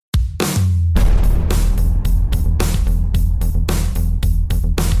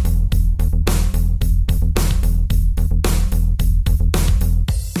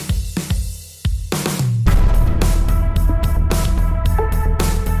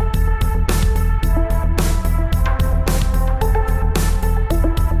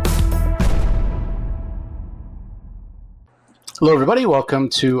Hello, everybody. Welcome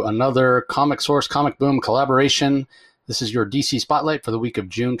to another Comic Source Comic Boom collaboration. This is your DC Spotlight for the week of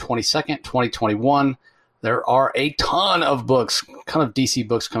June 22nd, 2021. There are a ton of books, DC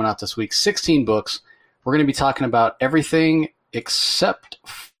books coming out this week, 16 books. We're going to be talking about everything except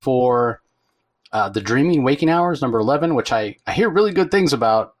for The Dreaming Waking Hours, number 11, which I hear really good things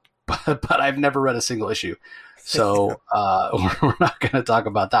about, but I've never read a single issue. So we're not going to talk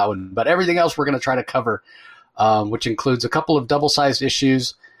about that one. But everything else we're going to try to cover, which includes a couple of double-sized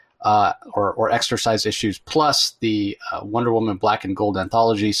issues or extra-sized issues, plus the Wonder Woman Black and Gold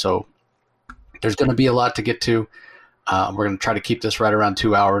anthology. So there's going to be a lot to get to. We're going to try to keep this right around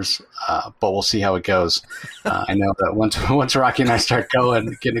 2 hours, but we'll see how it goes. I know that once Rocky and I start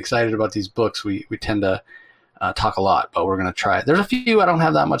getting excited about these books, we tend to talk a lot, but we're going to try. There's a few I don't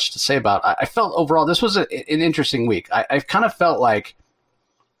have that much to say about. I felt overall this was an interesting week. I kind of felt like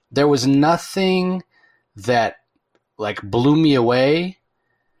there was nothing that like blew me away,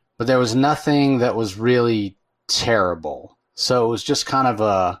 but there was nothing that was really terrible. So it was just kind of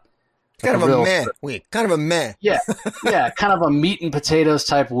a meh week. Kind of a meh. Yeah, kind of a meat and potatoes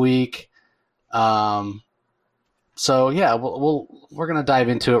type week. So yeah, we're gonna dive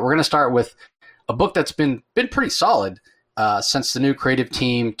into it. We're gonna start with a book that's been pretty solid since the new creative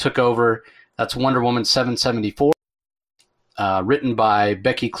team took over. That's Wonder Woman 774, written by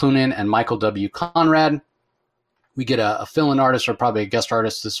Becky Cloonan and Michael W. Conrad. We get a fill-in artist or probably a guest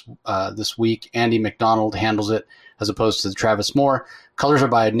artist this week. Andy McDonald handles it as opposed to Travis Moore. Colors are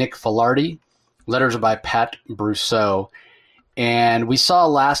by Nick Filardi. Letters are by Pat Brousseau. And we saw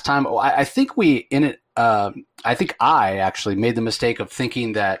last time, I think I actually made the mistake of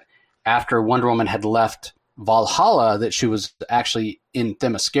thinking that after Wonder Woman had left Valhalla that she was actually in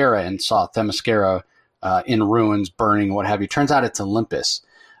Themyscira and saw Themyscira in ruins, burning, what have you. Turns out it's Olympus.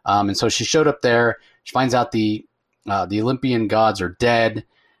 And so she showed up there. She finds out the Olympian gods are dead,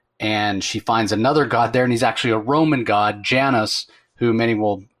 and she finds another god there, and he's actually a Roman god, Janus, who many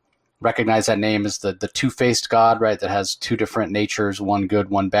will recognize that name as the two-faced god, right, that has two different natures, one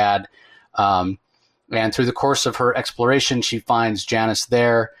good, one bad. And through the course of her exploration, she finds Janus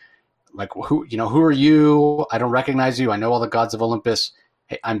there. Like, who are you? I don't recognize you. I know all the gods of Olympus.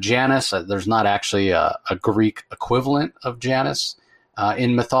 Hey, I'm Janus. There's not actually a Greek equivalent of Janus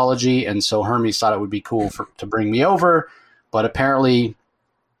in mythology, and so Hermes thought it would be cool to bring me over, but apparently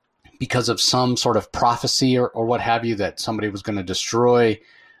because of some sort of prophecy or what have you that somebody was going to destroy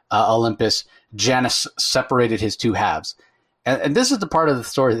Olympus, Janus separated his two halves. And this is the part of the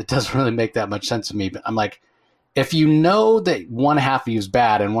story that doesn't really make that much sense to me, but I'm like, if you know that one half of you is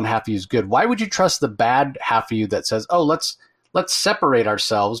bad and one half of you is good, why would you trust the bad half of you that says, oh, let's separate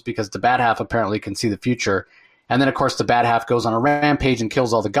ourselves because the bad half apparently can see the future? And then, of course, the bad half goes on a rampage and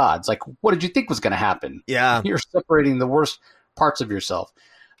kills all the gods. Like, what did you think was going to happen? Yeah. You're separating the worst parts of yourself.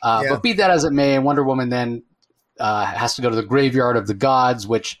 But be that as it may, Wonder Woman then has to go to the graveyard of the gods,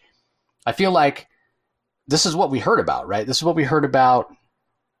 which I feel like this is what we heard about, right? This is what we heard about.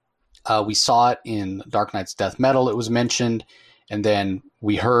 We saw it in Dark Knight's Death Metal. It was mentioned. And then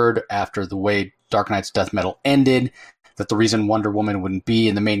we heard after the way Dark Knight's Death Metal ended that the reason Wonder Woman wouldn't be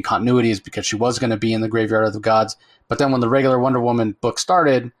in the main continuity is because she was going to be in the graveyard of the gods. But then when the regular Wonder Woman book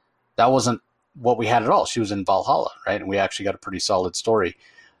started, that wasn't what we had at all. She was in Valhalla, right? And we actually got a pretty solid story.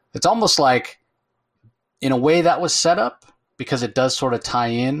 It's almost like, in a way, that was set up because it does sort of tie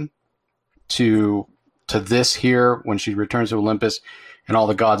in to this here when she returns to Olympus and all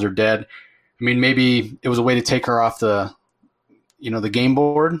the gods are dead. I mean, maybe it was a way to take her off the game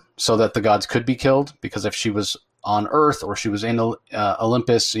board so that the gods could be killed, because if she was on Earth or she was in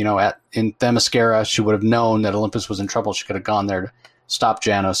Olympus, in Themyscira, she would have known that Olympus was in trouble. She could have gone there to stop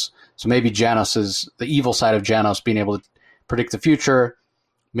Janus. So maybe Janus is the evil side of Janus, being able to predict the future,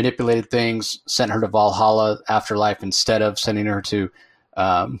 manipulated things, sent her to Valhalla afterlife instead of sending her to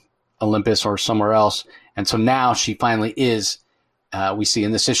Olympus or somewhere else. And so now she finally is, we see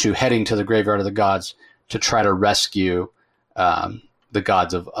in this issue, heading to the graveyard of the gods to try to rescue the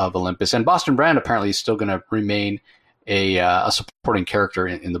gods of Olympus. And Boston Brand apparently is still going to remain a supporting character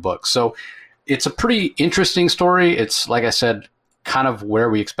in the book. So it's a pretty interesting story. It's, like I said, kind of where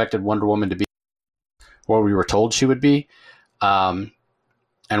we expected Wonder Woman to be, where we were told she would be, and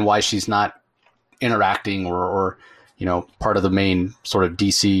why she's not interacting or part of the main sort of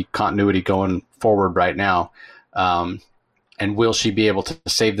DC continuity going forward right now. And will she be able to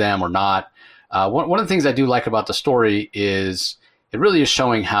save them or not? One of the things I do like about the story is it really is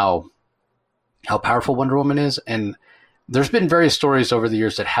showing how powerful Wonder Woman is. And there's been various stories over the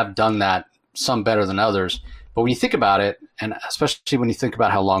years that have done that, some better than others. But when you think about it, and especially when you think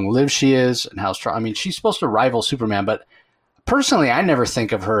about how long-lived she is and how strong, I mean, she's supposed to rival Superman, but personally, I never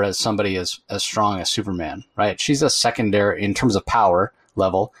think of her as somebody as strong as Superman, right? She's a secondary in terms of power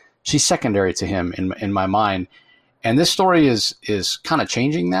level. She's secondary to him in my mind. And this story is kind of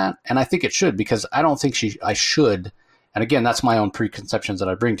changing that. And I think it should, because I don't think I should. And again, that's my own preconceptions that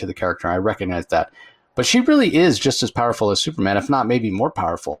I bring to the character. I recognize that. But she really is just as powerful as Superman, if not maybe more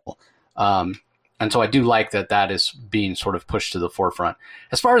powerful. And so I do like that is being sort of pushed to the forefront.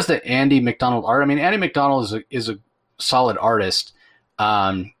 As far as the Andy McDonald art, I mean, Andy McDonald is a solid artist,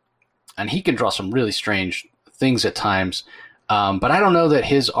 and he can draw some really strange things at times. But I don't know that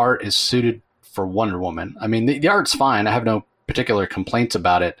his art is suited for Wonder Woman. I mean, the art's fine. I have no particular complaints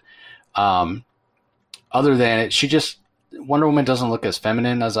about it. Other than Wonder Woman doesn't look as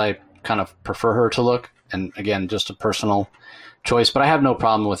feminine as I kind of prefer her to look. And again, just a personal choice, but I have no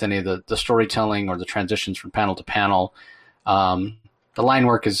problem with any of the storytelling or the transitions from panel to panel. The line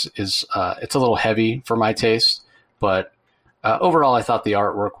work is it's a little heavy for my taste, but overall I thought the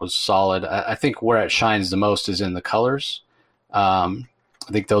artwork was solid. I think where it shines the most is in the colors. I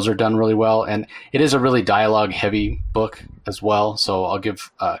think those are done really well, and it is a really dialogue heavy book as well. So I'll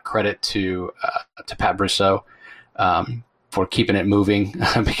give credit to Pat Brousseau for keeping it moving,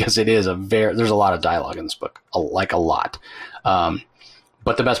 because it is there's a lot of dialogue in this book, a lot.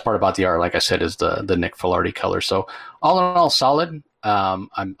 But the best part about the art, like I said, is the Nick Filardi color. So all in all, solid.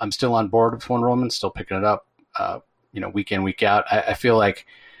 I'm still on board with Wonder Woman, still picking it up, week in, week out. I feel like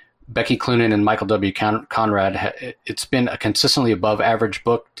Becky Cloonan and Michael W. Conrad, it's been a consistently above average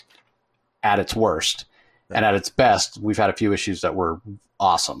book at its worst. And at its best, we've had a few issues that were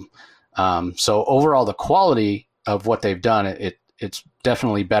awesome. So overall, the quality of what they've done, it's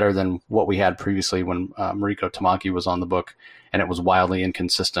definitely better than what we had previously when Mariko Tamaki was on the book, and it was wildly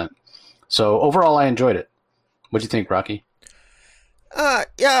inconsistent. So overall, I enjoyed it. What do you think, Rocky?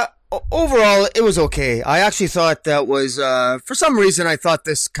 Yeah, overall, it was okay. I actually thought that was, for some reason, I thought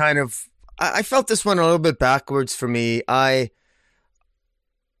this I felt this one a little bit backwards for me. I'm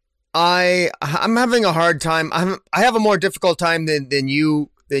having a hard time. I have a more difficult time than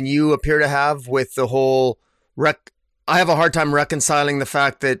you appear to have with the whole I have a hard time reconciling the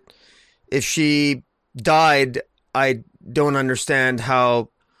fact that if she died, I don't understand how.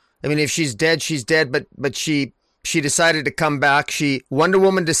 I mean, if she's dead, she's dead. But she decided to come back. Wonder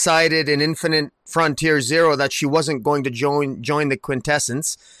Woman decided in Infinite Frontier Zero that she wasn't going to join the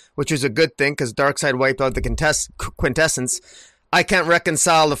Quintessence, which was a good thing because Darkseid wiped out the Quintessence. I can't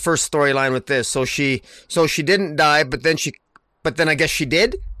reconcile the first storyline with this. So she didn't die, but then I guess she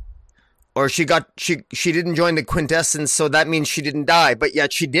did. Or she didn't join the Quintessence, so that means she didn't die. But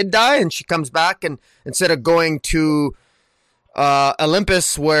yet she did die, and she comes back, and instead of going to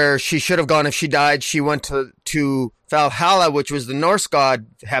Olympus, where she should have gone if she died, she went to Valhalla, which was the Norse god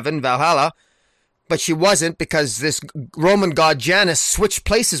heaven, Valhalla. But she wasn't, because this Roman god Janus switched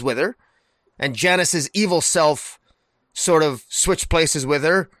places with her, and Janus's evil self sort of switched places with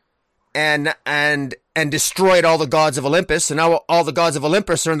her, and destroyed all the gods of Olympus, and now all the gods of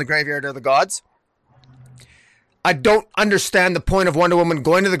Olympus are in the graveyard of the gods. I don't understand the point of Wonder Woman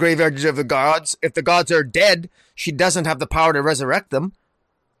going to the graveyard of the gods. If the gods are dead, she doesn't have the power to resurrect them.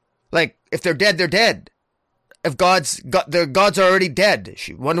 Like, if they're dead, they're dead. If the gods are already dead.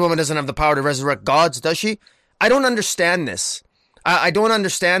 Wonder Woman doesn't have the power to resurrect gods, does she? I don't understand this. I don't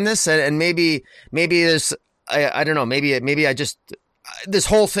understand this, and maybe there's, I don't know, maybe I just, this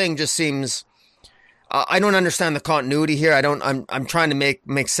whole thing just seems, I don't understand the continuity here. I'm trying to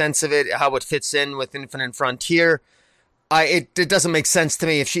make sense of it, how it fits in with Infinite Frontier. It doesn't make sense to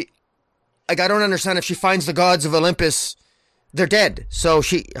me. I don't understand, if she finds the gods of Olympus, they're dead. So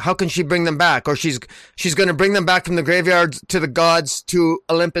how can she bring them back? Or she's going to bring them back from the graveyard to the gods to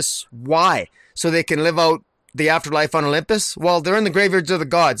Olympus. Why? So they can live out the afterlife on Olympus? Well, they're in the graveyards of the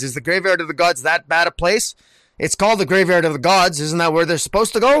gods. Is the graveyard of the gods that bad a place? It's called the graveyard of the gods. Isn't that where they're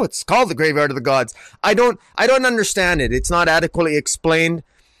supposed to go? It's called the graveyard of the gods. I don't understand it. It's not adequately explained.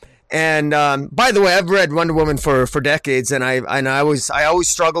 And by the way, I've read Wonder Woman for decades, and I always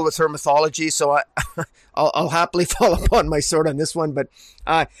struggle with her mythology. So I'll happily fall upon my sword on this one. But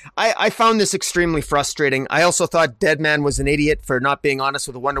I found this extremely frustrating. I also thought Deadman was an idiot for not being honest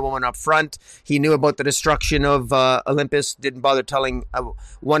with Wonder Woman up front. He knew about the destruction of Olympus, didn't bother telling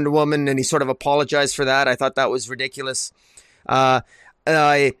Wonder Woman, and he sort of apologized for that. I thought that was ridiculous.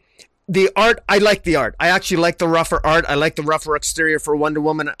 The art, I like the art. I actually like the rougher art. I like the rougher exterior for Wonder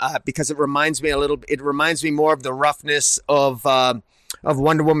Woman because it reminds me more of the roughness of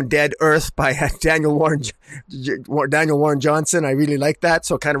Wonder Woman Dead Earth by Daniel Warren Johnson. I really like that.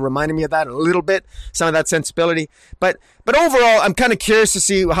 So it kind of reminded me of that a little bit, some of that sensibility. But overall, I'm kind of curious to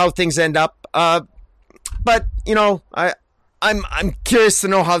see how things end up. But, you know, I'm curious to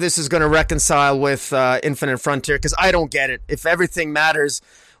know how this is going to reconcile with Infinite Frontier, because I don't get it. If everything matters,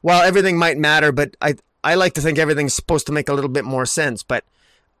 well, everything might matter, but I like to think everything's supposed to make a little bit more sense. But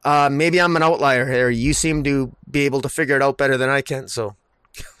maybe I'm an outlier here. You seem to be able to figure it out better than I can. So,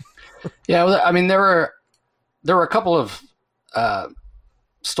 yeah, well, I mean, there were a couple of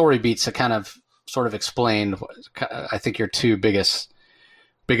story beats that kind of sort of explained, I think, your two biggest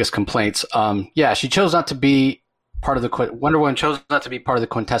complaints. Yeah, she chose not to be part of the Wonder Woman chose not to be part of the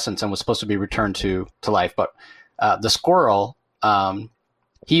quintessence and was supposed to be returned to life. But the squirrel,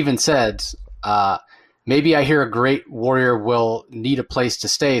 he even said, maybe I hear a great warrior will need a place to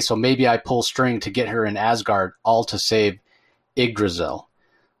stay, so maybe I pull string to get her in Asgard, all to save Yggdrasil.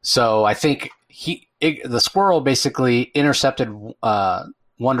 So I think the squirrel basically intercepted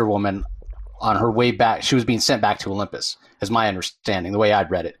Wonder Woman on her way back. She was being sent back to Olympus, is my understanding, the way I'd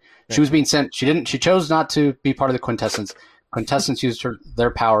read it. She was being sent. She chose not to be part of the quintessence. Quintessence used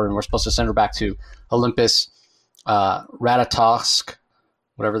their power, and we're supposed to send her back to Olympus. Ratatosk,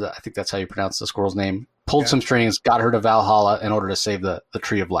 I think that's how you pronounce the squirrel's name, pulled some strings, got her to Valhalla in order to save the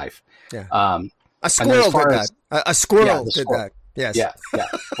Tree of Life. Yeah. A squirrel did that. A squirrel did that. Yes. Yeah.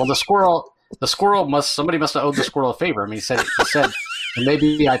 Well, somebody must have owed the squirrel a favor. I mean, he said,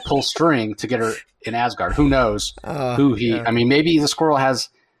 maybe I pull string to get her in Asgard. Who knows who he? Yeah. I mean, maybe the squirrel has,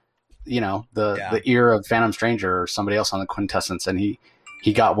 the ear of Phantom Stranger or somebody else on the quintessence, and he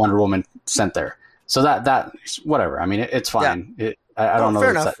got Wonder Woman sent there. So that whatever. I mean, it's fine. Yeah. I don't know.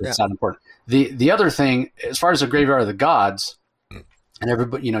 It's not important. The other thing, as far as the Graveyard of the Gods, and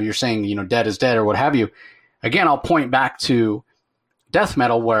everybody, you're saying, dead is dead or what have you. Again, I'll point back to Death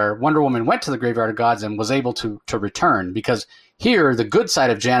Metal, where Wonder Woman went to the Graveyard of Gods and was able to return, because here the good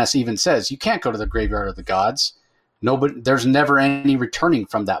side of Janus even says you can't go to the Graveyard of the Gods. There's never any returning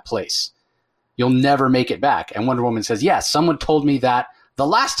from that place. You'll never make it back. And Wonder Woman says, yes, someone told me that the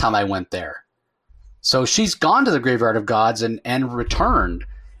last time I went there. So she's gone to the Graveyard of Gods and returned.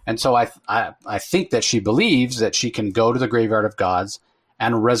 And so I think that she believes that she can go to the Graveyard of Gods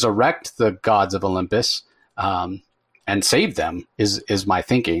and resurrect the gods of Olympus, and save them is my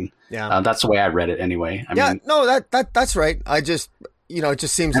thinking. Yeah. That's the way I read it anyway. I mean, no, that's right. I just, it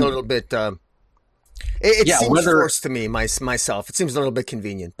just seems a little bit, it seems forced to me, myself. It seems a little bit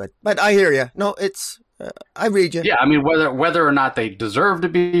convenient, but I hear you. No, it's, I read you. Yeah. I mean, whether or not they deserve to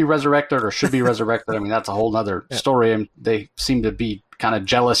be resurrected or should be resurrected, I mean, that's a whole nother story. And they seem to be kind of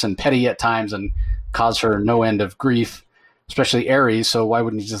jealous and petty at times and cause her no end of grief, especially Ares. So why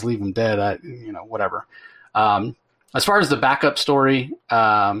wouldn't you just leave him dead? Whatever. As far as the backup story,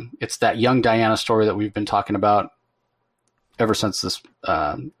 it's that young Diana story that we've been talking about ever since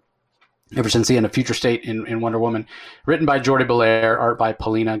the end of Future State in Wonder Woman. Written by Jordi Belair, art by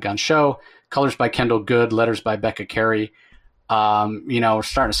Paulina Ganchot, colors by Kendall Good, letters by Becca Carey. We're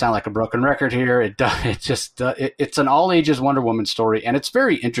starting to sound like a broken record here. It's an all ages Wonder Woman story, and it's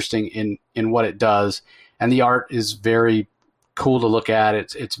very interesting in what it does. And the art is very cool to look at.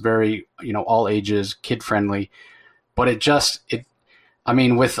 It's very, all ages, kid friendly. But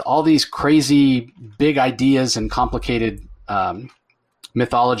with all these crazy big ideas and complicated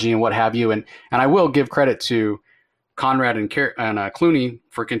mythology and what have you, and I will give credit to Conrad and Clooney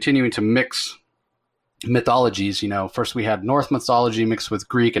for continuing to mix mythologies. First we had Norse mythology mixed with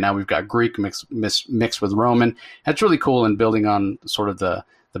Greek, and now we've got Greek mixed with Roman. That's really cool in building on sort of the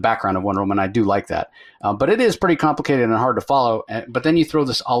background of Wonder Woman. I do like that. But it is pretty complicated and hard to follow. But then you throw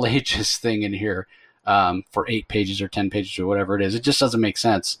this all ages thing in here. For 8 pages or 10 pages or whatever it is. It just doesn't make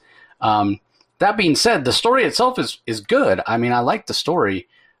sense. That being said, the story itself is good. I mean, I like the story,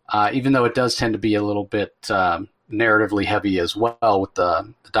 even though it does tend to be a little bit narratively heavy as well, with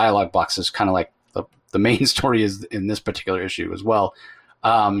the dialogue boxes, kind of like the main story is in this particular issue as well.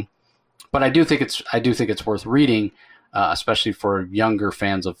 But I do think it's worth reading, especially for younger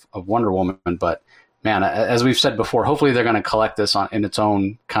fans of Wonder Woman. But man, as we've said before, hopefully they're going to collect this in its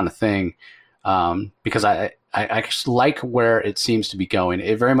own kind of thing. Because I like where it seems to be going.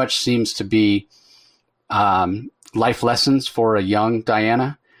 It very much seems to be life lessons for a young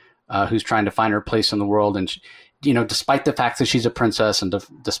Diana who's trying to find her place in the world. And, despite the fact that she's a princess and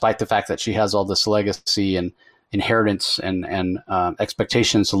despite the fact that she has all this legacy and inheritance and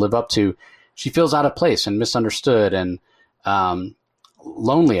expectations to live up to, she feels out of place and misunderstood and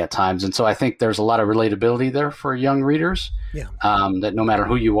lonely at times. And so I think there's a lot of relatability there for young readers. Yeah. That no matter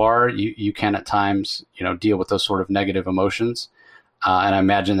who you are, you can at times, deal with those sort of negative emotions. And I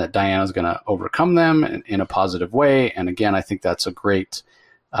imagine that Diana's going to overcome them in a positive way. And again, I think that's a great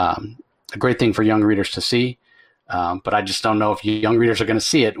thing for young readers to see. But I just don't know if young readers are going to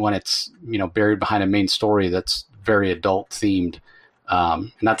see it when it's, buried behind a main story that's very adult themed.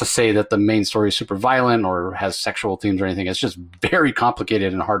 Not to say that the main story is super violent or has sexual themes or anything. It's just very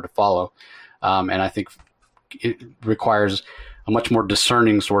complicated and hard to follow. And I think it requires a much more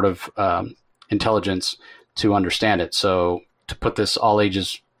discerning sort of intelligence to understand it. So to put this all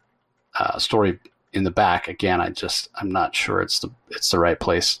ages story in the back again, I'm not sure it's the right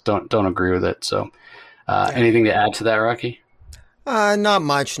place. Don't agree with it. So anything to add to that, Rocky? Not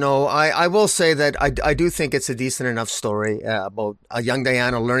much, no. I will say that I do think it's a decent enough story about a young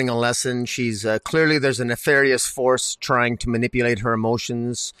Diana learning a lesson. She's clearly there's a nefarious force trying to manipulate her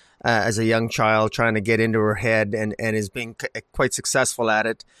emotions as a young child, trying to get into her head and is being quite successful at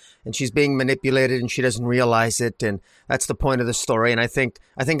it. And she's being manipulated and she doesn't realize it. And that's the point of the story. And I think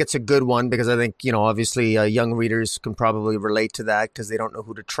it's a good one because I think, obviously young readers can probably relate to that because they don't know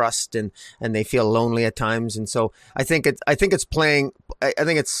who to trust and they feel lonely at times. And so I think it's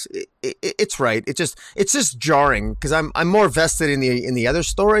right. It's just jarring because I'm more vested in the other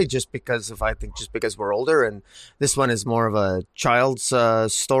story just because we're older, and this one is more of a child's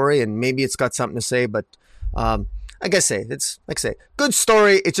story, and maybe it's got something to say, but like I say, good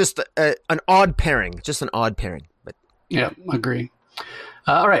story. It's just an odd pairing. But yeah, agree.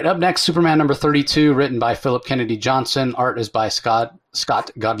 All right, up next, Superman number 32, written by Philip Kennedy Johnson. Art is by Scott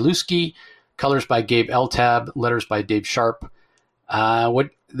Godlewski. Colors by Gabe Eltab. Letters by Dave Sharp.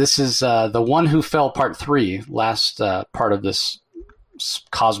 This is The One Who Fell Part 3, last part of this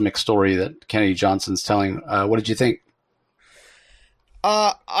cosmic story that Kennedy Johnson's telling. What did you think?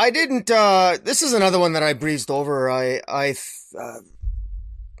 I didn't. This is another one that I breezed over.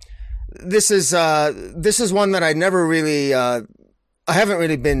 This is one that I never really. I haven't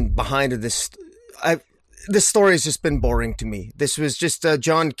really been behind this. This story has just been boring to me. This was just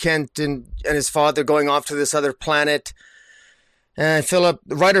John Kent and his father going off to this other planet. And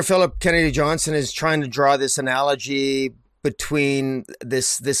writer Philip Kennedy Johnson is trying to draw this analogy between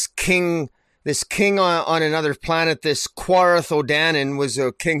this king on another planet. This Quarath O'Danan was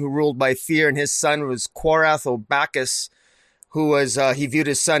a king who ruled by fear, and his son was Quarath O'Bacchus, who was he viewed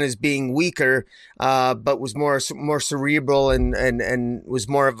his son as being weaker, but was more cerebral and was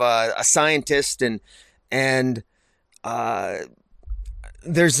more of a scientist. And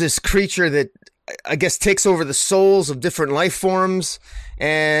there's this creature that I guess takes over the souls of different life forms,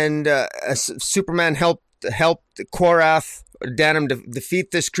 and Superman helped Quarath O'Danan to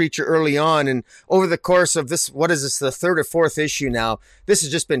defeat this creature early on. And over the course of this, the third or fourth issue now, this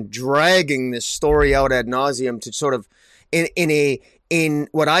has just been dragging this story out ad nauseum to sort of in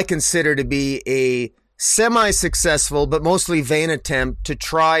what I consider to be a semi-successful but mostly vain attempt to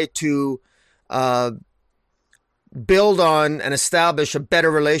try to build on and establish a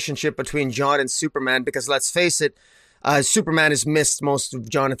better relationship between Jon and Superman, because let's face it, Superman has missed most of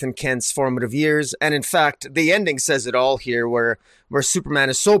Jonathan Kent's formative years. And in fact, the ending says it all here, where Superman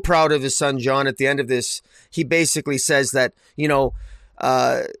is so proud of his son Jon. At the end of this, he basically says that,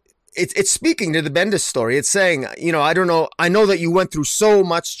 it's speaking to the Bendis story. It's saying, I don't know, I know that you went through so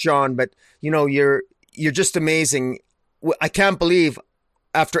much, Jon, but you're just amazing. I can't believe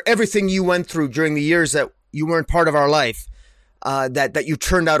after everything you went through during the years that you weren't part of our life, that you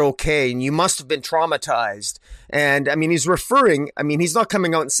turned out okay, and you must have been traumatized. And I mean, he's not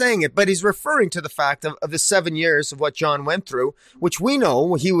coming out and saying it, but he's referring to the fact of the 7 years of what Jon went through, which we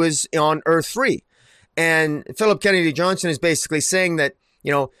know he was on Earth 3. And Philip Kennedy Johnson is basically saying that,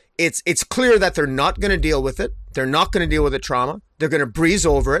 it's clear that they're not going to deal with it. They're not going to deal with the trauma. They're going to breeze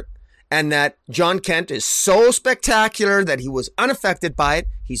over it. And that Jon Kent is so spectacular that he was unaffected by it.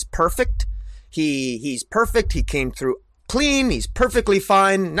 He's perfect. He's perfect. He came through clean. He's perfectly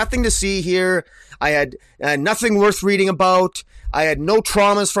fine. Nothing to see here. I had nothing worth reading about. I had no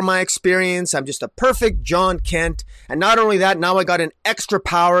traumas from my experience. I'm just a perfect Jon Kent. And not only that, now I got an extra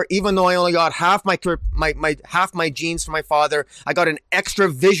power, even though I only got half my half my genes from my father. I got an extra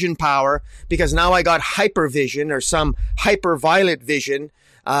vision power because now I got hypervision, or some hyperviolet vision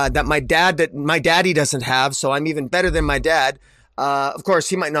that my daddy doesn't have. So I'm even better than my dad. Of course,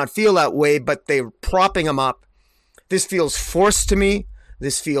 he might not feel that way, but they're propping him up. This feels forced to me.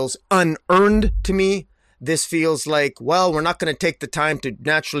 This feels unearned to me. This feels like, well, we're not going to take the time to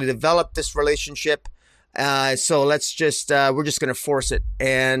naturally develop this relationship. So we're just going to force it.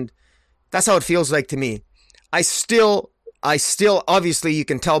 And that's how it feels like to me. I still, obviously you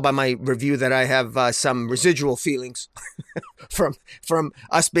can tell by my review that I have some residual feelings from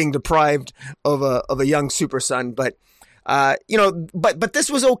us being deprived of a young super son. But, but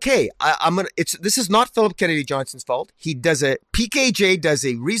this was okay. This is not Philip Kennedy Johnson's fault. PKJ does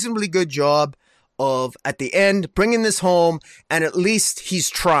a reasonably good job of, at the end, bringing this home, and at least he's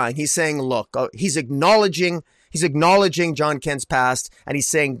trying. He's saying, look, he's acknowledging He's acknowledging John Kent's past, and he's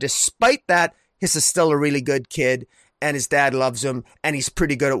saying, despite that, this is still a really good kid, and his dad loves him, and he's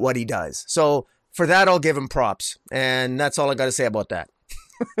pretty good at what he does. So for that, I'll give him props, and that's all I got to say about that.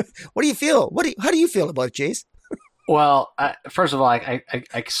 What do you feel? How do you feel about it, Jace? Well, first of all, I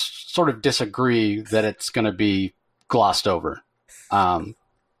sort of disagree that it's going to be glossed over, the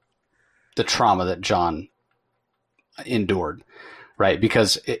trauma that Jon endured, right?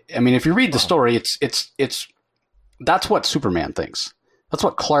 Because if you read the story, it's that's what Superman thinks. That's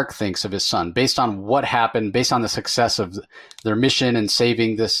what Clark thinks of his son, based on what happened, based on the success of their mission in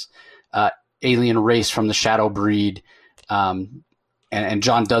saving this alien race from the Shadowbreed. And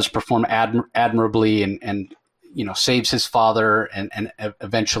Jon does perform admirably and saves his father and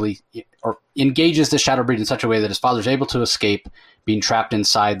eventually or engages the Shadowbreed in such a way that his father's able to escape being trapped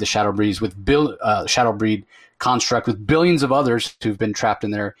inside the Shadowbreed Shadowbreed construct with billions of others who've been trapped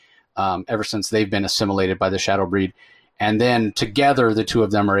in there ever since they've been assimilated by the Shadowbreed. And then together, the two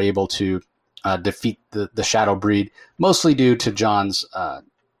of them are able to defeat the Shadowbreed, mostly due to Jon's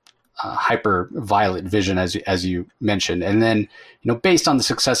hyper-violet vision, as you mentioned. And then, based on the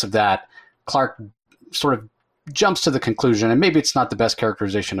success of that, Clark sort of jumps to the conclusion, and maybe it's not the best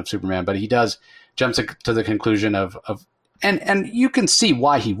characterization of Superman, but he does jump to the conclusion of and you can see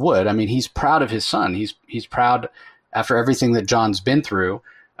why he would. I mean, he's proud of his son. He's proud after everything that Jon's been through.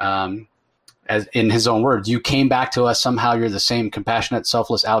 As in his own words, you came back to us. Somehow you're the same compassionate,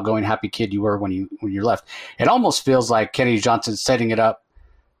 selfless, outgoing, happy kid you were when you left. It almost feels like Kennedy Johnson's setting it up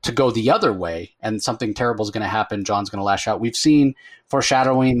to go the other way, and something terrible is going to happen. Jon's going to lash out. We've seen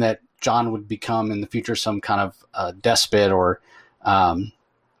foreshadowing that Jon would become in the future some kind of despot or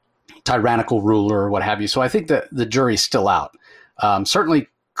tyrannical ruler or what have you. So I think that the jury's still out. Certainly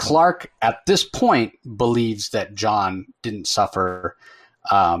Clark at this point believes that Jon didn't suffer,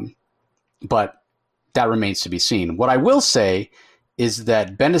 but that remains to be seen. What I will say is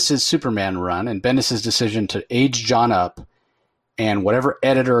that Bendis's Superman run and Bendis's decision to age Jon up and whatever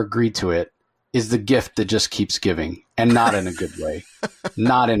editor agreed to it is the gift that just keeps giving, and not in a good way.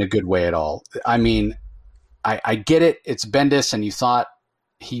 Not in a good way at all. I mean, I get it. It's Bendis, and you thought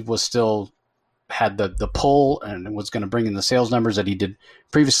he was still had the pull and was going to bring in the sales numbers that he did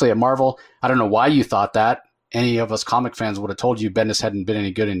previously at Marvel. I don't know why you thought that. Any of us comic fans would have told you Bendis hadn't been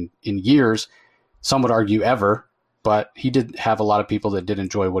any good in years. Some would argue ever, but he did have a lot of people that did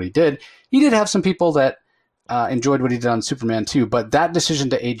enjoy what he did. He did have some people that enjoyed what he did on Superman too, but that decision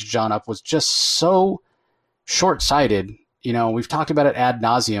to age Jon up was just so short-sighted. We've talked about it ad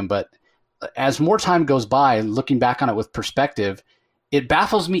nauseum, but as more time goes by, looking back on it with perspective, it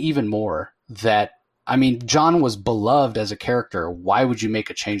baffles me even more that, Jon was beloved as a character. Why would you make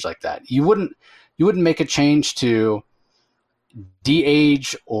a change like that? You wouldn't make a change to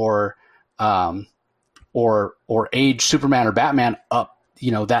de-age or age Superman or Batman up,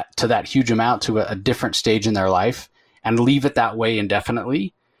 that to that huge amount to a different stage in their life and leave it that way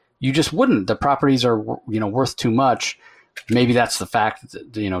indefinitely. You just wouldn't. The properties are, worth too much. Maybe that's the fact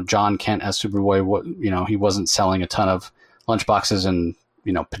that, Jon Kent as Superboy, he wasn't selling a ton of lunchboxes and,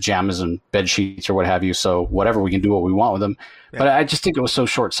 pajamas and bed sheets or what have you. So whatever, we can do what we want with them. Yeah. But I just think it was so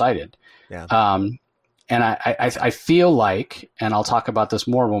short-sighted. Yeah. And I feel like, and I'll talk about this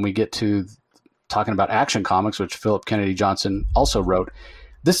more when we get to talking about Action Comics, which Philip Kennedy Johnson also wrote,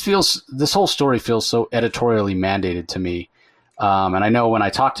 this whole story feels so editorially mandated to me. And I know when I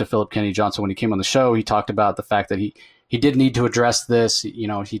talked to Philip Kennedy Johnson when he came on the show, he talked about the fact that he did need to address this.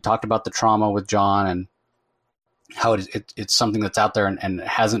 He talked about the trauma with Jon and how it's something that's out there and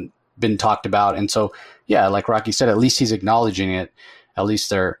hasn't been talked about. And so, yeah, like Rocky said, at least he's acknowledging it. At least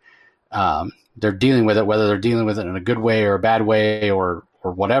they're dealing with it, whether they're dealing with it in a good way or a bad way or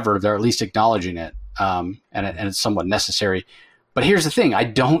whatever, they're at least acknowledging it. And it's somewhat necessary. But here's the thing. I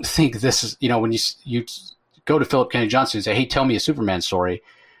don't think this is, when you go to Philip Kennedy Johnson and say, hey, tell me a Superman story.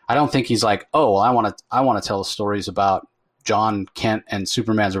 I don't think he's like, oh, well, I want to tell stories about Jon Kent and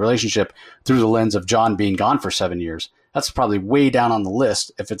Superman's relationship through the lens of Jon being gone for 7 years. That's probably way down on the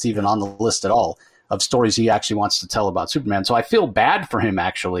list, if it's even on the list at all, of stories he actually wants to tell about Superman. So I feel bad for him,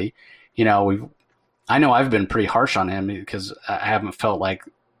 actually. I know I've been pretty harsh on him because I haven't felt like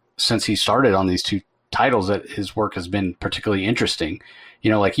since he started on these two titles that his work has been particularly interesting.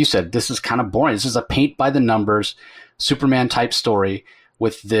 Like you said, this is kind of boring. This is a paint by the numbers Superman type story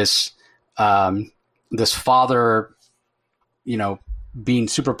with this father, being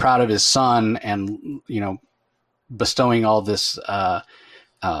super proud of his son and, bestowing all this kind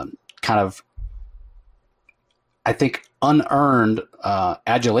of, I think, unearned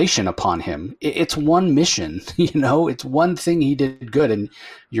adulation upon him. It's one mission, it's one thing he did good, and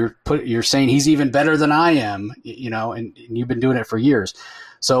you're saying he's even better than I am, and you've been doing it for years.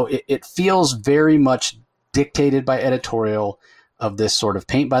 So it feels very much dictated by editorial of this sort of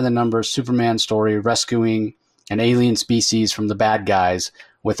paint by the numbers Superman story, rescuing an alien species from the bad guys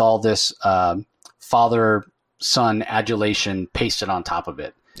with all this father-son adulation pasted on top of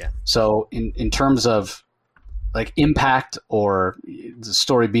it. Yeah. So in terms of like impact or the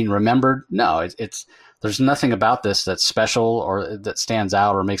story being remembered, no, there's nothing about this that's special or that stands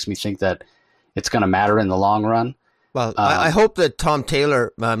out or makes me think that it's going to matter in the long run. Well, I hope that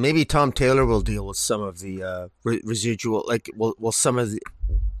maybe Tom Taylor will deal with some of the residual, like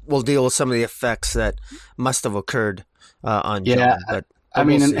will deal with some of the effects that must have occurred on Jon. Yeah, but I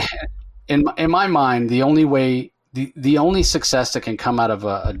mean, in my mind, the only way, the only success that can come out of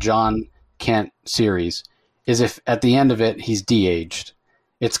a Jon Kent series is if at the end of it he's de-aged.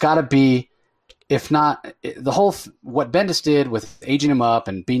 It's got to be, if not the whole what Bendis did with aging him up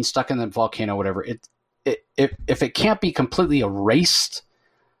and being stuck in the volcano, whatever. If it can't be completely erased,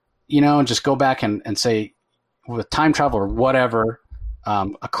 and just go back and say with time travel or whatever,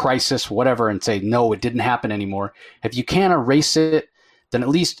 a crisis, whatever, and say no, it didn't happen anymore. If you can't erase it, then at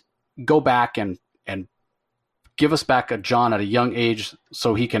least go back and give us back a Jon at a young age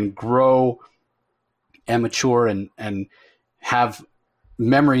so he can grow and mature and have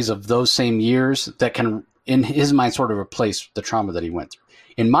memories of those same years that can, in his mind, sort of replace the trauma that he went through.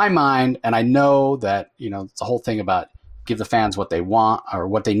 In my mind, and I know that, it's the whole thing about give the fans what they want or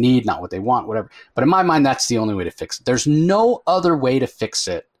what they need, not what they want, whatever. But in my mind, that's the only way to fix it. There's no other way to fix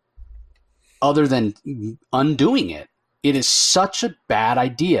it other than undoing it. It is such a bad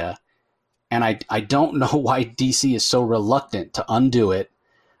idea. And I don't know why DC is so reluctant to undo it.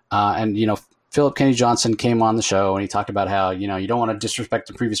 Philip Kennedy Johnson came on the show and he talked about how, you don't want to disrespect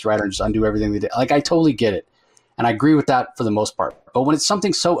the previous writer and just undo everything they did. Like, I totally get it. And I agree with that for the most part. But when it's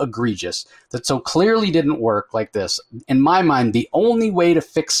something so egregious that so clearly didn't work like this, in my mind, the only way to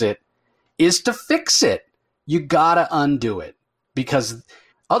fix it is to fix it. You got to undo it, because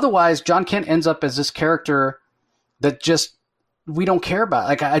otherwise Jon Kent ends up as this character that just we don't care about.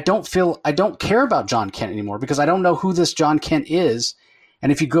 Like, I don't care about Jon Kent anymore because I don't know who this Jon Kent is.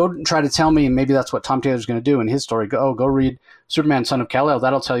 And if you go and try to tell me, and maybe that's what Tom Taylor's going to do in his story, go read Superman, Son of Kal-El.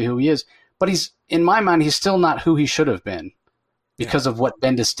 That'll tell you who he is. But in my mind, he's still not who he should have been because of what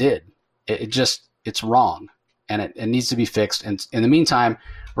Bendis did. It's wrong, and it needs to be fixed. And in the meantime,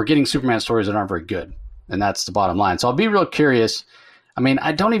 we're getting Superman stories that aren't very good, and that's the bottom line. So I'll be real curious. I mean,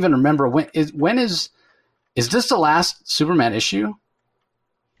 I don't even remember when is this the last Superman issue,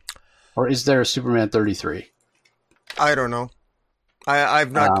 or is there a Superman 33? I don't know.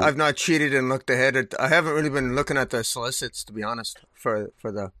 I've not cheated and looked ahead. I haven't really been looking at the solicits, to be honest, for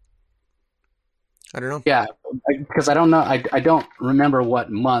the. I don't know. Yeah, because I don't know. I don't remember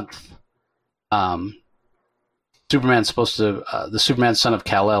what month Superman's supposed to. The Superman Son of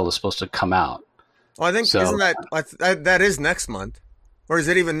Kal-El is supposed to come out. Well, I think isn't that is next month, or is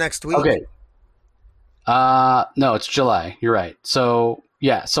it even next week? Okay. No, it's July. You're right. So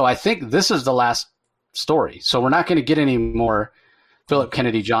yeah, so I think this is the last story. So we're not going to get any more Philip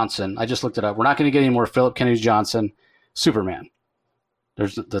Kennedy Johnson. I just looked it up. We're not going to get any more Philip Kennedy Johnson Superman.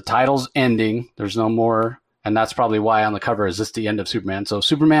 There's the title's ending. There's no more, and that's probably why on the cover is this the end of Superman. So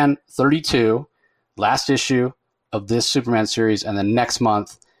Superman 32, last issue of this Superman series, and then next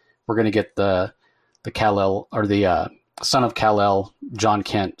month we're going to get the Kal-El or the Son of Kal-El Jon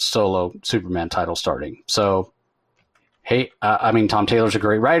Kent solo Superman title starting. So hey, I mean, Tom Taylor's a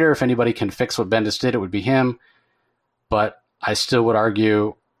great writer. If anybody can fix what Bendis did, it would be him. But I still would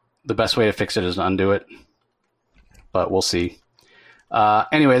argue the best way to fix it is to undo it. But we'll see.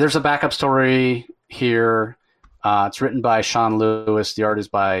 Anyway, there's a backup story here. It's written by sean Lewis. The art is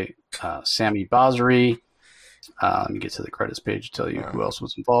by Sami Basri. Let me get to the credits page to tell you who else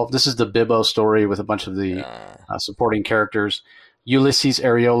was involved. This is the Bibbo story with a bunch of the supporting characters. Ulysses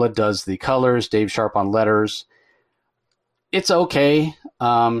Areola does the colors. Dave Sharp on letters. It's okay.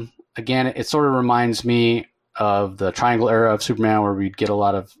 Again, it sort of reminds me of the Triangle era of Superman, where we'd get a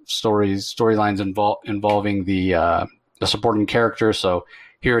lot of storylines involving the supporting characters. So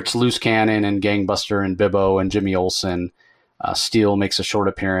here it's Loose Cannon and Gangbuster and Bibbo and Jimmy Olsen. Steel makes a short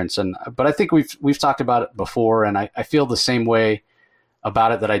appearance, but I think we've talked about it before, and I feel the same way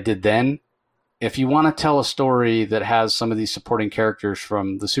about it that I did then. If you want to tell a story that has some of these supporting characters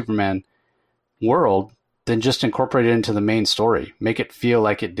from the Superman world, then just incorporate it into the main story. Make it feel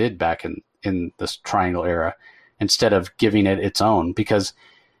like it did back in this Triangle era, instead of giving it its own. Because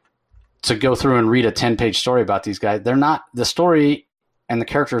to go through and read a 10-page story about these guys. They're not, the story and the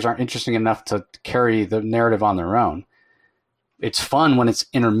characters aren't interesting enough to carry the narrative on their own. It's fun when it's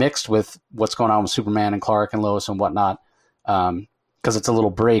intermixed with what's going on with Superman and Clark and Lois and whatnot, because it's a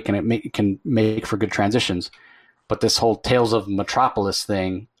little break and it can make for good transitions. But this whole Tales of Metropolis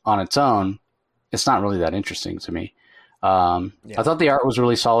thing on its own, it's not really that interesting to me. I thought the art was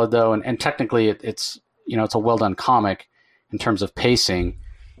really solid though, and technically it's it's a well done comic in terms of pacing.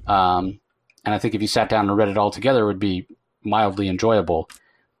 And I think if you sat down and read it all together, it would be mildly enjoyable.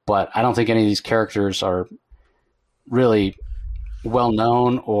 But I don't think any of these characters are really well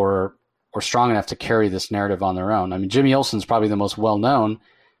known or strong enough to carry this narrative on their own. I mean, Jimmy Olsen's probably the most well known,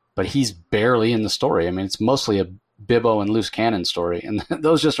 but he's barely in the story. I mean, it's mostly a Bibbo and loose cannon story, and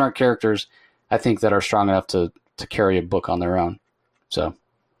those just aren't characters I think that are strong enough to carry a book on their own. So,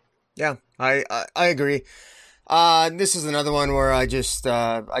 yeah, I agree. This is another one where I just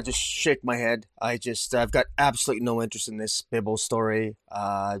shake my head. I've got absolutely no interest in this Bibbo story.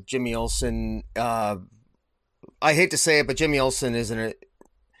 Jimmy Olsen, I hate to say it, but Jimmy Olsen isn't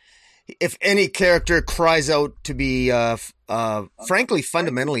if any character cries out to be, frankly,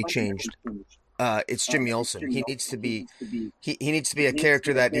 fundamentally changed, it's Jimmy Olsen. He needs to be, he needs to be a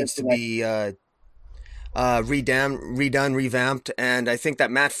character that needs to be, redone, revamped. And I think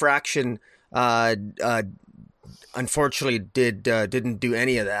that Matt Fraction, unfortunately didn't do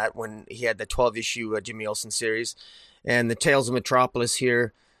any of that when he had the 12-issue Jimmy Olsen series. And the Tales of Metropolis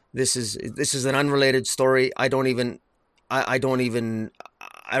here, this is an unrelated story. I don't even know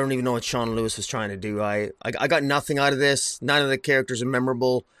what Sean Lewis was trying to do. I got nothing out of this. None of the characters are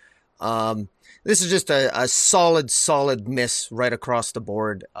memorable. This is just a solid miss right across the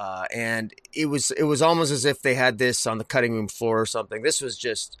board. And it was almost as if they had this on the cutting room floor or something. This was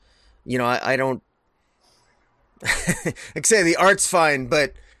just, I don't, like I say, the art's fine,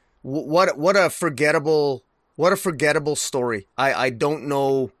 but what a forgettable story. I don't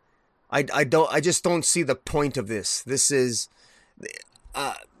know. I just don't see the point of this. This is,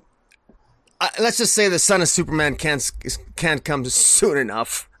 let's just say the son of Superman can't come soon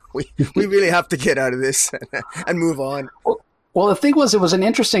enough. We really have to get out of this and move on. Well, the thing was, it was an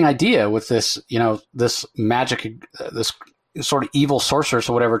interesting idea with this, this magic, this sort of evil sorceress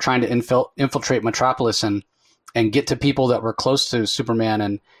or whatever, trying to infiltrate Metropolis and get to people that were close to Superman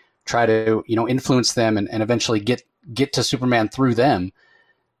and try to, influence them and eventually get to Superman through them.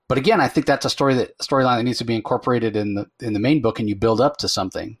 But again, I think that's a storyline that needs to be incorporated in the main book, and you build up to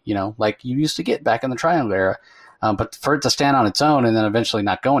something, like you used to get back in the Triangle era. But for it to stand on its own and then eventually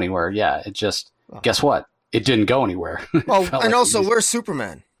not go anywhere, it just, guess what? It didn't go anywhere. Well, and also, where's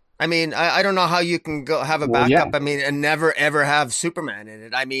Superman? I mean, I don't know how you can go have a backup. I mean, and never ever have Superman in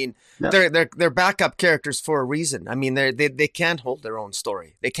it. I mean, they're backup characters for a reason. I mean, they can't hold their own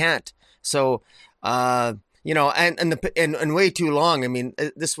story. They can't. So, and way too long. I mean,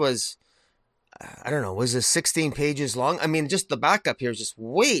 this was, I don't know, was it 16 pages long? I mean, just the backup here is just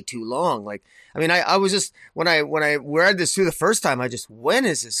way too long. Like, I mean, I was just, when I read this through the first time, when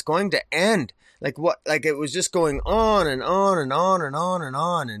is this going to end? Like what, like it was just going on and on and on and on and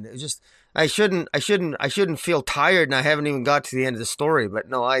on. And it was just, I shouldn't feel tired, and I haven't even got to the end of the story, but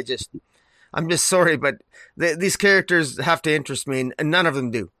no, I'm just sorry, but these characters have to interest me, and none of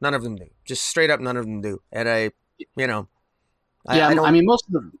them do. Just straight up, none of them do. And I mean, most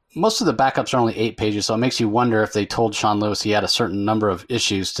of the backups are only 8 pages, so it makes you wonder if they told Sean Lewis he had a certain number of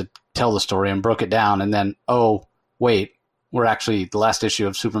issues to tell the story and broke it down, and then, oh, wait, the last issue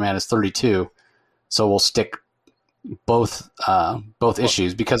of Superman is 32, so we'll stick both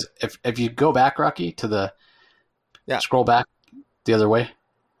issues. Because if you go back, Rocky, to scroll back the other way.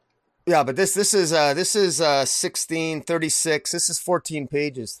 Yeah, but this is 1636. This is 14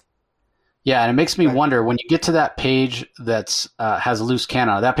 pages. Yeah, and it makes me wonder, when you get to that page that's has a loose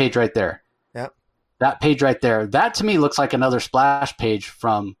cannon on it, that page right there. Yeah. That page right there, that to me looks like another splash page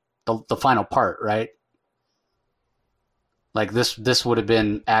from the final part, right? Like this would have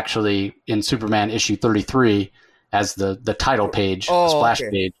been actually in Superman issue 33 as the title page, the splash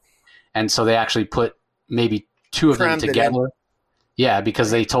page. And so they actually put maybe 2 of them together. Yeah,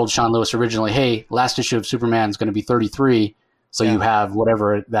 because they told Sean Lewis originally, hey, last issue of Superman is going to be 33. So you have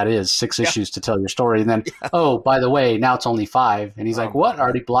whatever that is, 6 issues to tell your story. And then, oh, by the way, now it's only 5. And he's like, what? I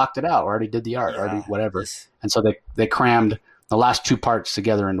already blocked it out. Already did the art. Already whatever. And so they crammed the last 2 parts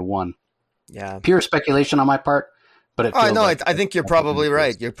together into one. Yeah. Pure speculation on my part. But it feels I think you're probably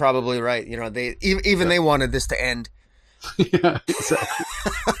right. You're probably right. They they wanted this to end. Yeah, exactly.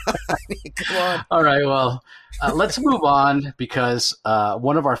 Come on. All right. Well, let's move on, because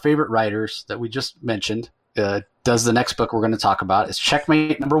one of our favorite writers that we just mentioned does the next book we're going to talk about. It's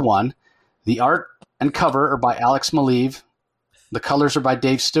Checkmate #1. The art and cover are by Alex Maleev. The colors are by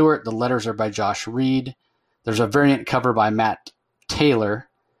Dave Stewart. The letters are by Josh Reed. There's a variant cover by Matt Taylor.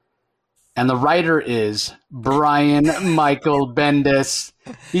 And the writer is Brian Michael Bendis.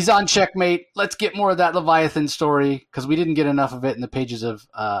 He's on Checkmate. Let's get more of that Leviathan story because we didn't get enough of it in the pages of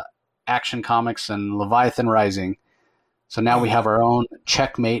Action Comics and Leviathan Rising. So now we have our own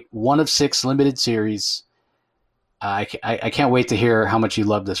Checkmate, 1 of 6 limited series. I can't wait to hear how much you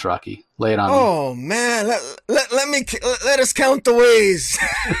love this, Rocky. Lay it on me. Oh man, let us count the ways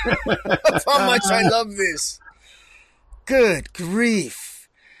of how much I love this. Good grief.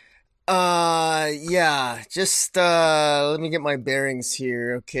 Yeah, just let me get my bearings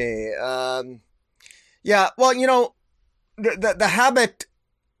here. Okay. Yeah, well, you know, the habit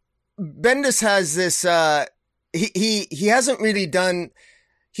Bendis has this he hasn't really done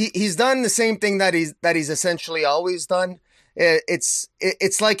he's done the same thing that he's essentially always done. It's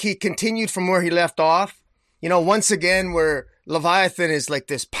like he continued from where he left off. You know, once again, where Leviathan is like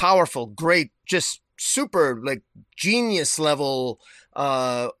this powerful, great, just super like genius level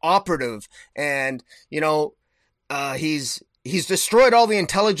operative, and you know, he's destroyed all the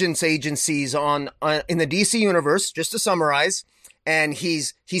intelligence agencies on in the DC universe. Just to summarize. And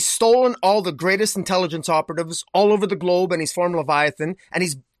he's stolen all the greatest intelligence operatives all over the globe, and he's formed Leviathan, and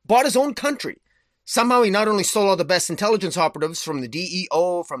he's bought his own country. Somehow he not only stole all the best intelligence operatives from the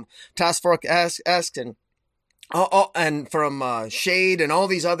DEO, from Task Force X, and from Shade and all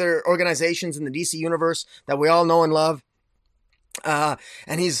these other organizations in the DC universe that we all know and love.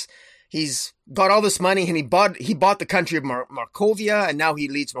 And he's got all this money, and he bought the country of Markovia, and now he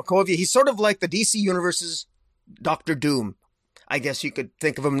leads Markovia. He's sort of like the DC universe's Doctor Doom. I guess you could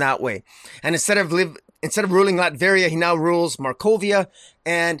think of him that way. And instead of ruling Latveria, he now rules Markovia,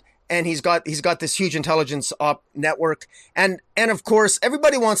 and he's got this huge intelligence network, and of course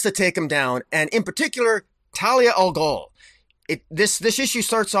everybody wants to take him down, and in particular Talia al Ghul. This issue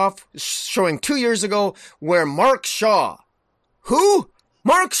starts off showing 2 years ago where Mark Shaw,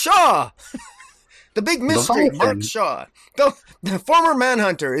 Mark Shaw, the big mystery, Mark Shaw, the former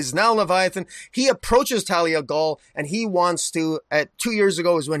Manhunter, is now Leviathan. He approaches Talia al Ghul, and he wants to, 2 years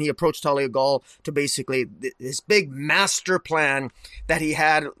ago is when he approached Talia al Ghul to basically this big master plan that he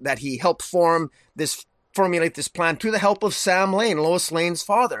helped formulate this plan through the help of Sam Lane, Lois Lane's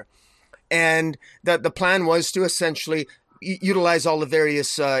father. And the plan was to essentially utilize all the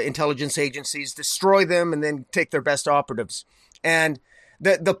various intelligence agencies, destroy them, and then take their best operatives. And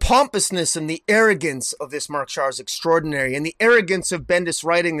the pompousness and the arrogance of this Mark Shaw is extraordinary, and the arrogance of Bendis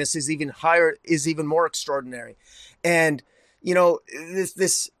writing this is even more extraordinary. And you know,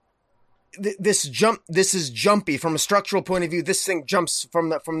 this is jumpy from a structural point of view. This thing jumps from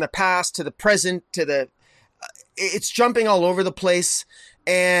the past to the present to it's jumping all over the place,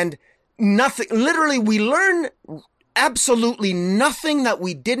 and nothing. Literally, we learn absolutely nothing that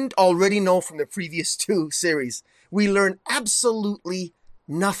we didn't already know from the previous 2 series. We learn absolutely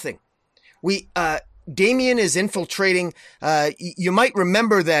nothing. Damian is infiltrating. You might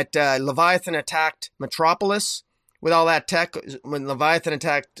remember that Leviathan attacked Metropolis with all that tech. When Leviathan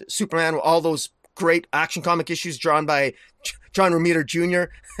attacked Superman with all those great Action Comic issues drawn by John Romita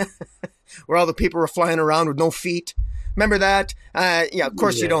Jr., where all the people were flying around with no feet. Remember that? Yeah, of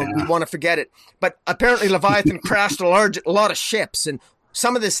course you don't. You want to forget it. But apparently Leviathan crashed a lot of ships, and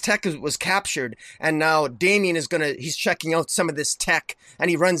some of this tech was captured, and now Damian he's checking out some of this tech, and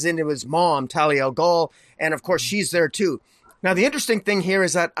he runs into his mom, Talia al Ghul, and of course she's there too. Now the interesting thing here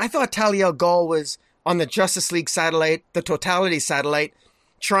is that I thought Talia al Ghul was on the Justice League satellite, the Totality satellite,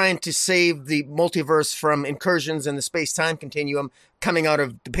 trying to save the multiverse from incursions in the space-time continuum coming out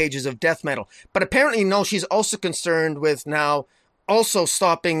of the pages of Death Metal. But apparently, no, she's also concerned with now also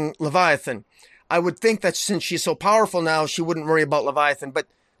stopping Leviathan. I would think that since she's so powerful now, she wouldn't worry about Leviathan, but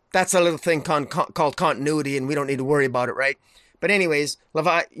that's a little thing called continuity, and we don't need to worry about it, right? But anyways,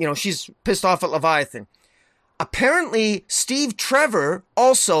 she's pissed off at Leviathan. Apparently, Steve Trevor,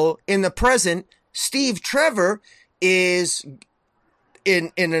 also in the present, Steve Trevor is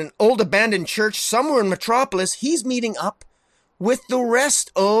in an old abandoned church somewhere in Metropolis. He's meeting up with the rest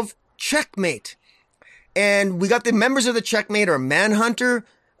of Checkmate. And we got the members of the Checkmate are Manhunter,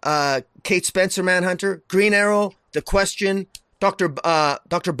 Kate Spencer Manhunter, Green Arrow, The Question, Dr.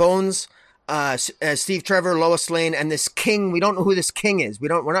 Bones, Steve Trevor, Lois Lane, and this king. We don't know who this king is. We're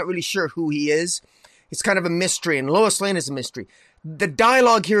not really sure who he is. It's kind of a mystery, and Lois Lane is a mystery. The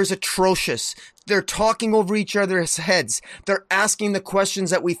dialogue here is atrocious. They're talking over each other's heads. They're asking the questions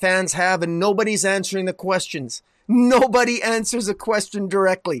that we fans have, and nobody's answering the questions. Nobody answers a question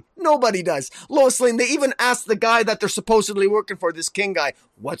directly. Nobody does. Lois Lane, they even asked the guy that they're supposedly working for, this King guy,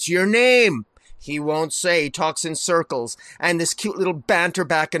 what's your name? He won't say. He talks in circles. And this cute little banter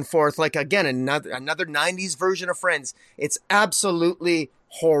back and forth, like, again, another 90s version of Friends. It's absolutely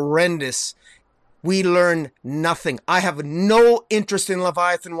horrendous. We learn nothing. I have no interest in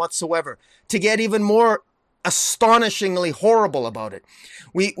Leviathan whatsoever. To get even more astonishingly horrible about it,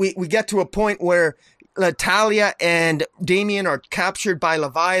 we get to a point where Talia and Damian are captured by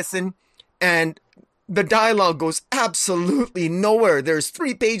Leviathan, and the dialogue goes absolutely nowhere. There's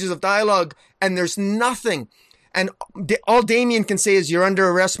 3 pages of dialogue, and there's nothing. And all Damian can say is, you're under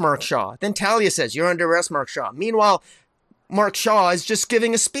arrest, Mark Shaw. Then Talia says, you're under arrest, Mark Shaw. Meanwhile, Mark Shaw is just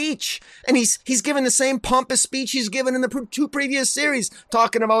giving a speech, and he's given the same pompous speech he's given in the 2 previous series,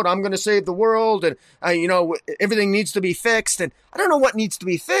 talking about, I'm going to save the world, and everything needs to be fixed. And I don't know what needs to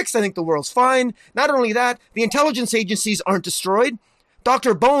be fixed. I think the world's fine. Not only that, the intelligence agencies aren't destroyed.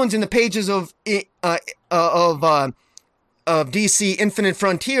 Dr. Bones, in the pages of DC Infinite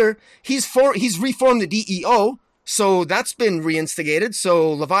Frontier, he's reformed the DEO, so that's been reinstigated. So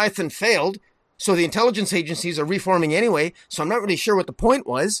Leviathan failed. So the intelligence agencies are reforming anyway, so I'm not really sure what the point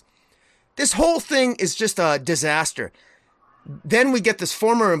was. This whole thing is just a disaster. Then we get this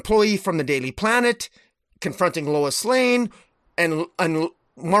former employee from the Daily Planet confronting Lois Lane, and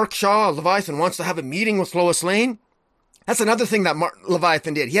Mark Shaw, Leviathan, wants to have a meeting with Lois Lane. That's another thing that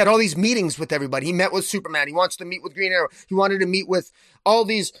Leviathan did. He had all these meetings with everybody. He met with Superman. He wants to meet with Green Arrow. He wanted to meet with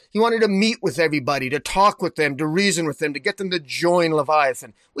he wanted to meet with everybody, to talk with them, to reason with them, to get them to join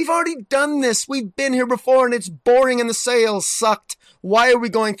Leviathan. We've already done this. We've been here before, and it's boring and the sales sucked. Why are we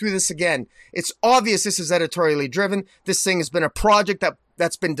going through this again? It's obvious this is editorially driven. This thing has been a project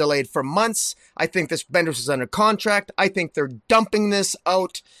that's been delayed for months. I think this Bendis is under contract. I think they're dumping this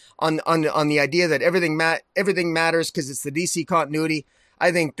out on the idea that everything matters because it's the DC continuity.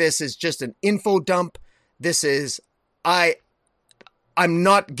 I think this is just an info dump. This is I'm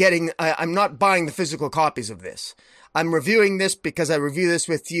not buying the physical copies of this. I'm reviewing this because I review this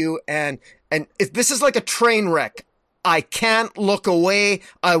with you, and if this is like a train wreck, I can't look away.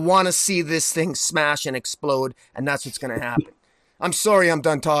 I want to see this thing smash and explode, and that's what's going to happen. I'm sorry, I'm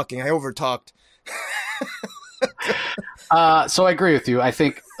done talking. I overtalked. So I agree with you. I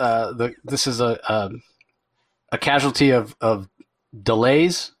think this is a casualty of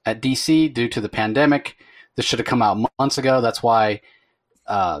delays at DC due to the pandemic. This should have come out months ago. That's why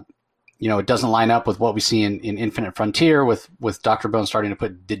it doesn't line up with what we see in Infinite Frontier with Dr. Bones starting to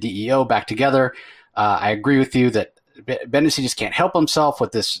put the DEO back together. I agree with you that Bendis just can't help himself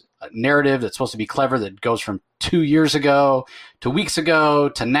with this narrative that's supposed to be clever that goes from 2 years ago to weeks ago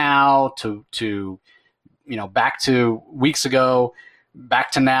to now to back to weeks ago,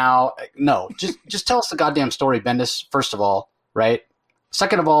 back to now. No, just tell us the goddamn story, Bendis, first of all, right?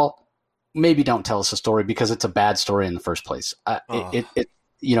 Second of all, maybe don't tell us a story because it's a bad story in the first place.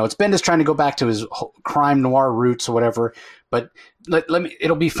 It's Bendis trying to go back to his crime noir roots or whatever, but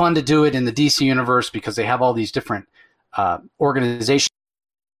it'll be fun to do it in the DC universe because they have all these different organizations,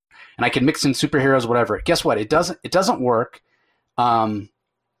 and I can mix in superheroes, whatever. Guess what? It doesn't work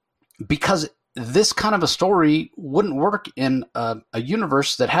because this kind of a story wouldn't work in a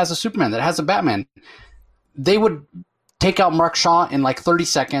universe that has a Superman, that has a Batman. They would take out Mark Shaw in like 30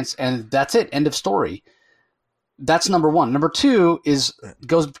 seconds, and that's it. End of story. That's number one. Number two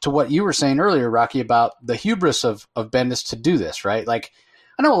goes to what you were saying earlier, Rocky, about the hubris of Bendis to do this, right? Like,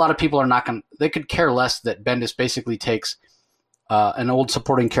 I know a lot of people are not going to, they could care less that Bendis basically takes an old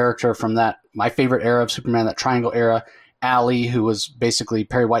supporting character from my favorite era of Superman, that Triangle era, Allie, who was basically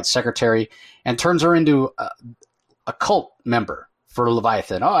Perry White's secretary, and turns her into a cult member for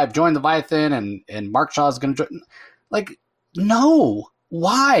Leviathan. Oh, I've joined Leviathan, and Mark Shaw's going to join. Like, no.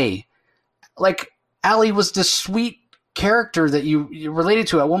 Why? Like, Allie was this sweet character that you related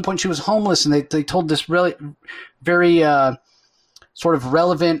to. At one point, she was homeless, and they told this really very sort of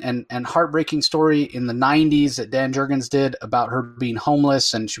relevant and heartbreaking story in the 90s that Dan Jurgens did about her being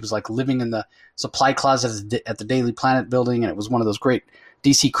homeless, and she was like living in the supply closet at the Daily Planet building, and it was one of those great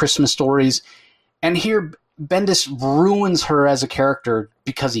DC Christmas stories. And here, Bendis ruins her as a character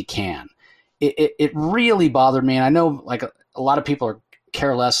because he can. It really bothered me, and I know like a lot of people are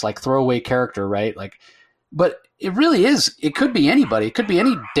care less, like throwaway character, right? Like, but it really is. It could be anybody. It could be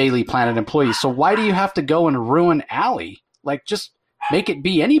any Daily Planet employee. So why do you have to go and ruin Allie? Like, just make it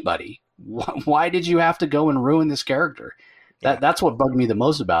be anybody. Why did you have to go and ruin this character? That's what bugged me the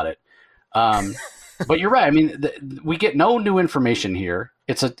most about it. But you're right. I mean, we get no new information here.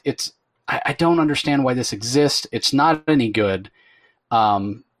 I don't understand why this exists. It's not any good.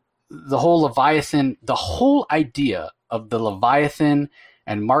 the whole Leviathan, the whole idea of the Leviathan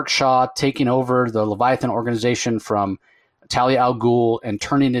and Mark Shaw taking over the Leviathan organization from Talia al Ghul and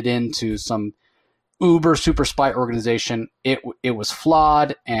turning it into some uber super spy organization, it was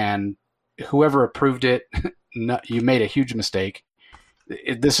flawed, and whoever approved it, you made a huge mistake.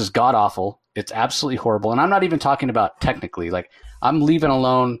 This is god awful. It's absolutely horrible. And I'm not even talking about technically. Like, I'm leaving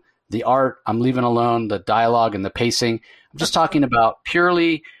alone the art. I'm leaving alone the dialogue and the pacing. I'm just talking about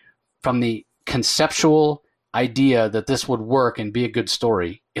purely from the conceptual idea that this would work and be a good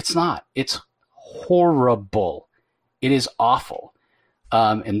story. It's not. It's horrible. It is awful.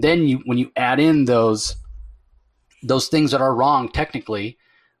 And then when you add in those things that are wrong technically,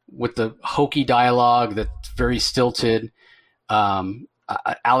 with the hokey dialogue that's very stilted,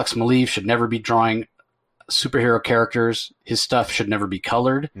 Alex Maleev should never be drawing superhero characters. His stuff should never be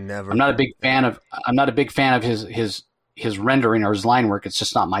colored. Never. I'm not a big fan of his rendering or his line work. It's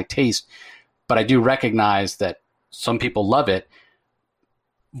just not my taste. But I do recognize that some people love it.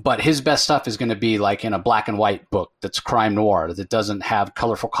 But his best stuff is going to be like in a black and white book that's crime noir, that doesn't have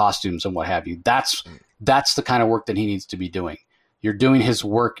colorful costumes and what have you. That's the kind of work that he needs to be doing. You're doing his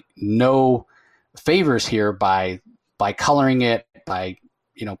work no favors here by coloring it, by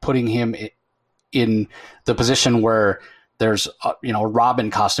putting him in the position where there's a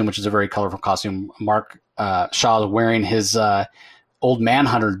Robin costume, which is a very colorful costume. Mark Shaw wearing his old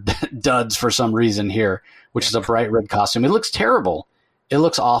Manhunter duds for some reason here, which is a bright red costume. It looks terrible. It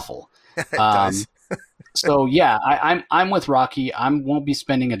looks awful. It does. So yeah, I'm with Rocky. I won't be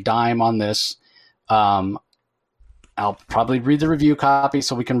spending a dime on this. I'll probably read the review copy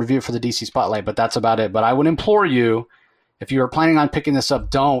so we can review it for the DC Spotlight, but that's about it. But I would implore you, if you are planning on picking this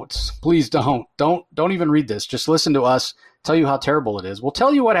up, please don't even read this. Just listen to us tell you how terrible it is. We'll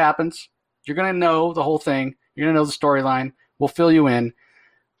tell you what happens. You're going to know the whole thing. You're going to know the storyline. We'll fill you in.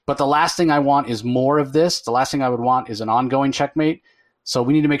 But the last thing I want is more of this. The last thing I would want is an ongoing Checkmate. So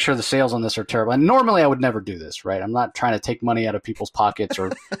we need to make sure the sales on this are terrible. And normally I would never do this, right? I'm not trying to take money out of people's pockets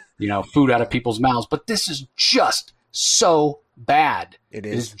or, food out of people's mouths. But this is just so bad. It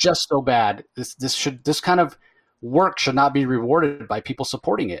is just so bad. This kind of work should not be rewarded by people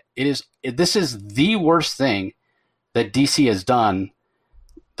supporting it. This is the worst thing that DC has done.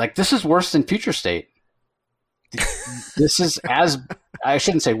 Like, this is worse than Future State. This is I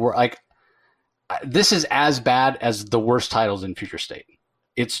shouldn't say this is as bad as the worst titles in Future State.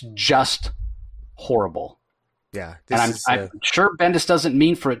 It's just horrible. Yeah. And I'm sure Bendis doesn't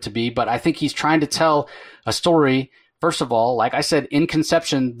mean for it to be, but I think he's trying to tell a story. First of all, like I said, in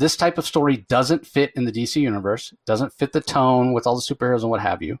conception, this type of story doesn't fit in the DC universe, doesn't fit the tone with all the superheroes and what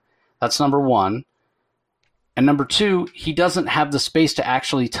have you. That's number one. And number two, he doesn't have the space to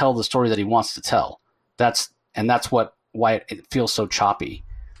actually tell the story that he wants to tell. That's why it feels so choppy.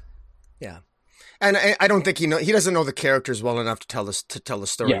 Yeah. And I don't think he doesn't know the characters well enough to tell the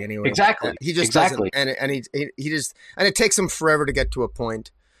story anyway. Exactly. He just doesn't, and he just, and it takes him forever to get to a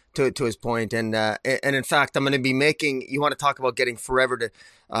point, to his point. And in fact, I'm going to be making. You want to talk about getting forever to?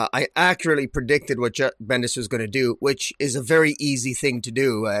 I accurately predicted what Bendis was going to do, which is a very easy thing to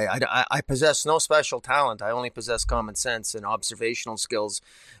do. I possess no special talent. I only possess common sense and observational skills,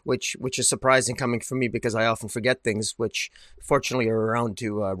 which is surprising coming from me because I often forget things, which fortunately are around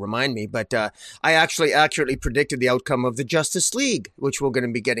to remind me. But I actually accurately predicted the outcome of the Justice League, which we're going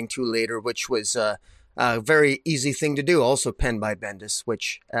to be getting to later, which was a very easy thing to do, also penned by Bendis,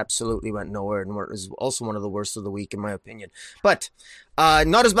 which absolutely went nowhere and was also one of the worst of the week, in my opinion. But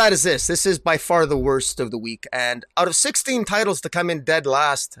not as bad as this. This is by far the worst of the week. And out of 16 titles to come in dead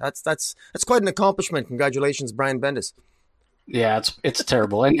last, that's quite an accomplishment. Congratulations, Brian Bendis. Yeah, it's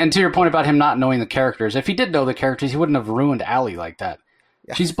terrible. And to your point about him not knowing the characters, if he did know the characters, he wouldn't have ruined Allie like that.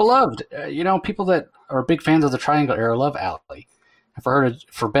 Yeah. She's beloved. People that are big fans of the Triangle era love Allie. And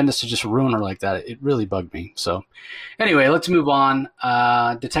for Bendis to just ruin her like that, it really bugged me. So anyway, let's move on.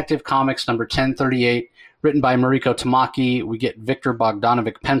 Detective Comics number 1038, written by Mariko Tamaki. We get Victor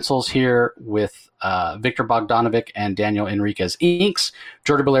Bogdanovic pencils here with Victor Bogdanovic and Daniel Enriquez inks.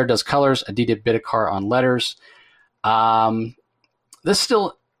 Jordi Belair does colors. Aditya Bidikar on letters. This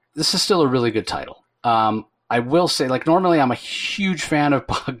is still a really good title. I will say, like, normally I'm a huge fan of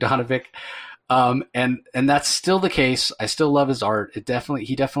Bogdanovic. And that's still the case. I still love his art. He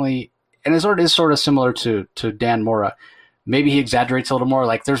definitely, and his art is sort of similar to Dan Mora. Maybe he exaggerates a little more.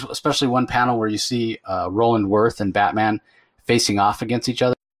 Like, there's especially one panel where you see Roland Worth and Batman facing off against each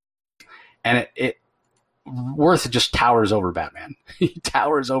other, and Worth just towers over Batman. He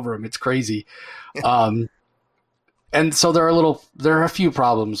towers over him. It's crazy. And so there are a few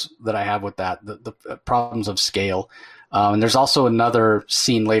problems that I have with that. The problems of scale. And there's also another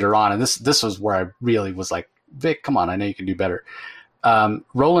scene later on, and this was where I really was like, Vic, come on, I know you can do better.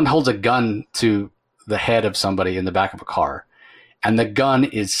 Roland holds a gun to the head of somebody in the back of a car, and the gun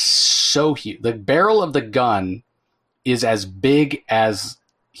is so huge. The barrel of the gun is as big as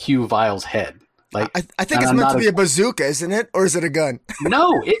Hugh Vile's head. Like, I think it's meant to be a bazooka, isn't it? Or is it a gun? No,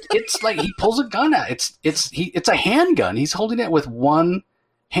 it's like he pulls a gun out. It's a handgun. He's holding it with one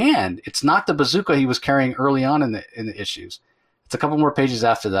hand. It's not the bazooka he was carrying early on in the issues. It's a couple more pages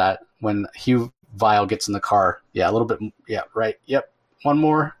after that when Hugh Vile gets in the car. Yeah, a little bit. Yeah, right. Yep. One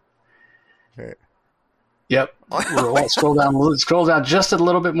more. Okay. Yep. Scroll down just a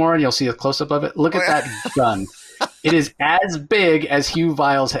little bit more, and you'll see a close up of it. Look at that gun. It is as big as Hugh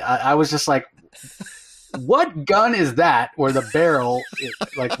Vile's head. I was just like, what gun is that? Where the barrel is,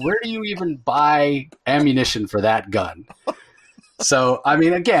 like, where do you even buy ammunition for that gun? So, I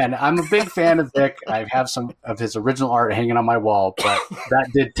mean, again, I'm a big fan of Vic. I have some of his original art hanging on my wall, but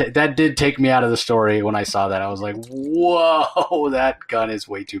that did take me out of the story when I saw that. I was like, whoa, that gun is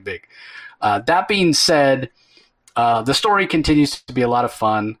way too big. That being said, the story continues to be a lot of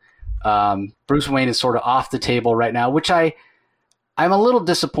fun. Bruce Wayne is sort of off the table right now, which I'm a little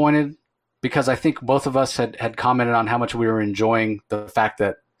disappointed, because I think both of us had commented on how much we were enjoying the fact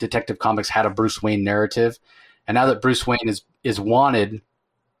that Detective Comics had a Bruce Wayne narrative. And now that Bruce Wayne is wanted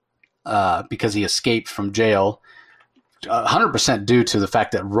because he escaped from jail, 100% due to the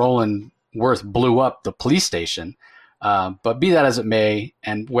fact that Roland Worth blew up the police station. But be that as it may,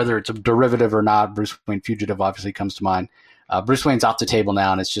 and whether it's a derivative or not, Bruce Wayne Fugitive obviously comes to mind. Bruce Wayne's off the table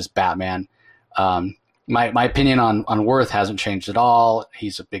now, and it's just Batman. My opinion on Worth hasn't changed at all.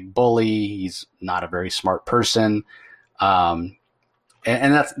 He's a big bully. He's not a very smart person.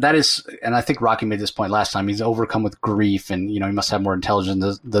 And that is, and I think Rocky made this point last time. He's overcome with grief, and he must have more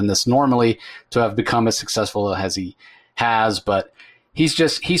intelligence than this normally to have become as successful as he has. But he's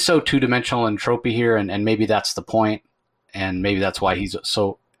so two-dimensional and tropey here, and maybe that's the point, and maybe that's why he's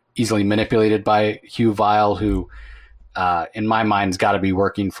so easily manipulated by Hugh Vile, who, in my mind, has got to be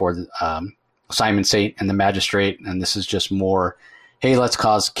working for Simon Saint and the Magistrate, and this is just more, hey, let's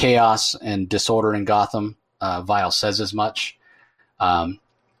cause chaos and disorder in Gotham. Vile says as much.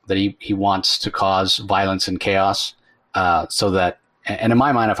 That he wants to cause violence and chaos, so that, and in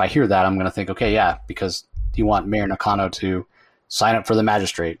my mind, if I hear that, I'm going to think, okay, yeah, because you want Mayor Nakano to sign up for the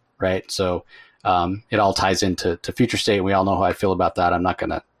Magistrate, right? So it all ties into Future State. We all know how I feel about that. I'm not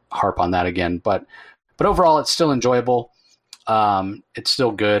going to harp on that again, but overall, it's still enjoyable. It's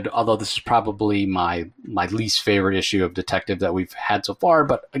still good, although this is probably my least favorite issue of Detective that we've had so far.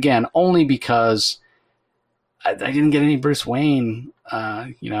 But again, only because I didn't get any Bruce Wayne,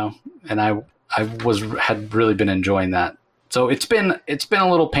 and I had really been enjoying that. So it's been a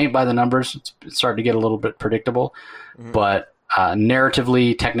little paint by the numbers. It's starting to get a little bit predictable, but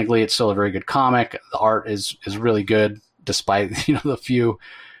narratively, technically, it's still a very good comic. The art is really good, despite the few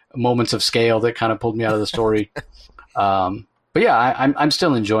moments of scale that kind of pulled me out of the story. But yeah, I'm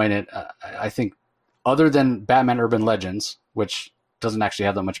still enjoying it. I think, other than Batman Urban Legends, which doesn't actually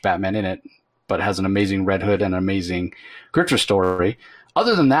have that much Batman in it, but has an amazing Red Hood and an amazing Krypton story.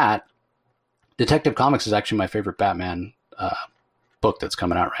 Other than that, Detective Comics is actually my favorite Batman book that's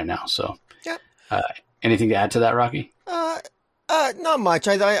coming out right now. So, yeah. Anything to add to that, Rocky? Not much.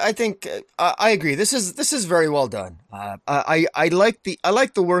 I think I agree. This is very well done. I like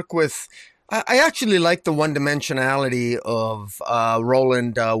the work with. I actually like the one-dimensionality of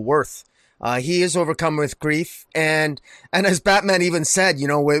Roland Worth. He is overcome with grief, and as Batman even said,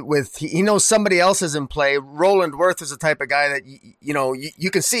 with he knows somebody else is in play. Roland Worth is the type of guy that you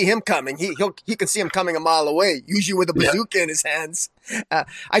can see him coming. He can see him coming a mile away, usually with a bazooka in his hands.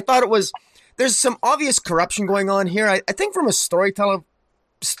 I thought there's some obvious corruption going on here. I think from a storytelling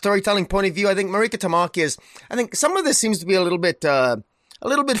point of view, I think Marika Tamaki I think some of this seems to be a little bit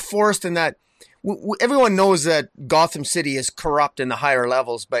forced in that. Everyone knows that Gotham City is corrupt in the higher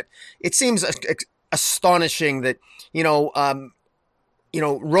levels, but it seems astonishing that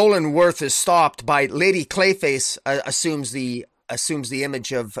Roland Worth is stopped by Lady Clayface. Assumes the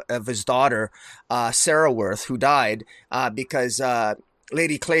image of his daughter, Sarah Worth, who died because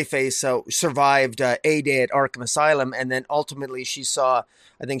Lady Clayface survived a day at Arkham Asylum, and then ultimately she saw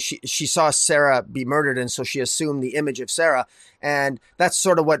Sarah be murdered, and so she assumed the image of Sarah, and that's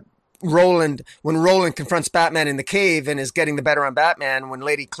sort of what. When Roland confronts Batman in the cave and is getting the better on Batman, when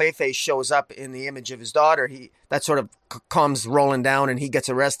Lady Clayface shows up in the image of his daughter, that sort of calms Roland down and he gets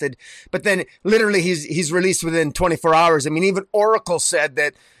arrested. But then literally he's released within 24 hours. I mean, even Oracle said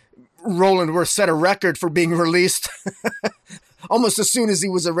that Roland Worth set a record for being released almost as soon as he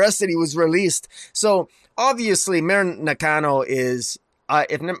was arrested, he was released. So obviously, Mayor Nakano is, I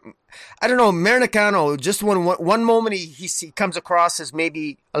don't know, Mayor Nakano, just one moment he comes across as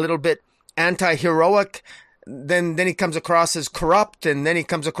maybe a little bit anti-heroic, then he comes across as corrupt, and then he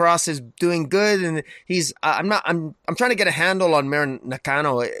comes across as doing good, and I'm trying to get a handle on Mayor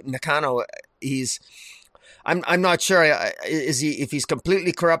Nakano. I'm not sure if he's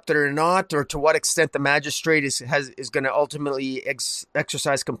completely corrupted or not, or to what extent the magistrate is going to ultimately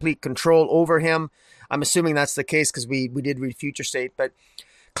exercise complete control over him. I'm assuming that's the case because we did read Future State, but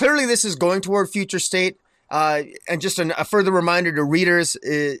clearly this is going toward Future State. And just a further reminder to readers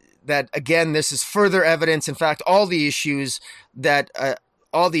that, again, this is further evidence. In fact, all the issues that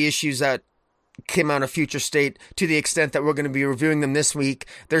came out of Future State, to the extent that we're going to be reviewing them this week,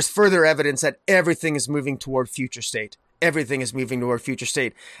 there's further evidence that everything is moving toward Future State. Everything is moving toward Future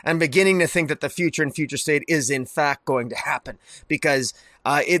State. I'm beginning to think that the future in Future State is in fact going to happen, because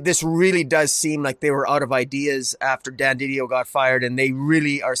this really does seem like they were out of ideas after Dan Didio got fired, and they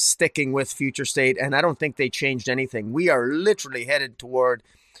really are sticking with Future State, and I don't think they changed anything. We are literally headed toward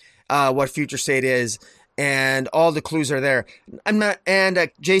what Future State is, and all the clues are there.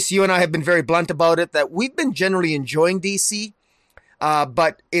 Jace, you and I have been very blunt about it, that we've been generally enjoying DC,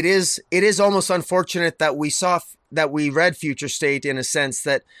 but it is almost unfortunate that we read Future State, in a sense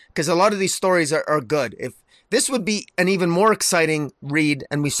that, because a lot of these stories are good. If this would be an even more exciting read,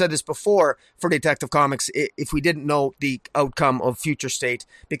 and we said this before, for Detective Comics, if we didn't know the outcome of Future State,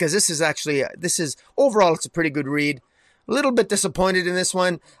 because this is overall, it's a pretty good read. A little bit disappointed in this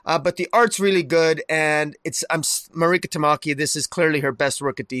one, but the art's really good, and Marika Tamaki, this is clearly her best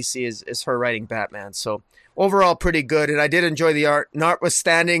work at DC, is her writing Batman. So overall, pretty good, and I did enjoy the art,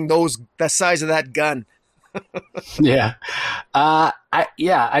 notwithstanding the size of that gun. Yeah. I'm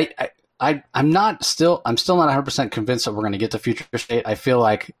still not 100% convinced that we're going to get to Future State. I feel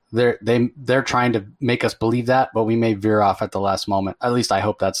like they're trying to make us believe that, but we may veer off at the last moment. At least I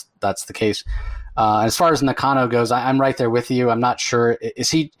hope that's the case. As far as Nakano goes, I'm right there with you. I'm not sure. Is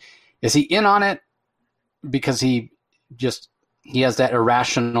he in on it because he has that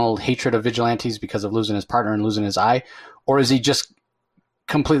irrational hatred of vigilantes because of losing his partner and losing his eye, or is he just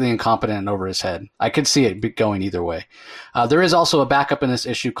completely incompetent and over his head? I could see it going either way. There is also a backup in this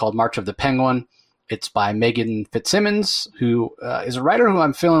issue called March of the Penguin. It's by Megan Fitzsimmons, who is a writer who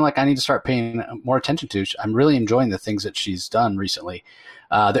I'm feeling like I need to start paying more attention to. I'm really enjoying the things that she's done recently.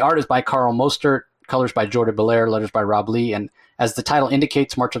 The art is by Carl Mostert, colors by Jordan Belair, letters by Rob Lee. And as the title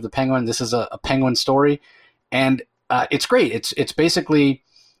indicates, March of the Penguin, this is a penguin story. And it's great. It's basically,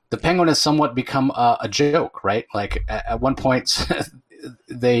 the penguin has somewhat become a joke, right? Like at one point,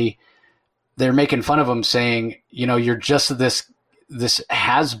 they're making fun of him, saying, you're just this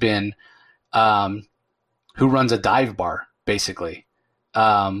has-been who runs a dive bar, basically.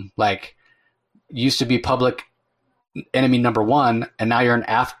 Like, used to be public enemy number one, and now you're an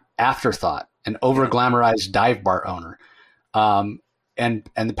afterthought, an over-glamorized dive bar owner. And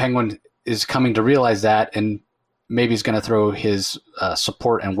the Penguin is coming to realize that, and maybe he's going to throw his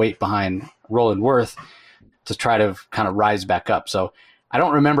support and weight behind Roland Worth to try to kind of rise back up. So I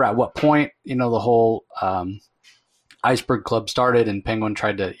don't remember at what point, the whole Iceberg Club started, and Penguin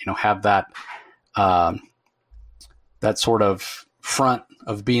tried to, have that that sort of front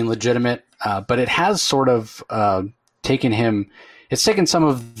of being legitimate. But it has sort of taken some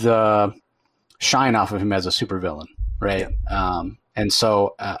of the shine off of him as a supervillain, right? Yeah. And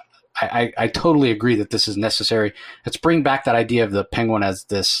so I totally agree that this is necessary. Let's bring back that idea of the Penguin as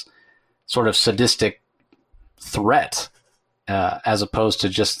this sort of sadistic threat, as opposed to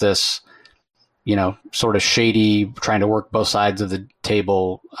just this, sort of shady, trying to work both sides of the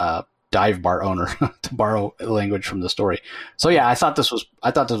table, dive bar owner, to borrow language from the story. So yeah, I thought this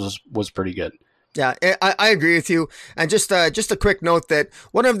was pretty good. Yeah, I agree with you. And just a quick note that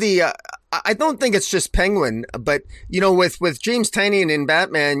one of the, I don't think it's just Penguin, but, with James Tynion in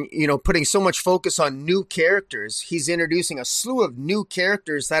Batman, putting so much focus on new characters, he's introducing a slew of new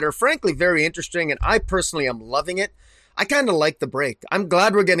characters that are frankly very interesting. And I personally am loving it. I kind of like the break. I'm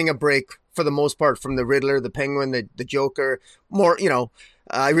glad we're getting a break for the most part from the Riddler, the Penguin, the Joker. More,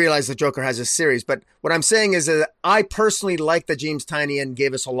 I realize the Joker has a series, but what I'm saying is that I personally like that James Tynion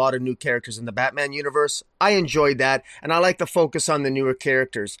gave us a lot of new characters in the Batman universe. I enjoyed that, and I like the focus on the newer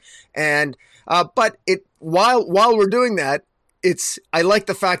characters. And but while we're doing that, I like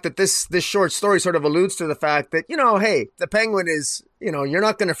the fact that this short story sort of alludes to the fact that, hey, the Penguin is, you're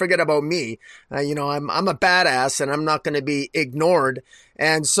not going to forget about me. I'm a badass, and I'm not going to be ignored.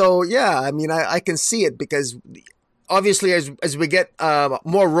 And so, yeah, I mean, I can see it, because obviously, as we get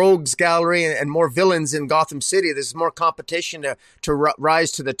more rogues gallery and more villains in Gotham City, there's more competition to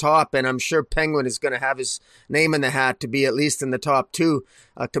rise to the top. And I'm sure Penguin is going to have his name in the hat to be at least in the top two,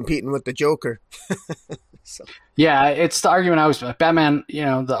 competing with the Joker. So. Yeah, it's the argument Batman,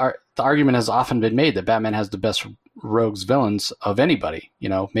 the argument has often been made that Batman has the best rogues villains of anybody,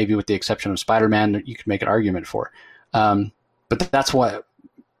 maybe with the exception of Spider-Man, you could make an argument for. But that's what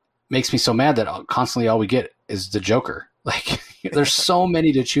makes me so mad that constantly all we get is the Joker. Like, there's so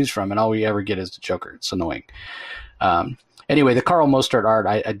many to choose from, and all we ever get is the Joker. It's annoying. Anyway, the Carl Mostert art,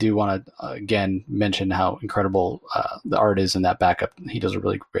 I do want to, again, mention how incredible the art is in that backup. He does a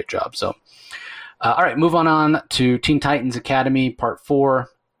really great job. So, all right, move on to Teen Titans Academy Part 4.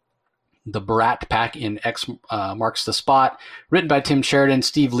 The Brat Pack in X marks the spot. Written by Tim Sheridan.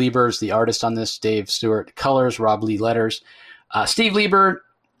 Steve Lieber is the artist on this. Dave Stewart colors. Rob Lee letters. Steve Lieber,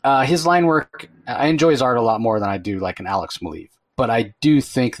 his line work, I enjoy his art a lot more than I do like an Alex Maleev. But I do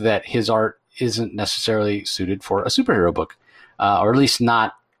think that his art isn't necessarily suited for a superhero book, or at least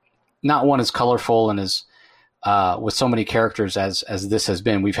not one as colorful and as with so many characters as this has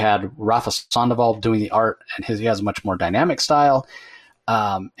been. We've had Rafa Sandoval doing the art, and he has a much more dynamic style.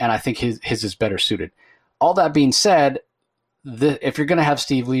 And I think his is better suited. All that being said, if you're going to have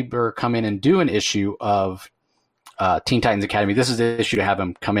Steve Lieber come in and do an issue of Teen Titans Academy, this is the issue to have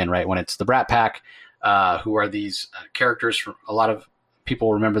him come in, right? When it's the Brat Pack, who are these characters from, a lot of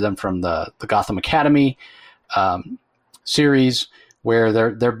people remember them from the Gotham Academy series, where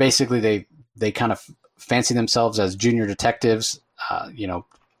they're basically, they kind of fancy themselves as junior detectives.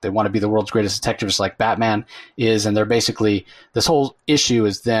 They want to be the world's greatest detectives like Batman is, and they're basically, this whole issue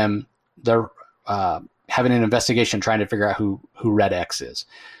is they're having an investigation trying to figure out who Red X is.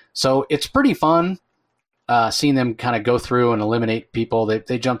 So it's pretty fun seeing them kind of go through and eliminate people.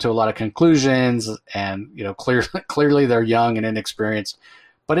 They jump to a lot of conclusions, and clearly they're young and inexperienced,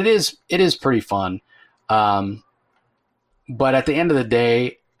 but it is pretty fun. But at the end of the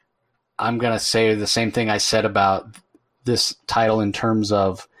day, I'm going to say the same thing I said about this title in terms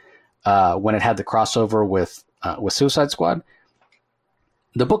of when it had the crossover with Suicide Squad.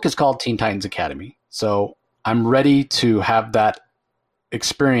 The book is called Teen Titans Academy. So I'm ready to have that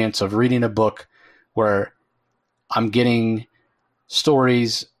experience of reading a book where I'm getting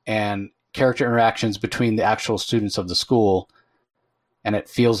stories and character interactions between the actual students of the school, and it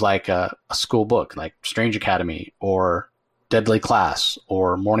feels like a school book, like Strange Academy or Deadly Class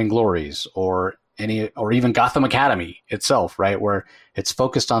or Morning Glories or even Gotham Academy itself, right? Where it's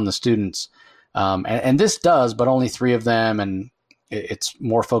focused on the students. And this does, but only 3 of them. And it's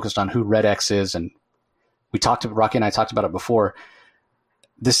more focused on who Red X is. And Rocky and I talked about it before.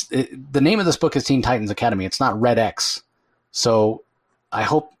 The name of this book is Teen Titans Academy. It's not Red X. So I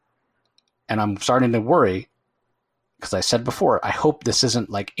hope, and I'm starting to worry, because I said before, I hope this isn't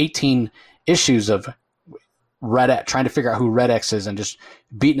like 18 issues of Red X, trying to figure out who Red X is and just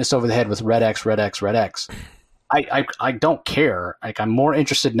beating us over the head with Red X, Red X, Red X. I don't care. Like, I'm more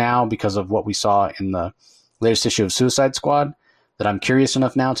interested now because of what we saw in the latest issue of Suicide Squad, that I'm curious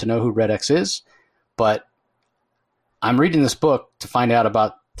enough now to know who Red X is. But I'm reading this book to find out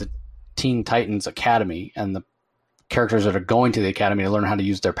about the Teen Titans Academy and the characters that are going to the academy to learn how to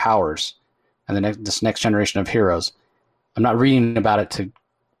use their powers and this next generation of heroes. I'm not reading about it to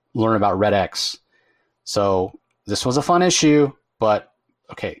learn about Red X. So this was a fun issue, but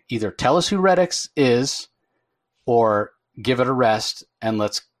okay, either tell us who Red X is or give it a rest and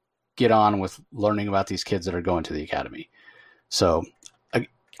let's get on with learning about these kids that are going to the academy. So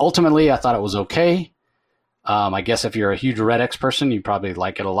ultimately, I thought it was okay. I guess if you're a huge Red X person, you probably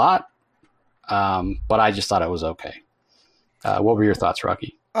like it a lot. But I just thought it was okay. What were your thoughts,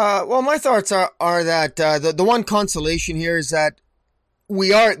 Rocky? Well, my thoughts are that the one consolation here is that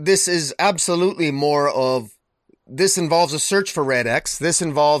this is absolutely more of, this involves a search for Red X. This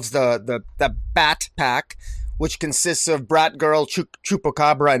involves the Bat Pack, which consists of Brat Girl,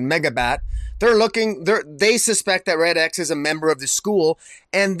 Chupacabra, and Megabat. They suspect that Red X is a member of the school,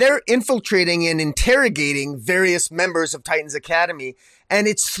 and they're infiltrating and interrogating various members of Titans Academy. And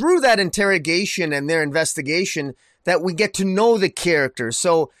it's through that interrogation and their investigation that we get to know the characters.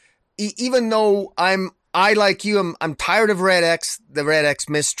 So even though I, like you, I'm tired of Red X, the Red X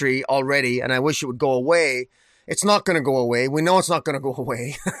mystery already, and I wish it would go away. It's not going to go away. We know it's not going to go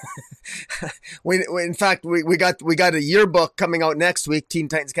away. In fact, we got a yearbook coming out next week, Teen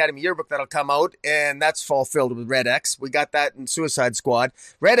Titans Academy yearbook that'll come out, and that's all filled with Red X. We got that in Suicide Squad.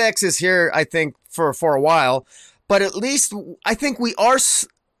 Red X is here, I think, for a while, but at least I think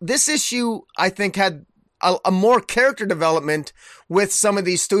this issue, I think, had a more character development with some of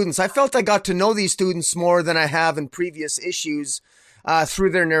these students. I felt I got to know these students more than I have in previous issues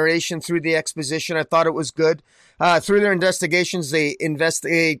through their narration, through the exposition. I thought it was good. Through their investigations, they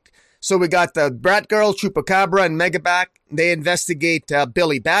investigate. So we got the Batgirl, Chupacabra, and Megabat. They investigate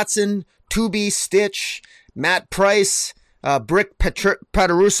Billy Batson, Tubi, Stitch, Matt Price, Brick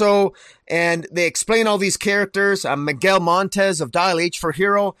Pataruso, and they explain all these characters. Miguel Montez of Dial H for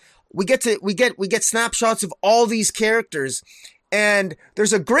Hero. We get snapshots of all these characters, and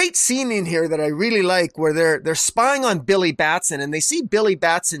there's a great scene in here that I really like where they're spying on Billy Batson, and they see Billy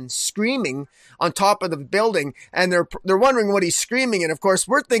Batson screaming on top of the building, and they're wondering what he's screaming, and of course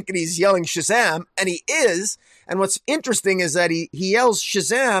we're thinking he's yelling Shazam, and he is. And what's interesting is that he yells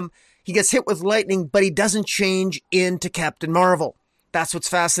Shazam. He gets hit with lightning, but he doesn't change into Captain Marvel. That's what's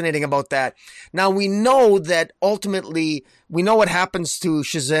fascinating about that. Now, we know that ultimately, we know what happens to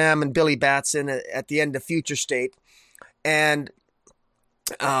Shazam and Billy Batson at the end of Future State. And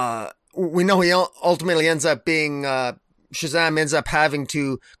we know he ultimately ends up being, Shazam ends up having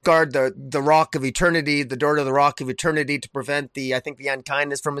to guard the Rock of Eternity, the door to the Rock of Eternity, to prevent the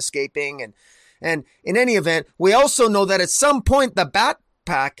unkindness from escaping. And in any event, we also know that at some point, the Bat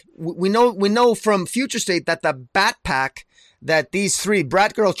Pack, we know from Future State that the Bat Pack, that these three,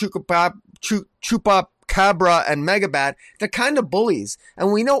 Batgirl, Chupacabra, and Megabat, they're kind of bullies.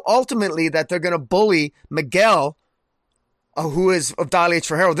 And we know ultimately that they're going to bully Miguel, who is of Dial H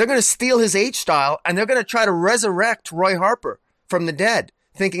for Hero. They're going to steal his H-Style, and they're going to try to resurrect Roy Harper from the dead,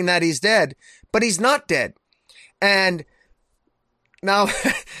 thinking that he's dead, but he's not dead. And now,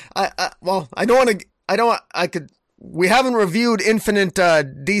 we haven't reviewed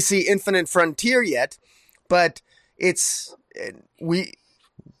DC Infinite Frontier yet, but Roy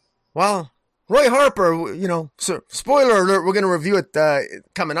Harper, so spoiler alert, we're going to review it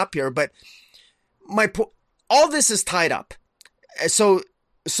coming up here, but all this is tied up. So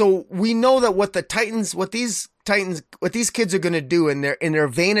we know that what these kids are going to do in their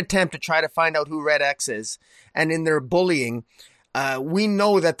vain attempt to try to find out who Red X is, and in their bullying, we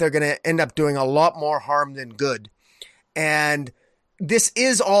know that they're going to end up doing a lot more harm than good. And this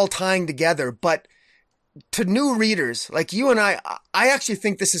is all tying together, but to new readers like you and I actually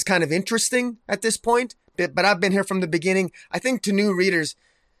think this is kind of interesting at this point, but I've been here from the beginning. I think to new readers,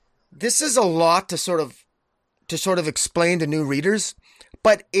 this is a lot to sort of explain to new readers,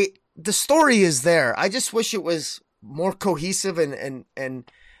 but the story is there. I just wish it was more cohesive and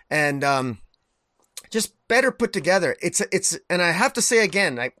just better put together. And I have to say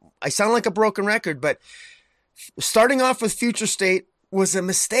again, I sound like a broken record, but starting off with Future State was a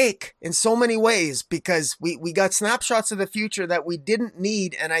mistake in so many ways, because we got snapshots of the future that we didn't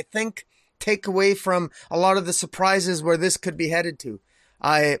need, and I think take away from a lot of the surprises where this could be headed to.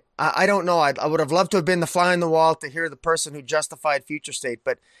 I don't know. I would have loved to have been the fly on the wall to hear the person who justified Future State.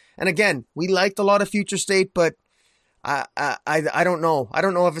 And again, we liked a lot of Future State, but I don't know. I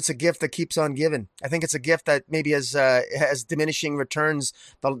don't know if it's a gift that keeps on giving. I think it's a gift that maybe has diminishing returns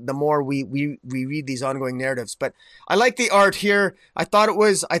the more we read these ongoing narratives. But I like the art here. I thought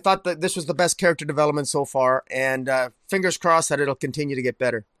that this was the best character development so far, and fingers crossed that it'll continue to get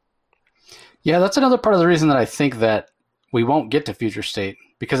better. Yeah, that's another part of the reason that I think that we won't get to Future State,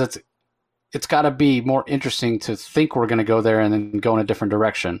 because it's got to be more interesting to think we're going to go there and then go in a different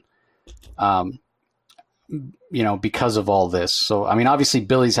direction. Because of all this. So, I mean, obviously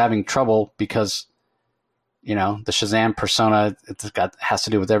Billy's having trouble because, the Shazam persona, has to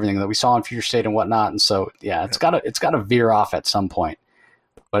do with everything that we saw in Future State and whatnot. And so, yeah, it's got to veer off at some point.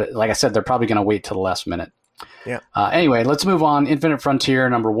 But like I said, they're probably going to wait till the last minute. Yeah. Anyway, let's move on. Infinite Frontier,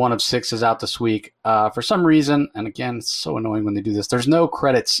 number 1 of 6 is out this week. For some reason, and again, it's so annoying when they do this, there's no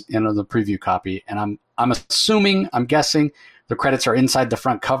credits in the preview copy. And I'm guessing the credits are inside the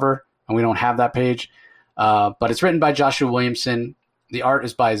front cover and we don't have that page. But it's written by Joshua Williamson. The art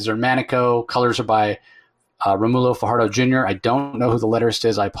is by Zermanico. Colors are by Romulo Fajardo Jr. I don't know who the letterist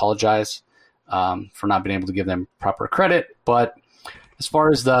is. I apologize for not being able to give them proper credit. But as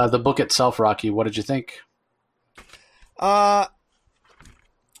far as the book itself, Rocky, what did you think? I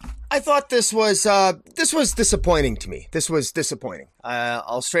thought this was disappointing to me. This was disappointing.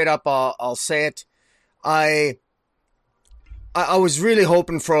 I'll straight up, I'll say it. I was really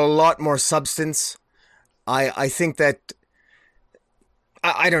hoping for a lot more substance. I think that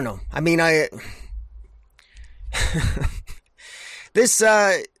I don't know. I mean, this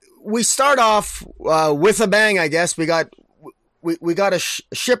we start off with a bang. I guess we got a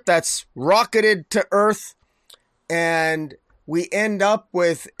ship that's rocketed to Earth, and we end up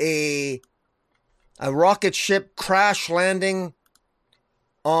with a rocket ship crash landing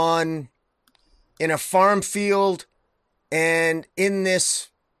in in a farm field, and in this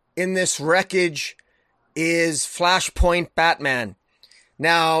wreckage is Flashpoint Batman.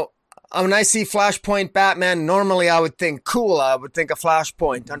 Now, when I see Flashpoint Batman, normally I would think cool. I would think of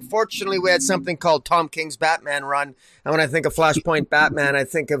Flashpoint. Unfortunately, we had something called Tom King's Batman run, and when I think of Flashpoint Batman, I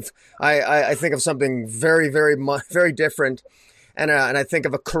think of something very, very, very different, and I think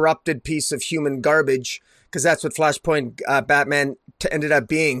of a corrupted piece of human garbage, because that's what Flashpoint Batman ended up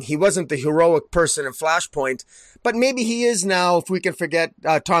being. He wasn't the heroic person in Flashpoint, but maybe he is now. If we can forget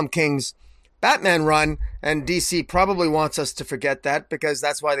Tom King's Batman run, and DC probably wants us to forget that, because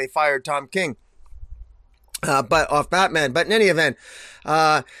that's why they fired Tom King, but off Batman. But in any event,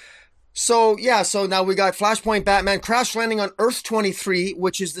 so now we got Flashpoint Batman crash landing on Earth 23,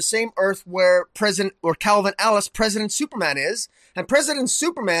 which is the same Earth where Calvin Ellis, President Superman, is, and President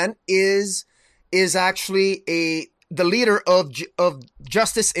Superman is actually the leader of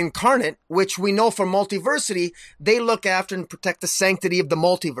Justice Incarnate, which we know from Multiversity, they look after and protect the sanctity of the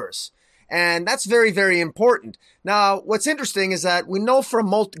multiverse. And that's very, very important. Now, what's interesting is that we know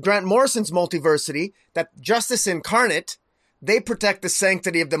from Grant Morrison's Multiversity that Justice Incarnate, they protect the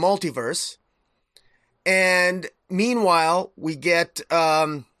sanctity of the multiverse. And meanwhile, we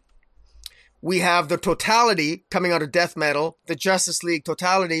have the Totality coming out of Death Metal, the Justice League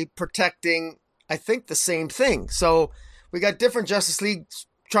Totality protecting, I think, the same thing. So we got different Justice Leagues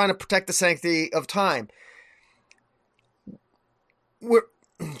trying to protect the sanctity of time.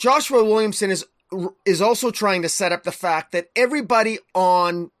 Joshua Williamson is also trying to set up the fact that everybody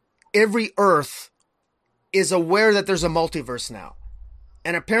on every Earth is aware that there's a multiverse now.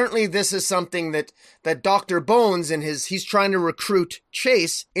 And apparently this is something that Dr. Bones he's trying to recruit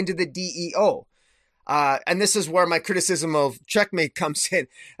Chase into the DEO. And this is where my criticism of Checkmate comes in.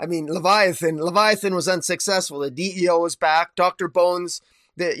 I mean, Leviathan was unsuccessful. The DEO is back. Dr. Bones,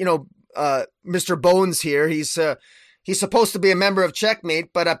 Mr. Bones here, he's supposed to be a member of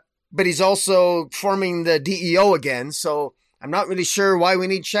Checkmate, but he's also forming the DEO again. So I'm not really sure why we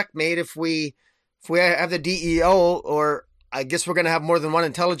need Checkmate if we have the DEO, or I guess we're going to have more than one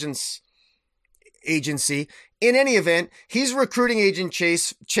intelligence agency. In any event, he's recruiting Agent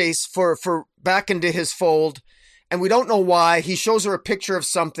Chase for back into his fold, and we don't know why. He shows her a picture of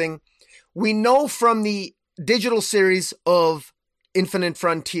something. We know from the digital series of Infinite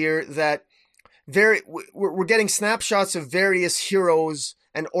Frontier that we're getting snapshots of various heroes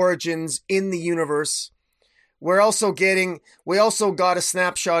and origins in the universe. We also got a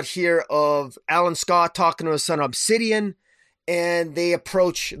snapshot here of Alan Scott talking to his son Obsidian, and they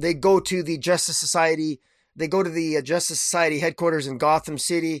go to the Justice Society headquarters in Gotham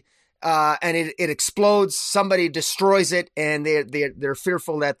City, and it explodes. Somebody destroys it, and they're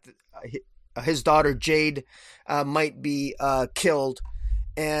fearful that his daughter Jade might be killed.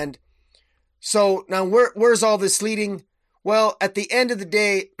 And so now where's all this leading? Well, at the end of the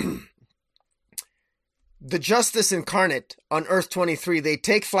day, the Justice Incarnate on Earth 23, they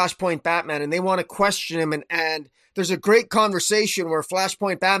take Flashpoint Batman and they want to question him. And there's a great conversation where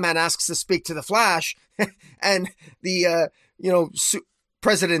Flashpoint Batman asks to speak to the Flash, and the,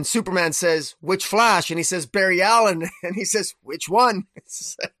 President Superman says, "Which Flash?" And he says, "Barry Allen." And he says, "Which one?"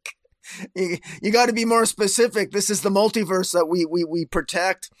 It's like, you got to be more specific. This is the multiverse that we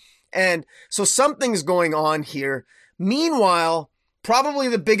protect. And so something's going on here. Meanwhile, probably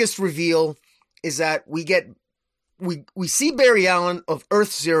the biggest reveal is that we see Barry Allen of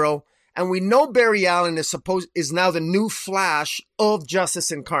Earth Zero, and we know Barry Allen is now the new Flash of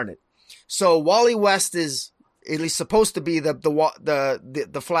Justice Incarnate. So Wally West is at least supposed to be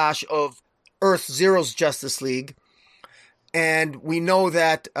the Flash of Earth Zero's Justice League, and we know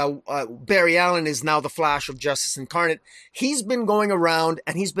that Barry Allen is now the Flash of Justice Incarnate. He's been going around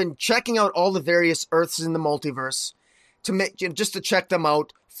and he's been checking out all the various Earths in the multiverse just to check them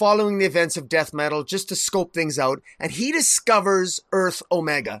out, following the events of Death Metal, just to scope things out. And he discovers Earth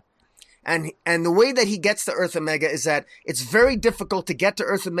Omega. And the way that he gets to Earth Omega is that it's very difficult to get to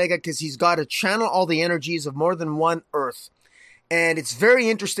Earth Omega because he's got to channel all the energies of more than one Earth. And it's very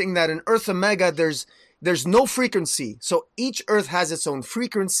interesting that in Earth Omega, there's no frequency. So each Earth has its own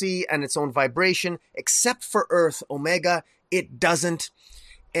frequency and its own vibration, except for Earth Omega, it doesn't.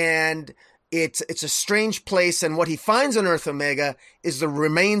 And it's a strange place, and what he finds on Earth Omega is the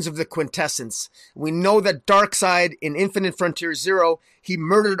remains of the Quintessence. We know that Darkseid in Infinite Frontier Zero, he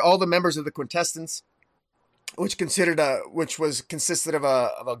murdered all the members of the Quintessence, which consisted of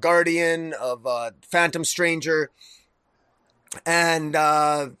a Guardian, of a Phantom Stranger, and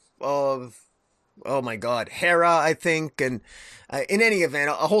oh my God, Hera, I think, and in any event,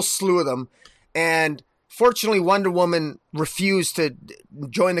 a whole slew of them. And Fortunately, Wonder Woman refused to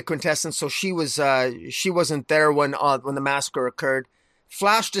join the contestants, so she wasn't there when the massacre occurred.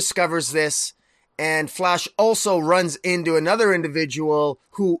 Flash discovers this, and Flash also runs into another individual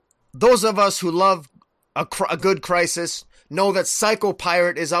who, those of us who love a good crisis, know that Psycho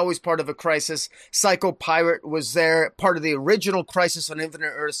Pirate is always part of a crisis. Psycho Pirate was there, part of the original Crisis on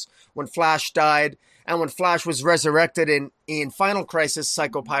Infinite Earths when Flash died. And when Flash was resurrected in Final Crisis,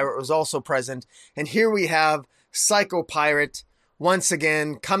 Psycho Pirate was also present. And here we have Psycho Pirate once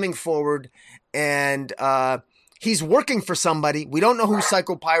again coming forward, and he's working for somebody. We don't know who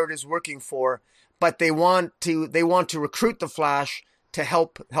Psycho Pirate is working for, but they want to recruit the Flash to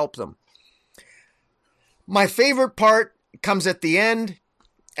help them. My favorite part comes at the end,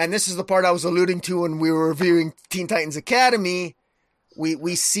 and this is the part I was alluding to when we were reviewing Teen Titans Academy.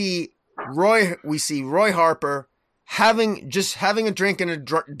 We see Roy Harper having a drink in a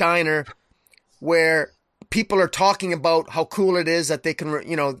diner where people are talking about how cool it is that they can,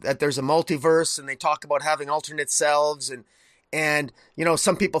 that there's a multiverse, and they talk about having alternate selves, and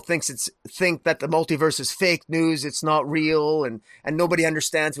some people think that the multiverse is fake news, it's not real, and nobody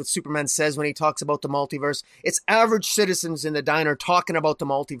understands what Superman says when he talks about the multiverse. It's average citizens in the diner talking about the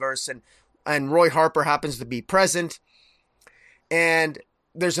multiverse, and Roy Harper happens to be present, and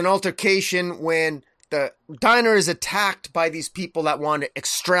there's an altercation when the diner is attacked by these people that want to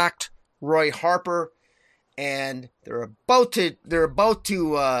extract Roy Harper, and they're about to,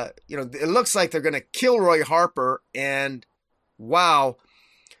 it looks like they're going to kill Roy Harper, and wow,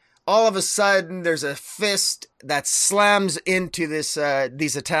 all of a sudden there's a fist that slams into these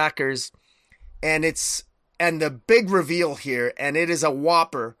attackers, and the big reveal here, and it is a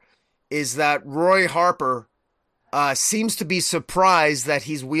whopper, is that Roy Harper seems to be surprised that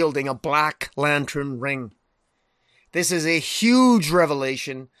he's wielding a Black Lantern ring. This is a huge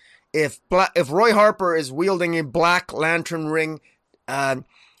revelation. If Roy Harper is wielding a Black Lantern ring,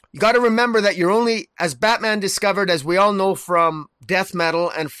 you got to remember that you're only, as Batman discovered, as we all know from Death Metal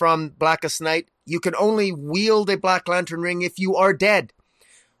and from Blackest Night, you can only wield a Black Lantern ring if you are dead.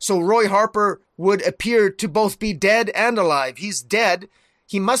 So Roy Harper would appear to both be dead and alive. He's dead.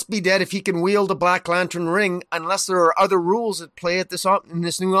 He must be dead if he can wield a Black Lantern ring, unless there are other rules at play in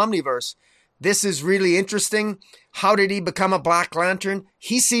this new Omniverse. This is really interesting. How did he become a Black Lantern?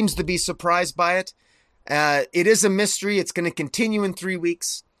 He seems to be surprised by it. It is a mystery. It's going to continue in 3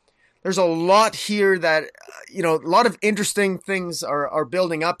 weeks. There's a lot here that, a lot of interesting things are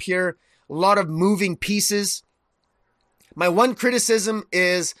building up here. A lot of moving pieces. My one criticism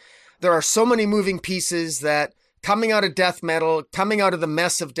is there are so many moving pieces that coming out of Death Metal, coming out of the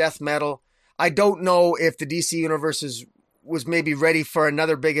mess of Death Metal, I don't know if the DC Universe was maybe ready for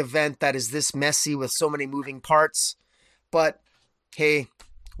another big event that is this messy with so many moving parts. But hey,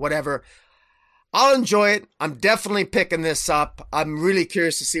 whatever. I'll enjoy it. I'm definitely picking this up. I'm really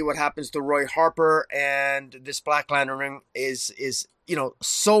curious to see what happens to Roy Harper, and this Black Lantern ring is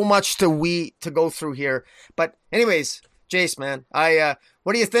so much to go through here. But anyways, Jace, man,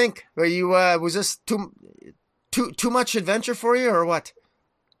 what do you think? Was this too much adventure for you, or what?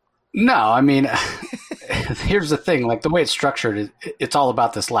 No, I mean, here's the thing. Like, the way it's structured, it's all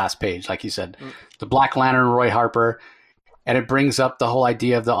about this last page, like you said. The Black Lantern, Roy Harper, and it brings up the whole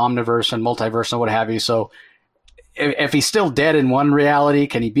idea of the omniverse and multiverse and what have you. So if he's still dead in one reality,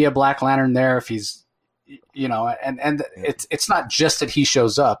 can he be a Black Lantern there? If he's, and it's not just that he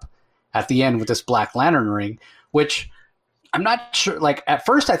shows up at the end with this Black Lantern ring, which I'm not sure. Like, at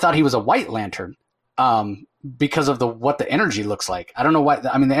first I thought he was a White Lantern. Because of what the energy looks like. I don't know why.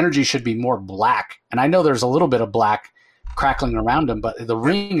 I mean, the energy should be more black, and I know there's a little bit of black crackling around him, but the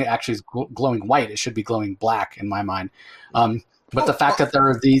ring actually is glowing white. It should be glowing black in my mind. But the fact that there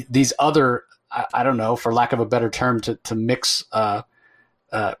are these other, I don't know, for lack of a better term, to mix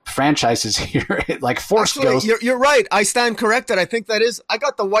franchises here, like Force Ghost. You're right. I stand corrected. I think that is. I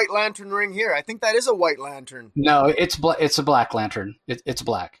got the White Lantern ring here. I think that is a White Lantern. No, it's a Black Lantern. It's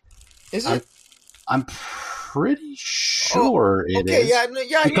black. Is it? I'm pretty sure it is. Yeah,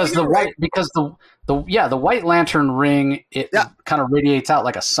 because the white, right. Because the White Lantern ring, kind of radiates out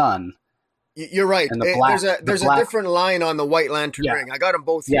like a sun. You're right. And the black, there's a different line on the White Lantern ring. I got them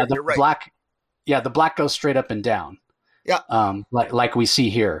both here. You're right. The black goes straight up and down. Yeah. Like we see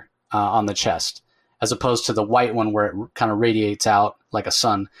here on the chest, as opposed to the white one where it kind of radiates out like a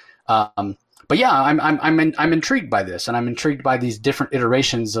sun. But yeah, I'm intrigued by this, and I'm intrigued by these different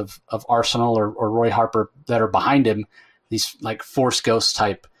iterations of Arsenal or Roy Harper that are behind him, these like Force Ghost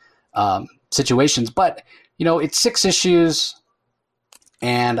type situations. But it's 6 issues,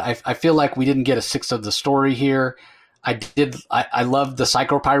 and I feel like we didn't get a sixth of the story here. I loved the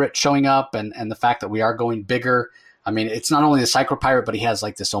Psycho Pirate showing up and the fact that we are going bigger. I mean, it's not only the Psycho Pirate, but he has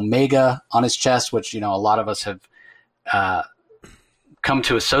like this Omega on his chest, which, a lot of us have come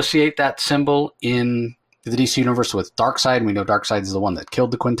to associate that symbol in the DC universe with Darkseid. And we know Darkseid is the one that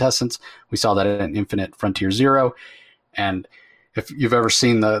killed the Quintessence. We saw that in Infinite Frontier Zero. And if you've ever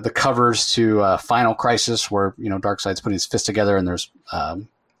seen the covers to Final Crisis, where Darkseid's putting his fist together and there's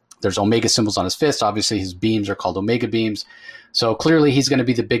Omega symbols on his fist. Obviously, his beams are called Omega beams. So clearly, he's going to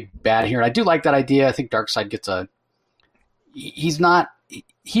be the big bad here. And I do like that idea. I think Darkseid gets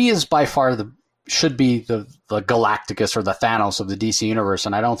he is by far should be the Galacticus or the Thanos of the DC universe,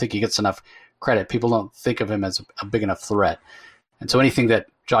 and I don't think he gets enough credit. People don't think of him as a big enough threat. And so anything that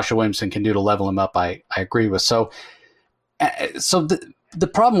Joshua Williamson can do to level him up, I agree with. So the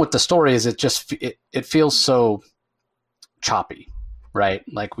problem with the story is it feels so choppy, right?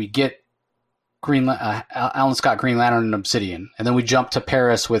 Like we get Alan Scott Green Lantern and Obsidian, and then we jump to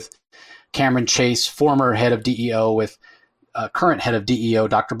Paris with Cameron Chase, former head of DEO, with current head of DEO,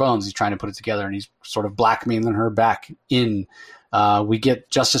 Dr. Bones. He's trying to put it together, and he's sort of blackmailing her back in. We get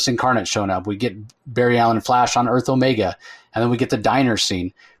Justice Incarnate showing up. We get Barry Allen and Flash on Earth Omega, and then we get the diner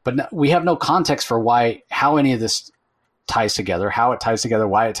scene. But we have no context for how any of this ties together, how it ties together,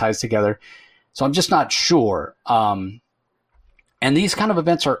 why it ties together. So I'm just not sure. And these kind of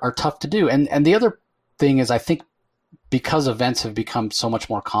events are tough to do. And the other thing is, I think because events have become so much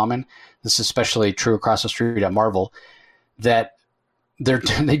more common, this is especially true across the street at Marvel, that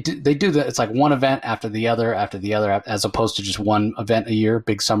they do that. It's like one event after the other, as opposed to just one event a year,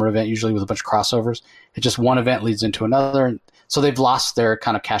 big summer event, usually with a bunch of crossovers. It's just one event leads into another. And so they've lost their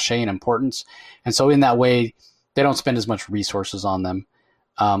kind of cachet and importance. And so in that way, they don't spend as much resources on them,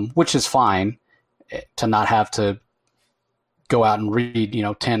 which is fine, to not have to go out and read,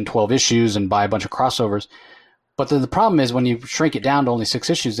 10, 12 issues and buy a bunch of crossovers. But the problem is when you shrink it down to only 6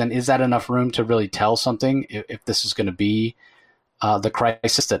 issues, then is that enough room to really tell something if this is going to be the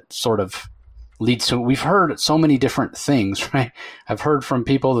crisis that sort of leads to? We've heard so many different things, right? I've heard from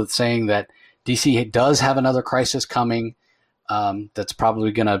people that saying that DC does have another crisis coming that's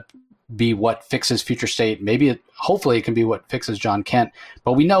probably going to be what fixes Future State. Hopefully it can be what fixes John Kent,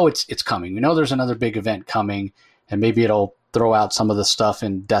 but we know it's coming. We know there's another big event coming, and maybe it'll throw out some of the stuff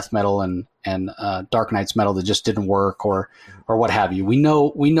in Death Metal and Dark Knight's Metal that just didn't work, or what have you. We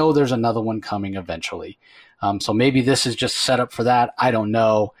know there's another one coming eventually. So maybe this is just set up for that. I don't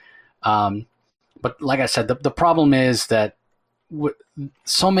know. But like I said, the problem is that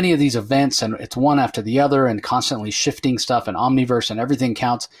so many of these events, and it's one after the other, and constantly shifting stuff, and Omniverse, and everything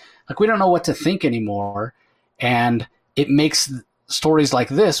counts. Like, we don't know what to think anymore. And it makes stories like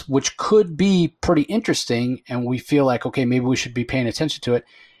this, which could be pretty interesting, and we feel like, okay, maybe we should be paying attention to it.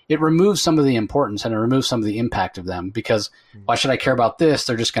 It removes some of the importance, and it removes some of the impact of them, because why should I care about this?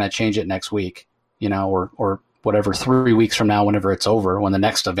 They're just going to change it next week, or whatever, 3 weeks from now, whenever it's over, when the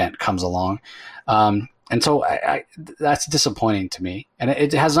next event comes along. And so that's disappointing to me. And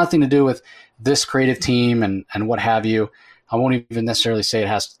it has nothing to do with this creative team and what have you. I won't even necessarily say it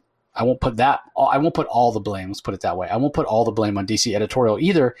has. I won't put all the blame. Let's put it that way. I won't put all the blame on DC editorial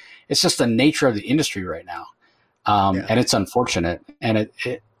either. It's just the nature of the industry right now. And it's unfortunate. And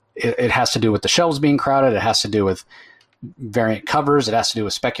it has to do with the shelves being crowded. It has to do with variant covers. It has to do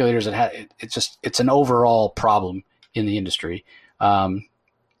with speculators. It's an overall problem in the industry.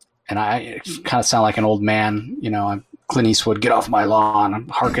 And I kind of sound like an old man, I'm Clint Eastwood, get off my lawn. I'm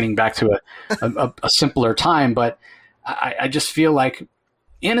hearkening back to a simpler time. But I just feel like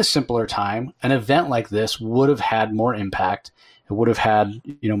in a simpler time, an event like this would have had more impact. It would have had,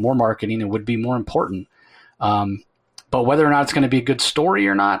 more marketing. It would be more important. But whether or not it's going to be a good story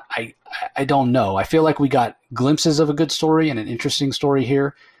or not, I don't know. I feel like we got glimpses of a good story and an interesting story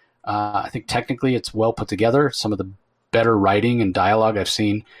here. I think technically it's well put together. Some of the better writing and dialogue I've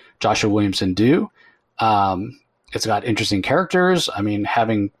seen Joshua Williamson do. It's got interesting characters. I mean,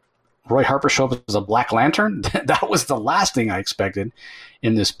 having Roy Harper show up as a Black Lantern, that was the last thing I expected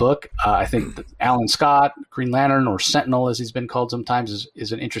in this book. I think that Alan Scott, Green Lantern, or Sentinel, as he's been called sometimes,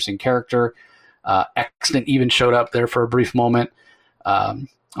 is an interesting character. Extant even showed up there for a brief moment.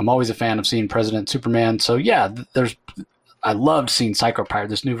 I'm always a fan of seeing President Superman. So yeah, I loved seeing Psycho Pirate,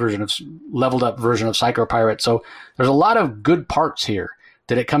 this new version of leveled up version of Psycho Pirate. So there's a lot of good parts here.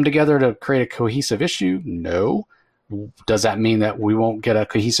 Did it come together to create a cohesive issue? No. Does that mean that we won't get a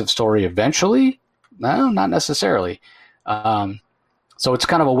cohesive story eventually? No, not necessarily. So it's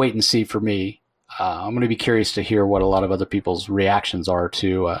kind of a wait and see for me. I'm going to be curious to hear what a lot of other people's reactions are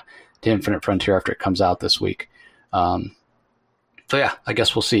to Infinite Frontier after it comes out this week. So yeah, I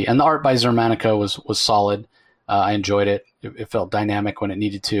guess we'll see. And the art by Zermanica was solid. I enjoyed it. It felt dynamic when it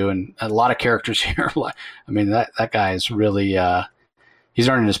needed to, and a lot of characters here. I mean, that guy is really he's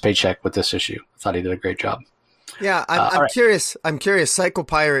earning his paycheck with this issue. I thought he did a great job. Yeah, I'm curious. I'm curious. Psycho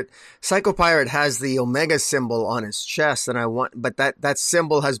Pirate has the Omega symbol on his chest, and but that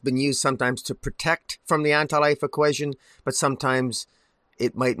symbol has been used sometimes to protect from the anti-life equation, but sometimes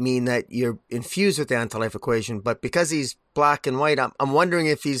it might mean that you're infused with the anti-life equation. But because he's black and white, I'm wondering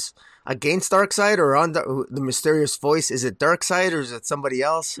if he's against Darkseid or on the mysterious voice. Is it Darkseid or is it somebody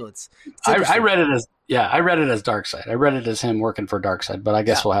else? So it's I read it as Darkseid. I read it as him working for Darkseid, but I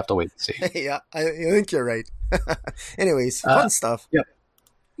guess we'll have to wait and see. Yeah, I think you're right. Anyways, fun stuff. Yep.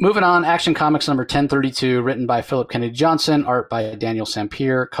 Moving on, Action Comics number 1032, written by Philip Kennedy Johnson, art by Daniel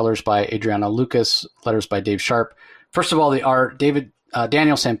Sampier, colors by Adriana Lucas, letters by Dave Sharp. First of all, the art, Daniel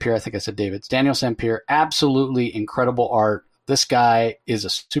Sampier, I think I said David. It's Daniel Sampier, absolutely incredible art. This guy is a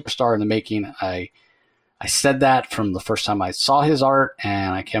superstar in the making. I said that from the first time I saw his art,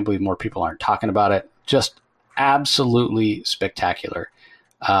 and I can't believe more people aren't talking about it. Just absolutely spectacular.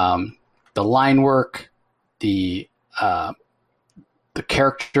 The line work, the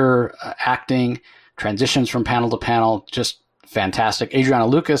character acting, transitions from panel to panel, just fantastic. Adriana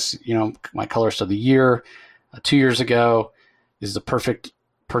Lucas, my colorist of the year 2 years ago, is the perfect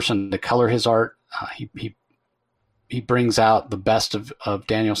person to color his art. He brings out the best of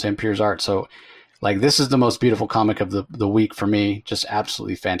Daniel Sampier's art. So, this is the most beautiful comic of the week for me. Just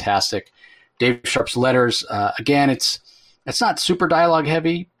absolutely fantastic. Dave Sharp's letters, again, it's not super dialogue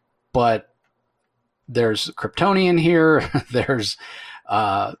heavy, but there's Kryptonian here. There's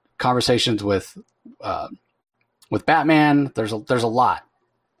conversations with Batman. There's a lot.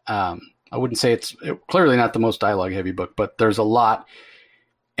 I wouldn't say it's clearly not the most dialogue heavy book, but there's a lot.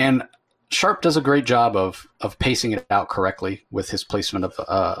 And Sharp does a great job of pacing it out correctly with his placement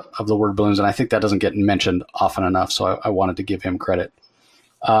of the word balloons, and I think that doesn't get mentioned often enough, so I wanted to give him credit.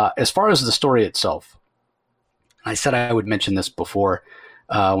 As far as the story itself, I said I would mention this before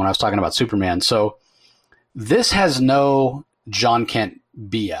when I was talking about Superman. So this has no John Kent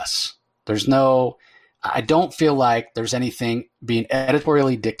BS. I don't feel like there's anything being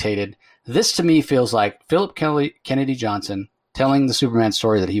editorially dictated. This to me feels like Philip Kennedy Johnson telling the Superman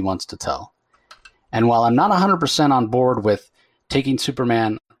story that he wants to tell. And while I'm not 100% on board with taking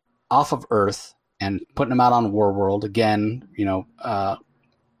Superman off of Earth and putting him out on Warworld, again,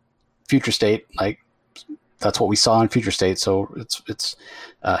 Future State, that's what we saw in Future State. So it's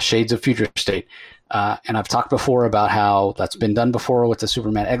shades of Future State. And I've talked before about how that's been done before with the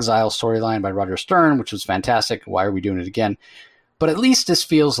Superman Exile storyline by Roger Stern, which was fantastic. Why are we doing it again? But at least this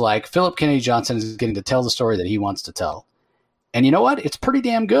feels like Philip Kennedy Johnson is getting to tell the story that he wants to tell. And you know what? It's pretty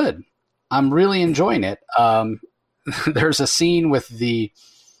damn good. I'm really enjoying it. There's a scene with the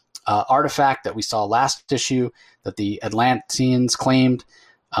artifact that we saw last issue that the Atlanteans claimed.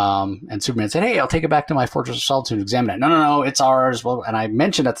 And Superman said, hey, I'll take it back to my Fortress of Solitude to examine it. No, it's ours. Well, and I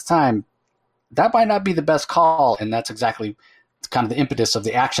mentioned at the time, that might not be the best call. And that's exactly kind of the impetus of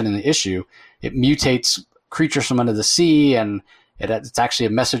the action in the issue. It mutates creatures from under the sea, and it's actually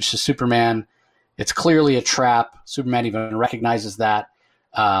a message to Superman. It's clearly a trap. Superman even recognizes that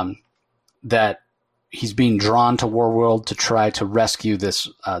he's being drawn to Warworld to try to rescue this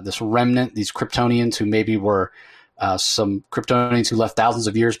remnant, these Kryptonians who maybe were some Kryptonians who left thousands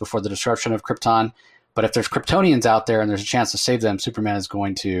of years before the destruction of Krypton. But if there's Kryptonians out there and there's a chance to save them, Superman is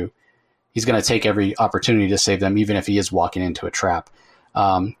going to take every opportunity to save them, even if he is walking into a trap.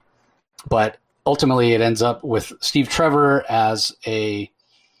 But ultimately, it ends up with Steve Trevor as a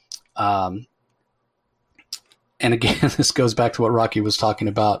and again, this goes back to what Rocky was talking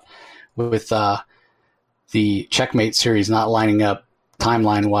about with the Checkmate series not lining up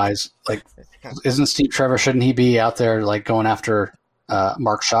timeline-wise. Isn't Steve Trevor, shouldn't he be out there going after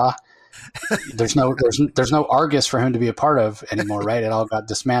Mark Shaw? There's no Argus for him to be a part of anymore, right? It all got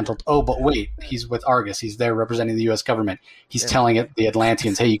dismantled. Oh, but wait, he's with Argus. He's there representing the U.S. government. He's telling the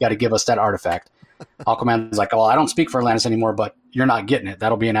Atlanteans, hey, you got to give us that artifact. Aquaman's like, well, I don't speak for Atlantis anymore, but you're not getting it.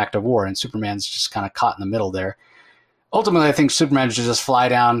 That'll be an act of war. And Superman's just kind of caught in the middle there. Ultimately, I think Superman should just fly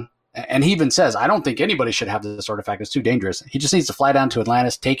down. And he even says, I don't think anybody should have this artifact. It's too dangerous. He just needs to fly down to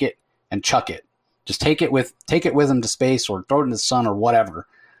Atlantis, take it, and chuck it. Just take it with him to space or throw it in the sun or whatever.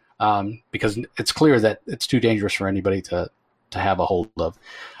 Because it's clear that it's too dangerous for anybody to have a hold of.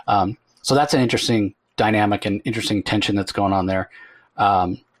 So that's an interesting dynamic and interesting tension that's going on there.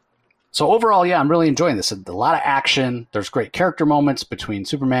 So overall, yeah, I'm really enjoying this. A lot of action. There's great character moments between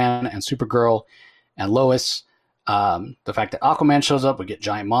Superman and Supergirl and Lois. The fact that Aquaman shows up, we get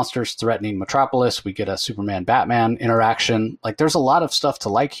giant monsters threatening Metropolis. We get a Superman-Batman interaction. There's a lot of stuff to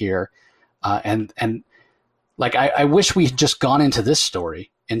like here. And like I wish we had just gone into this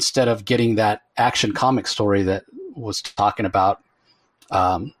story instead of getting that action comic story that was talking about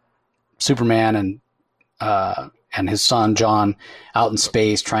Superman and his son Jon out in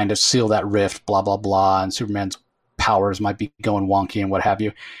space trying to seal that rift, blah blah blah, and Superman's powers might be going wonky and what have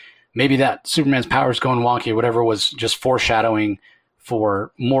you. Maybe that Superman's powers going wonky, whatever, was just foreshadowing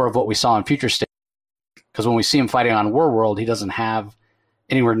for more of what we saw in Future State. Because when we see him fighting on Warworld, he doesn't have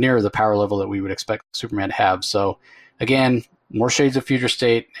anywhere near the power level that we would expect Superman to have. So, again, more shades of Future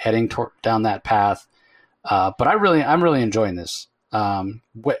State heading down that path. But I'm really enjoying this.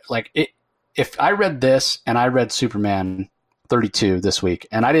 If I read this and I read Superman 32 this week,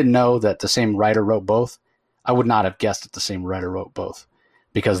 and I didn't know that the same writer wrote both, I would not have guessed that the same writer wrote both.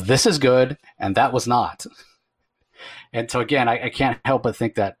 Because this is good and that was not. And so, again, I can't help but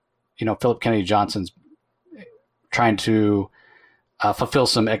think that, Philip Kennedy Johnson's trying to fulfill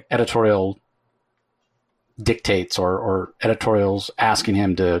some editorial dictates or editorials asking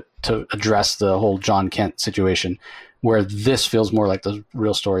him to address the whole Jon Kent situation, where this feels more like the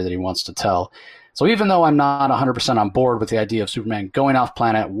real story that he wants to tell. So even though I'm not 100% on board with the idea of Superman going off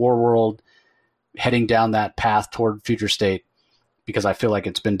planet, Warworld, heading down that path toward Future State, because I feel like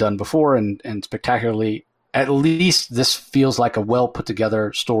it's been done before and spectacularly, at least this feels like a well put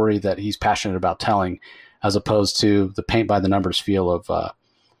together story that he's passionate about telling, as opposed to the paint by the numbers feel of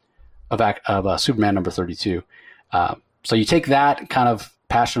Superman number 32. So you take that kind of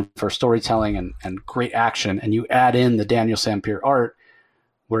passion for storytelling and great action, and you add in the Daniel Sampier art,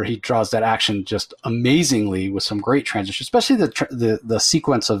 where he draws that action just amazingly with some great transition, especially the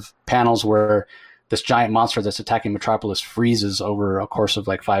sequence of panels where this giant monster that's attacking Metropolis freezes over a course of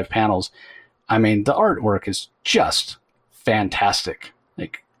like 5 panels. I mean, the artwork is just fantastic.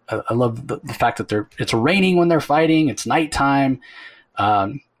 Like, I love the fact that it's raining when they're fighting. It's nighttime.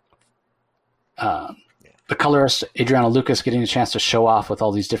 The colorist Adriana Lucas getting a chance to show off with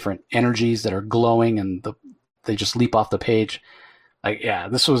all these different energies that are glowing, and they just leap off the page. Like, yeah,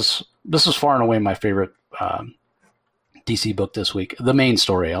 this was far and away my favorite DC book this week. The main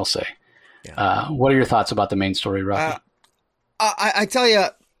story, I'll say. Yeah. What are your thoughts about the main story, Rocky? I tell you,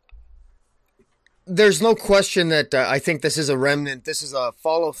 there's no question that I think this is a remnant. This is a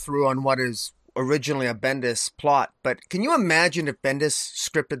follow through on what is originally a Bendis plot. But can you imagine if Bendis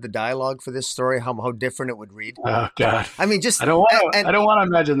scripted the dialogue for this story, how different it would read? Oh God! I mean, just I don't want to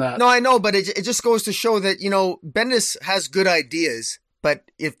imagine that. No, I know, but it just goes to show that Bendis has good ideas. But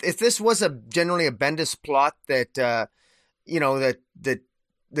if this was generally a Bendis plot that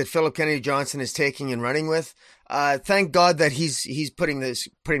that Philip Kennedy Johnson is taking and running with, thank God that he's putting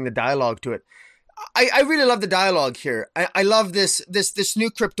the dialogue to it. I really love the dialogue here. I love this new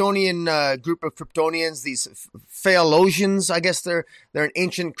Kryptonian group of Kryptonians, these Phaelosians. I guess they're an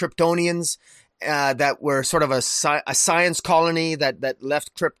ancient Kryptonians that were sort of a science colony that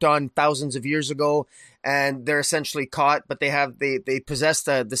left Krypton thousands of years ago, and they're essentially caught. But they possess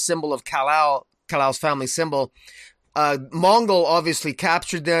the symbol of Kal-El's family symbol. Mongol obviously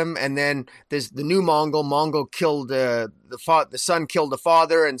captured them, and then there's the new Mongol. Mongol killed the son, killed the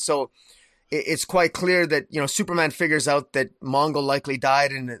father, and so it's quite clear that Superman figures out that Mongol likely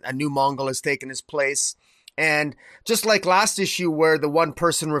died, and a new Mongol has taken his place. And just like last issue, where the one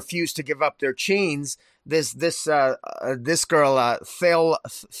person refused to give up their chains, this girl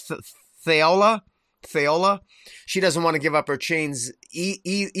Theola, she doesn't want to give up her chains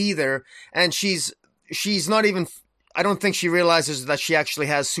either, and she's not even. I don't think she realizes that she actually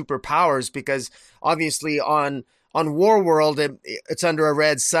has superpowers, because obviously on Warworld, it's under a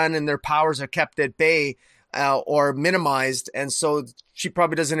red sun and their powers are kept at bay or minimized. And so she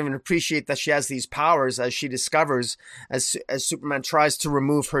probably doesn't even appreciate that she has these powers, as she discovers as Superman tries to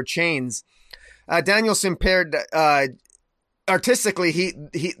remove her chains. Daniel Sampier, artistically,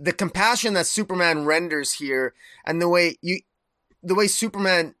 the compassion that Superman renders here, and the way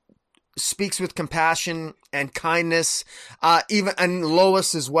Superman speaks with compassion and kindness, and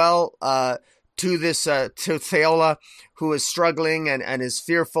Lois as well, to Theola, who is struggling and is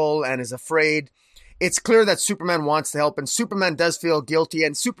fearful and is afraid. It's clear that Superman wants to help, and Superman does feel guilty,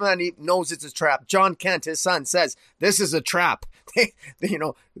 and Superman knows it's a trap. Jon Kent, his son, says, this is a trap.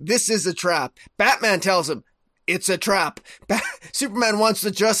 This is a trap. Batman tells him, it's a trap. Superman wants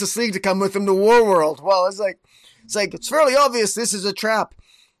the Justice League to come with him to Warworld. Well, it's fairly obvious this is a trap.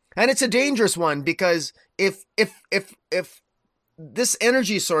 And it's a dangerous one, because if this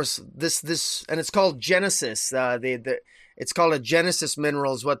energy source, this, and it's called Genesis, it's called a Genesis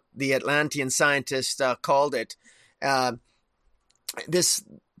mineral, is what the Atlantean scientist called it. This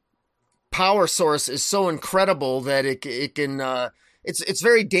power source is so incredible that it can it's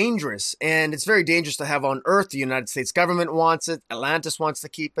very dangerous, and it's very dangerous to have on Earth. The United States government wants it. Atlantis wants to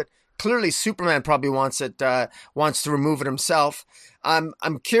keep it. Clearly, Superman probably wants to remove it himself.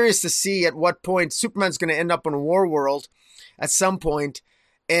 I'm curious to see at what point Superman's going to end up in War World at some point,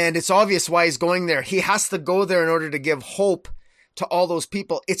 and it's obvious why he's going there. He has to go there in order to give hope to all those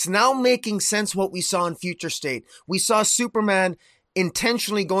people. It's now making sense what we saw in Future State. We saw Superman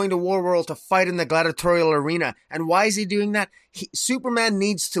intentionally going to War World to fight in the gladiatorial arena. And why is he doing that? Superman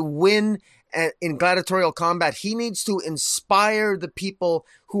needs to win in gladiatorial combat. He needs to inspire the people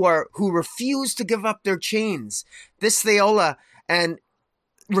who refuse to give up their chains. This Theola and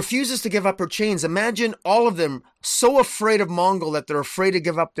refuses to give up her chains. Imagine all of them so afraid of Mongol that they're afraid to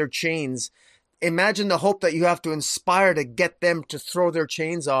give up their chains. Imagine the hope that you have to inspire to get them to throw their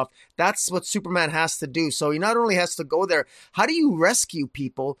chains off. That's what Superman has to do. So he not only has to go there, how do you rescue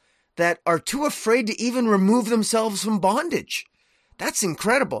people that are too afraid to even remove themselves from bondage? That's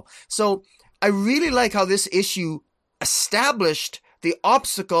incredible. So I really like how this issue established the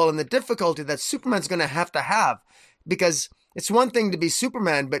obstacle and the difficulty that Superman's going to have, because it's one thing to be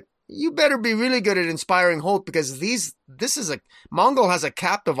Superman, but you better be really good at inspiring hope, because Mongol has a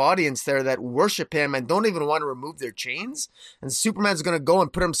captive audience there that worship him and don't even want to remove their chains. And Superman's going to go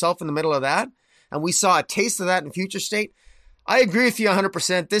and put himself in the middle of that. And we saw a taste of that in Future State. I agree with you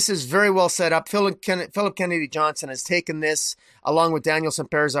 100%. This is very well set up. Philip Kennedy Johnson has taken this along with Daniel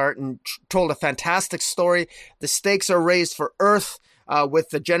Semper's art and told a fantastic story. The stakes are raised for Earth. With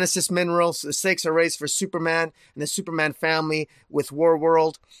the Genesis minerals, the stakes are raised for Superman and the Superman family with War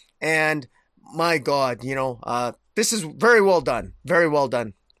World. And my God, this is very well done. Very well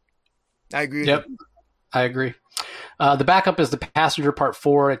done. I agree. Yep, I agree. The backup is The Passenger Part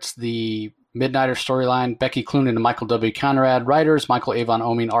 4. It's the Midnighter storyline. Becky Cloonan and Michael W. Conrad, writers. Michael Avon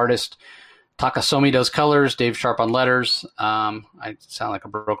Oeming, artist. Takasomi does colors. Dave Sharp on letters. I sound like a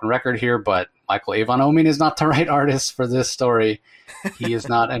broken record here, but Michael Avon Oeming is not the right artist for this story. He is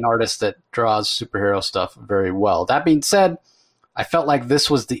not an artist that draws superhero stuff very well. That being said, I felt like this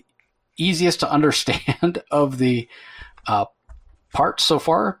was the easiest to understand of the parts so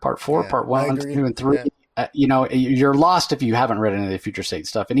far. Part 4, Part 1, 2, and 3. Yeah. You're lost if you haven't read any of the Future State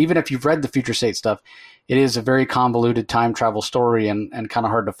stuff. And even if you've read the Future State stuff, it is a very convoluted time travel story and kind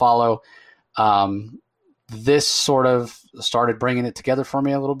of hard to follow. This sort of started bringing it together for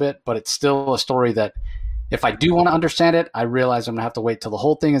me a little bit, but it's still a story that if I do want to understand it, I realize I'm going to have to wait till the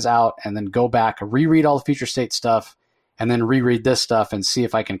whole thing is out and then go back and reread all the Future State stuff and then reread this stuff and see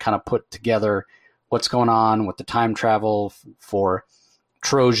if I can kind of put together what's going on with the time travel for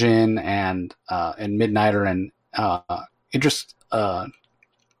Trojan and Midnighter. And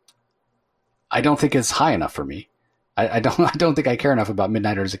I don't think it's high enough for me. I don't think I care enough about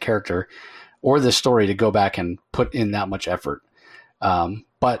Midnighter as a character or this story to go back and put in that much effort.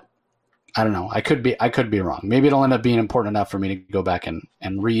 But I don't know. I could be wrong. Maybe it'll end up being important enough for me to go back and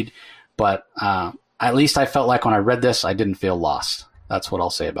read. But at least I felt like when I read this, I didn't feel lost. That's what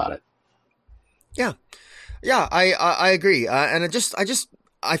I'll say about it. Yeah. I agree. And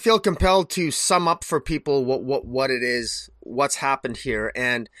I feel compelled to sum up for people what it is, what's happened here.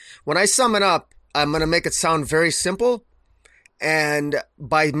 And when I sum it up, I'm going to make it sound very simple. And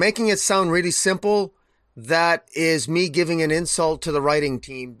by making it sound really simple, that is me giving an insult to the writing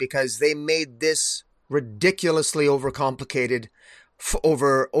team, because they made this ridiculously overcomplicated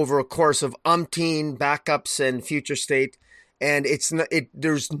over a course of umpteen backups and Future State. And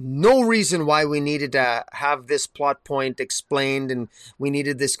there's no reason why we needed to have this plot point explained, and we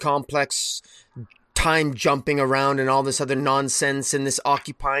needed this complex time jumping around and all this other nonsense and this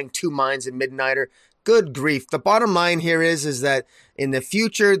occupying two minds in Midnighter. Good grief. The bottom line here is that in the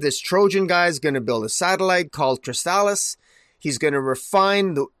future, this Trojan guy is going to build a satellite called Crystallis. He's going to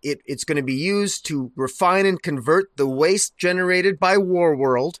refine it's going to be used to refine and convert the waste generated by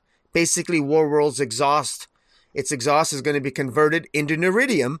Warworld. Basically, Warworld's exhaust. Its exhaust is going to be converted into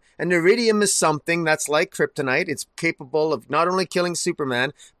Neridium, and Neridium is something that's like Kryptonite. It's capable of not only killing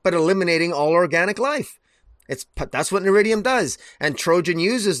Superman, but eliminating all organic life. That's what Neridium does. And Trojan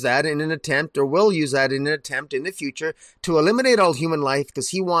uses that in an attempt, or will use that in an attempt in the future, to eliminate all human life, because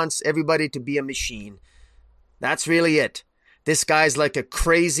he wants everybody to be a machine. That's really it. This guy's like a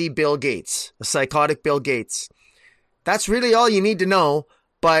crazy Bill Gates, a psychotic Bill Gates. That's really all you need to know.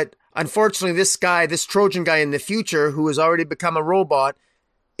 But unfortunately, this Trojan guy in the future, who has already become a robot,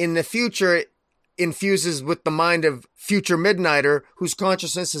 in the future infuses with the mind of future Midnighter, whose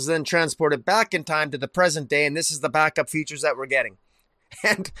consciousness is then transported back in time to the present day, and this is the backup features that we're getting.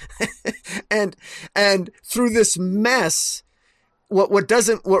 And through this mess,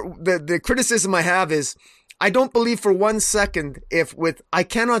 the criticism I have is, I don't believe for 1 second I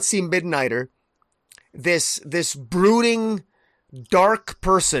cannot see Midnighter, this brooding, dark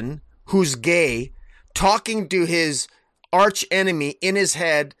person who's gay, talking to his arch enemy in his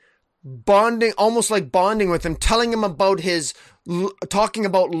head, almost like bonding with him, telling him about talking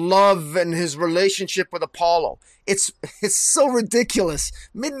about love and his relationship with Apollo. It's so ridiculous.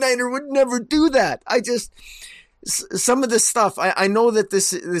 Midnighter would never do that. Some of this stuff, I know that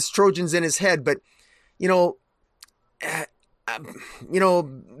this Trojan's in his head, but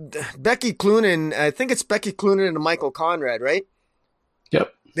Becky Cloonan, I think it's Becky Cloonan and Michael Conrad, right?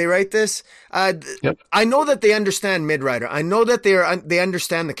 Yep. They write this. Yep. I know that they understand Midnighter. I know that they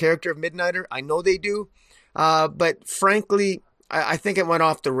understand the character of Midnighter. I know they do. But frankly, I think it went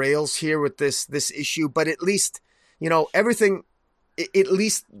off the rails here with this issue. But at least, everything. At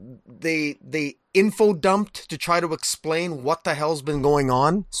least they info dumped to try to explain what the hell's been going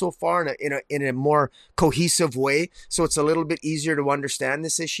on so far in a more cohesive way. So it's a little bit easier to understand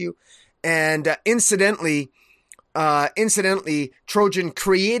this issue. And incidentally, Trojan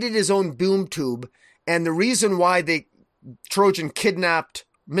created his own boom tube, and the reason why Trojan kidnapped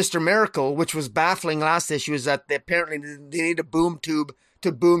Mr. Miracle, which was baffling last issue, is that they need a boom tube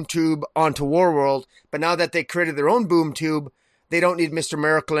to boom tube onto Warworld. But now that they created their own boom tube, they don't need Mr.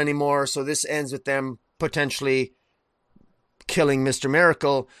 Miracle anymore. So this ends with them potentially killing Mr.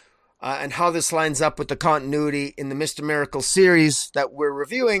 Miracle. And how this lines up with the continuity in the Mr. Miracle series that we're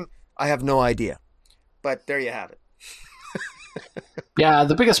reviewing, I have no idea. But there you have it. Yeah,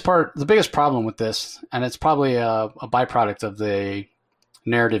 the biggest problem with this, and it's probably a byproduct of the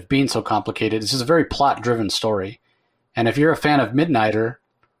narrative being so complicated, this is a very plot-driven story. And if you're a fan of Midnighter,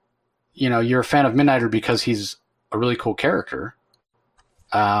 you're a fan of Midnighter because he's a really cool character.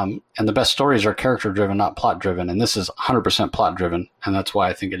 And the best stories are character-driven, not plot-driven. And this is 100% plot-driven, and that's why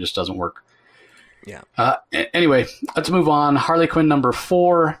I think it just doesn't work. Yeah. Anyway, let's move on. Harley Quinn number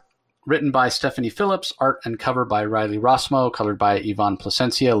 4. Written by Stephanie Phillips, art and cover by Riley Rossmo, colored by Yvonne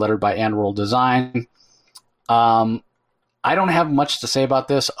Placencia, lettered by Ann World Design. I don't have much to say about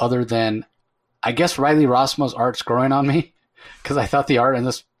this other than I guess Riley Rossmo's art's growing on me because I thought the art in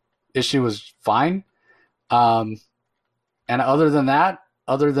this issue was fine. And other than that,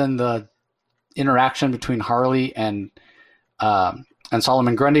 other than the interaction between Harley and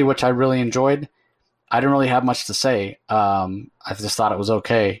Solomon Grundy, which I really enjoyed, I didn't really have much to say. I just thought it was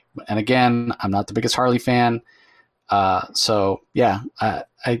okay. And again, I'm not the biggest Harley fan. So yeah,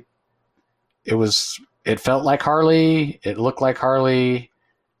 it felt like Harley. It looked like Harley.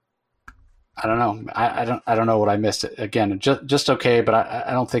 I don't know. I don't know what I missed. Again, just okay, but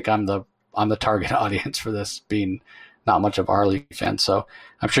I don't think I'm the target audience for this, being not much of a Harley fan. So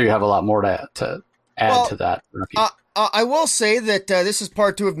I'm sure you have a lot more to add to that. I will say that this is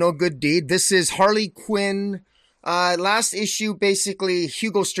part 2 of No Good Deed. This is Harley Quinn. Last issue, basically,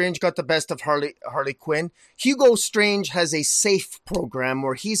 Hugo Strange got the best of Harley Quinn. Hugo Strange has a SAFE program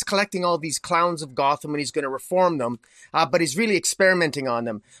where he's collecting all these clowns of Gotham and he's going to reform them, but he's really experimenting on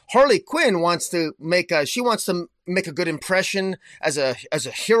them. Harley Quinn wants to make a good impression as a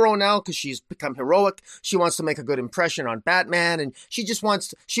hero now because she's become heroic. She wants to make a good impression on Batman, and she wants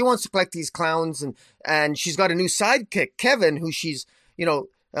to collect these clowns, and she's got a new sidekick, Kevin, who she's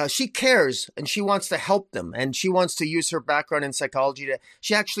she cares and she wants to help them, and she wants to use her background in psychology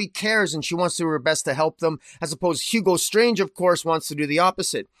she actually cares and she wants to do her best to help them, as opposed to Hugo Strange, of course, wants to do the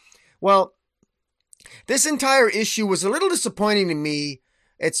opposite. Well, this entire issue was a little disappointing to me.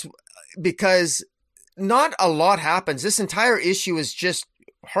 It's because not a lot happens. This entire issue is just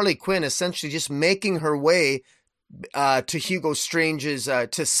Harley Quinn essentially just making her way to Hugo Strange's,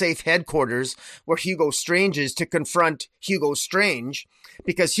 to SAFE headquarters, where Hugo Strange is, to confront Hugo Strange,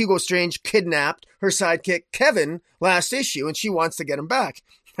 because Hugo Strange kidnapped her sidekick Kevin last issue, and she wants to get him back.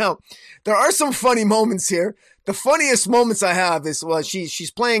 Now, there are some funny moments here. The funniest moments I have is, well, she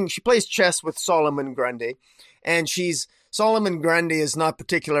plays chess with Solomon Grundy, and Solomon Grundy is not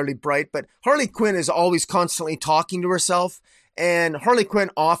particularly bright, but Harley Quinn is always constantly talking to herself. And Harley Quinn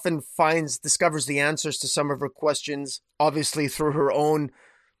often discovers the answers to some of her questions, obviously through her own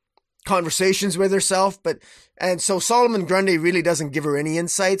conversations with herself. And so Solomon Grundy really doesn't give her any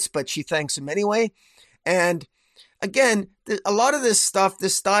insights, but she thanks him anyway. And again, a lot of this stuff,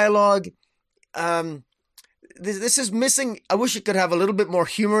 this dialogue, this is missing. I wish it could have a little bit more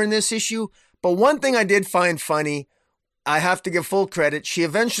humor in this issue. But one thing I did find funny, I have to give full credit. She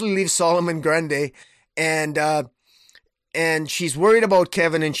eventually leaves Solomon Grundy, and she's worried about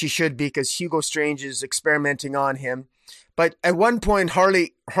Kevin, and she should be, because Hugo Strange is experimenting on him. But at one point,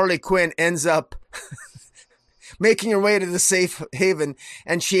 Harley Quinn ends up making her way to the safe haven,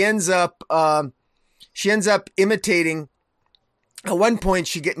 and she ends up she ends up imitating. At one point,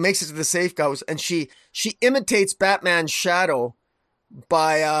 she makes it to the safe house, and she imitates Batman's shadow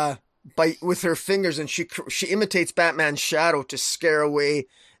by with her fingers, and she imitates Batman's shadow to scare away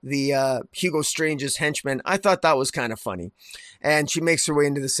the Hugo Strange's henchmen. I thought that was kind of funny, and she makes her way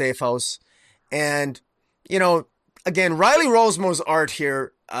into the safe house, and again, Riley Rosmo's art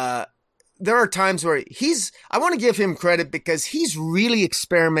here. There are times where I want to give him credit because he's really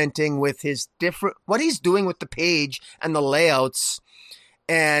experimenting with what he's doing with the page and the layouts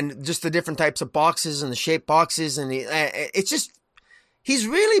and just the different types of boxes and the shaped boxes. And he's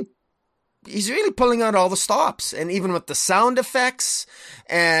really pulling out all the stops, and even with the sound effects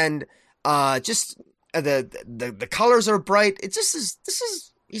and just the colors are bright.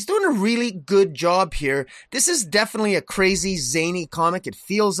 He's doing a really good job here. This is definitely a crazy, zany comic. It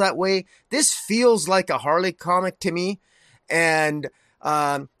feels that way. This feels like a Harley comic to me. And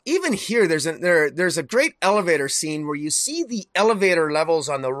even here, there's a great elevator scene where you see the elevator levels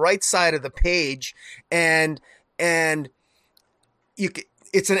on the right side of the page, and it's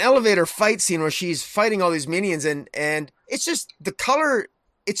an elevator fight scene where she's fighting all these minions, and it's just the color.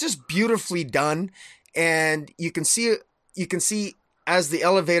 It's just beautifully done, and you can see as the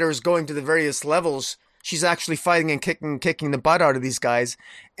elevator is going to the various levels, she's actually fighting and kicking the butt out of these guys.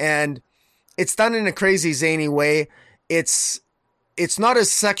 And it's done in a crazy, zany way. It's not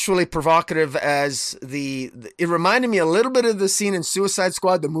as sexually provocative as it reminded me a little bit of the scene in Suicide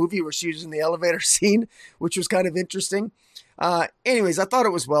Squad, the movie, where she was in the elevator scene, which was kind of interesting. Anyways, I thought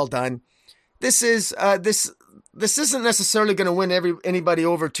it was well done. This isn't necessarily going to win anybody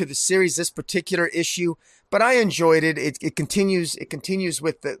over to the series, this particular issue, but I enjoyed it. It continues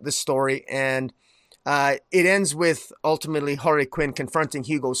with the story, and it ends with ultimately Harley Quinn confronting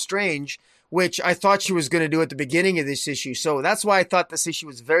Hugo Strange, which I thought she was going to do at the beginning of this issue. So that's why I thought this issue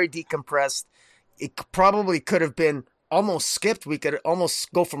was very decompressed. It probably could have been almost skipped. We could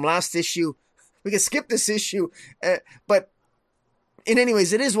almost go from last issue. We could skip this issue, but in any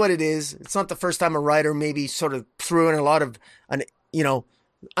ways, it is what it is. It's not the first time a writer maybe sort of threw in a lot of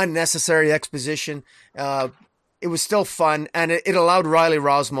unnecessary exposition. It was still fun, and it allowed Riley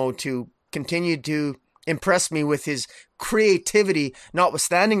Rosmo to continue to impress me with his creativity,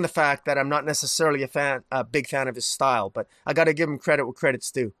 notwithstanding the fact that I'm not necessarily a big fan of his style. But I got to give him credit where credit's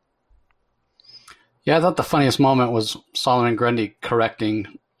due. Yeah, I thought the funniest moment was Solomon Grundy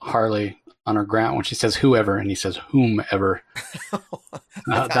correcting Harley on her ground when she says whoever, and he says whomever.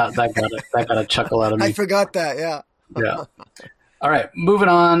 that got a chuckle out of me. I forgot that. Yeah. Yeah. All right, moving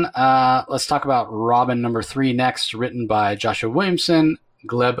on. Let's talk about Robin number 3 next, written by Joshua Williamson.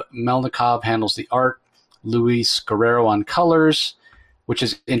 Gleb Melnikov handles the art. Luis Guerrero on colors, which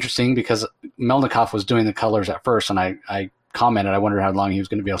is interesting because Melnikov was doing the colors at first, and I commented, I wondered how long he was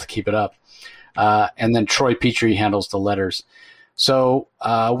going to be able to keep it up. And then Troy Petrie handles the letters. So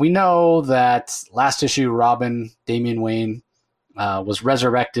we know that last issue, Robin, Damian Wayne, was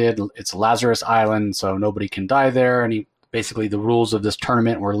resurrected. It's Lazarus Island, so nobody can die there. And basically the rules of this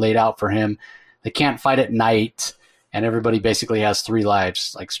tournament were laid out for him. They can't fight at night, and everybody basically has 3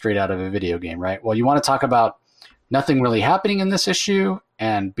 lives, like straight out of a video game, right? Well, you want to talk about nothing really happening in this issue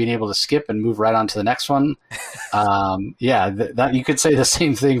and being able to skip and move right on to the next one. That you could say the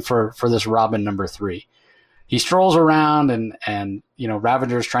same thing for this Robin number 3. He strolls around and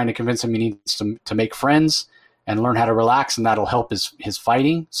Ravager's trying to convince him he needs to make friends and learn how to relax, and that'll help his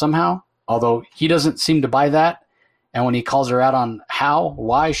fighting somehow. Although he doesn't seem to buy that. And when he calls her out on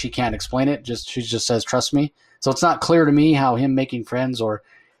why, she can't explain it. She just says, trust me. So it's not clear to me how him making friends or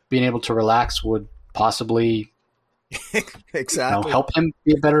being able to relax would possibly exactly help him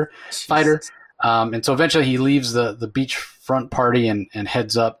be a better fighter. And so eventually he leaves the beachfront party and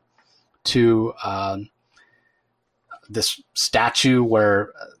heads up to this statue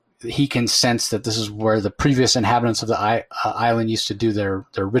where he can sense that this is where the previous inhabitants of the island used to do their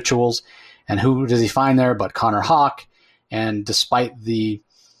rituals. And who does he find there but Connor Hawke? And despite the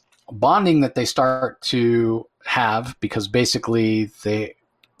bonding that they start to have, because basically they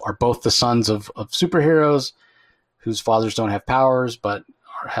are both the sons of superheroes whose fathers don't have powers but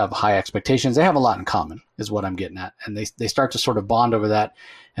have high expectations. They have a lot in common is what I'm getting at. And they start to sort of bond over that.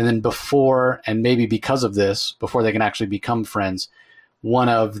 And then before, and maybe because of this, before they can actually become friends, one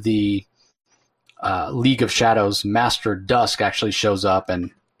of the League of Shadows, Master Dusk, actually shows up,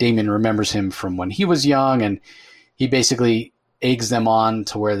 and Damian remembers him from when he was young, and he basically eggs them on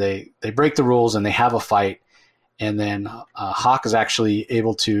to where they break the rules and they have a fight. And then Hawk is actually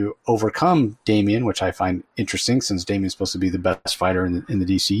able to overcome Damian, which I find interesting since Damian's supposed to be the best fighter in the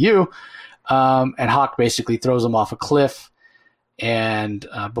DCU. And Hawk basically throws him off a cliff, and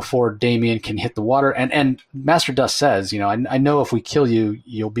before Damian can hit the water. And Master Dust says, I know if we kill you,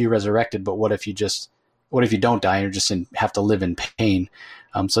 you'll be resurrected, but what if you don't die and you're just have to live in pain?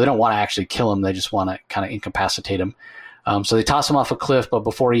 So they don't want to actually kill him. They just want to kind of incapacitate him. So they toss him off a cliff, but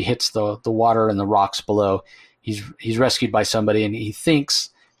before he hits the water and the rocks below, he's rescued by somebody, and he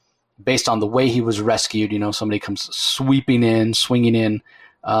thinks, based on the way he was rescued, somebody comes swinging in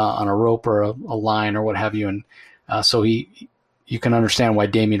on a rope or a line or what have you, and so you can understand why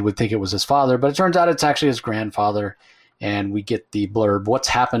Damian would think it was his father, but it turns out it's actually his grandfather, and we get the blurb, what's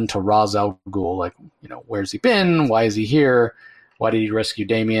happened to Ra's al Ghul? Like, where's he been? Why is he here? Why did he rescue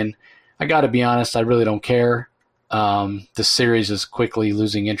Damian? I got to be honest, I really don't care. This series is quickly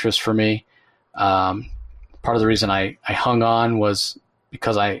losing interest for me. Part of the reason I hung on was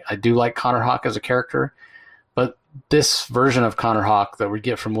because I do like Connor Hawke as a character, but this version of Connor Hawke that we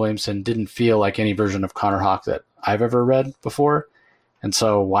get from Williamson didn't feel like any version of Connor Hawke that I've ever read before. And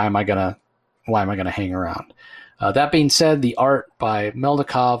so why am I gonna hang around? That being said, the art by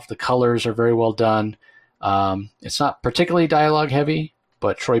Meldikov, the colors are very well done. It's not particularly dialogue heavy,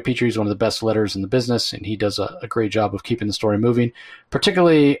 but Troy Petrie is one of the best letters in the business, and he does a great job of keeping the story moving.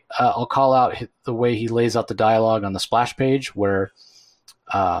 Particularly, I'll call out the way he lays out the dialogue on the splash page, where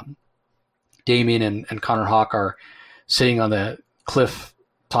Damian and Connor Hawke are sitting on the cliff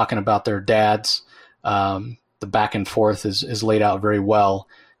talking about their dads. The back and forth is laid out very well.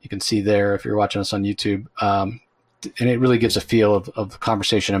 You can see there if you're watching us on YouTube. And it really gives a feel of the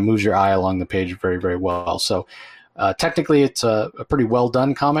conversation and moves your eye along the page very, very well. So technically it's a pretty well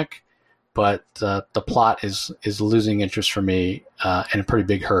done comic, but the plot is losing interest for me in a pretty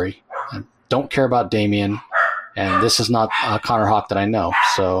big hurry. I don't care about Damian, and this is not Connor Hawke that I know,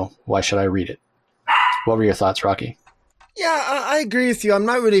 so why should I read it? What were your thoughts, Rocky? Yeah, I agree with you. I'm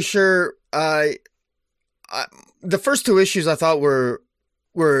not really sure. The first two issues I thought were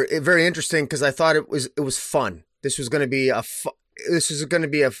very interesting because I thought it was fun. This was going to be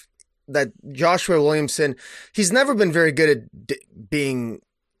that Joshua Williamson. He's never been very good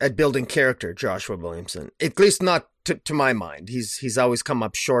at building character. Joshua Williamson, at least not to my mind. He's always come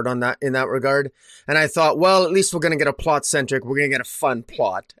up short on that in that regard. And I thought, well, at least we're going to get a plot centric. We're going to get a fun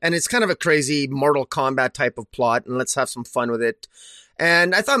plot, and it's kind of a crazy Mortal Kombat type of plot, and let's have some fun with it.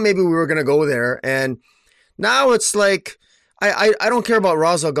 And I thought maybe we were going to go there, and now it's like I don't care about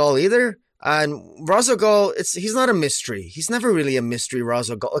Ra's al Ghul either. And Ra's al Ghul, he's not a mystery. He's never really a mystery,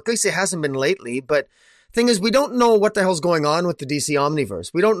 Ra's al Ghul. At least it hasn't been lately. But thing is, we don't know what the hell's going on with the DC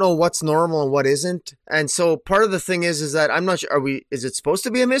Omniverse. We don't know what's normal and what isn't. And so part of the thing is that I'm not sure. Is it supposed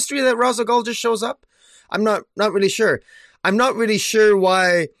to be a mystery that Ra's al Ghul just shows up? I'm not really sure. I'm not really sure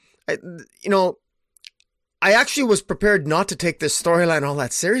why. I actually was prepared not to take this storyline all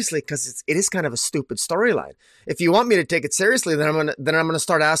that seriously because it is kind of a stupid storyline. If you want me to take it seriously, then I'm gonna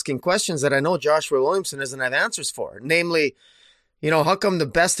start asking questions that I know Joshua Williamson doesn't have answers for. Namely, how come the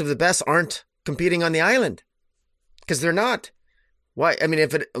best of the best aren't competing on the island? Because they're not. Why? I mean,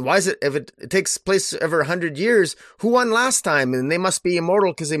 if it takes place over 100 years, who won last time? And they must be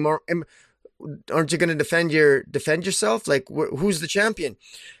immortal because aren't you going to defend yourself? Like, who's the champion?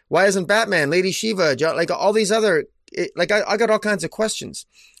 Why isn't Batman, Lady Shiva, like all these other, I got all kinds of questions.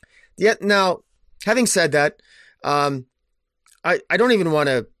 Yet now, having said that, I don't even want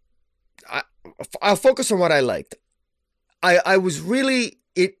to, I'll focus on what I liked. I was really,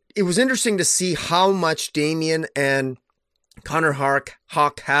 it was interesting to see how much Damian and Connor Hawke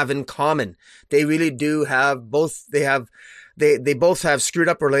have in common. They really do have both, they both have screwed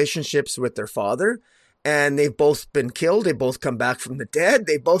up relationships with their father. And they've both been killed. They both come back from the dead.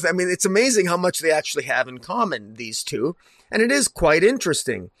 It's amazing how much they actually have in common, these two. And it is quite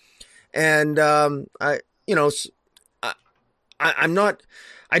interesting. And, but I'm going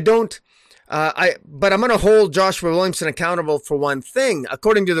to hold Joshua Williamson accountable for one thing.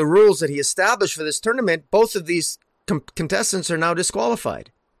 According to the rules that he established for this tournament, both of these contestants are now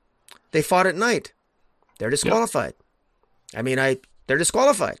disqualified. They fought at night. They're disqualified. Yep. They're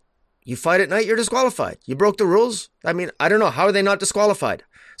disqualified. You fight at night, you're disqualified. You broke the rules. I don't know. How are they not disqualified?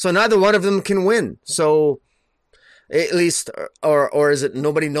 So neither one of them can win. So at least, or is it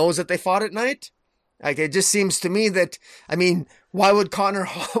nobody knows that they fought at night? Like, it just seems to me that, why would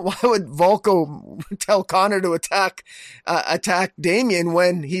Volko tell Connor to attack Damian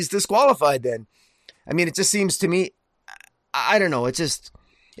when he's disqualified then? It just seems to me, I don't know. It just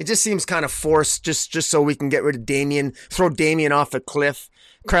seems kind of forced just so we can get rid of Damian, throw Damian off a cliff,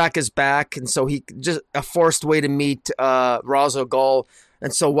 crack his back. And so he just a forced way to meet Ra's al Ghul,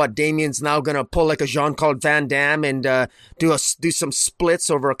 And so what? Damian's now gonna pull like a Jean-Claude Van Damme and do some splits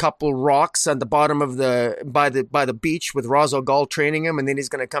over a couple rocks at the bottom of by the beach with Ra's al Ghul training him, and then he's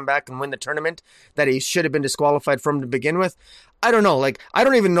gonna come back and win the tournament that he should have been disqualified from to begin with. I don't know. Like, I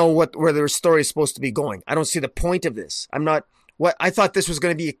don't even know where their story is supposed to be going. I don't see the point of this. I thought this was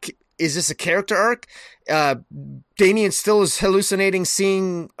going to be. Is this a character arc? Damian still is hallucinating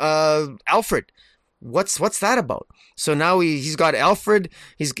seeing Alfred. What's that about? So now he's got Alfred.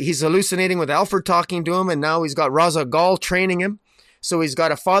 He's hallucinating with Alfred talking to him, and now he's got Ra's al Ghul training him. So he's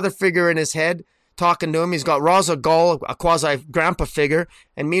got a father figure in his head talking to him. He's got Ra's al Ghul, a quasi grandpa figure,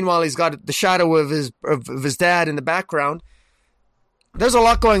 and meanwhile he's got the shadow of his dad in the background. There's a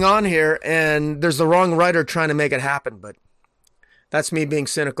lot going on here, and there's the wrong writer trying to make it happen. But that's me being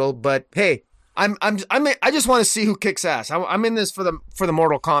cynical. But hey, I just want to see who kicks ass. I'm in this for the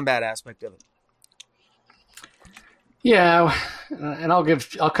Mortal Kombat aspect of it. Yeah, and I'll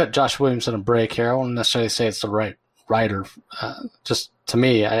cut Josh Williamson a break here. I won't necessarily say it's the right writer. Just to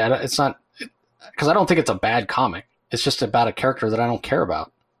me, it's not, because I don't think it's a bad comic. It's just about a character that I don't care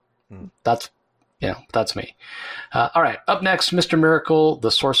about. That's me. All right, up next, Mr. Miracle,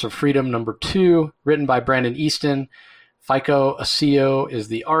 The Source of Freedom, #2, written by Brandon Easton. Fico Asillo is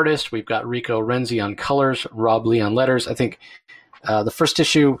the artist. We've got Rico Renzi on colors, Rob Lee on letters. I think the first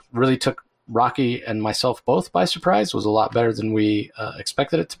issue really took Rocky and myself both by surprise. It was a lot better than we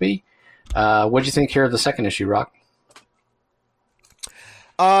expected it to be. What do you think here of the second issue, Rock?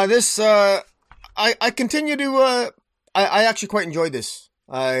 I continue to. I actually quite enjoyed this.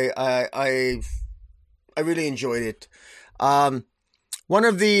 I really enjoyed it. One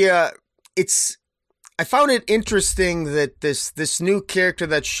of the I found it interesting that this new character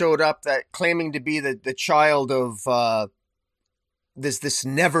that showed up, that claiming to be the child of this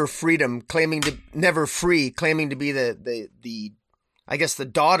never freedom, claiming to be the I guess the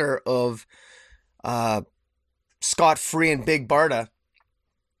daughter of Scott Free and Big Barda,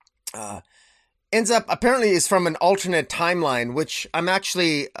 ends up apparently is from an alternate timeline, which I'm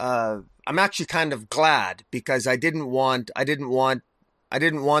actually kind of glad, because I didn't want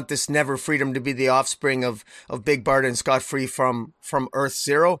this never freedom to be the offspring of Big Barda and Scott Free from Earth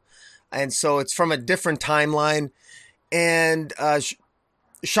Zero. And so it's from a different timeline. And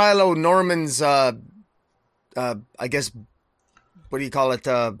Shilo Norman's I guess, what do you call it?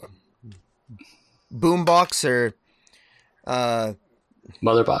 Boombox or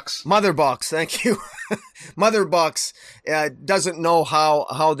Motherbox, thank you. Motherbox doesn't know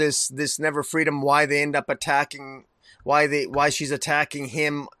how this never freedom, why they end up attacking, why she's attacking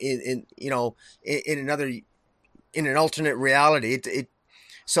him in an alternate reality.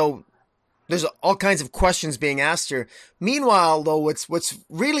 So there's all kinds of questions being asked here. Meanwhile, though, what's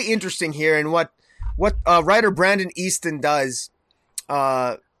really interesting here, and what writer Brandon Easton does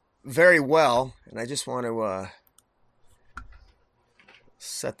very well, and I just want to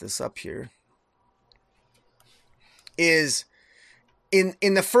set this up here, is in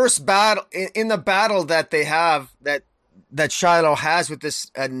the first battle, in the battle that they have, that Shilo has with this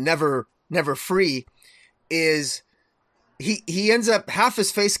never free, is he ends up, half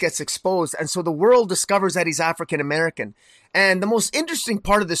his face gets exposed, and so the world discovers that he's African American. And the most interesting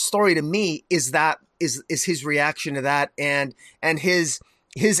part of this story to me is his reaction to that, and his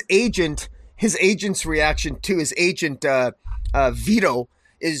agent's reaction to his agent Vito,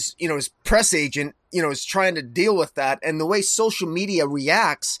 is, his press agent, is trying to deal with that, and the way social media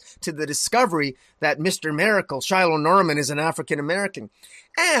reacts to the discovery that Mr. Miracle, Shilo Norman, is an African American,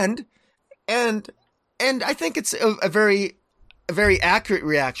 and I think it's a very accurate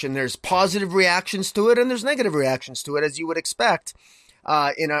reaction. There's positive reactions to it, and there's negative reactions to it, as you would expect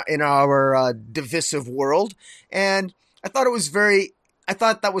in our divisive world. And I thought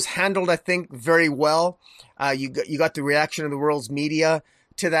that was handled, I think, very well. You got the reaction of the world's media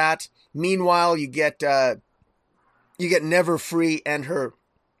to that. Meanwhile, you get Never Free and her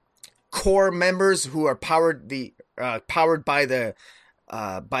core members, who are powered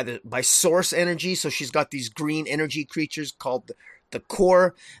by source energy. So she's got these green energy creatures called the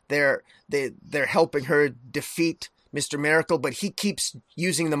core. They're helping her defeat Mr. Miracle, but he keeps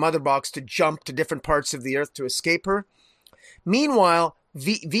using the mother box to jump to different parts of the earth to escape her. Meanwhile,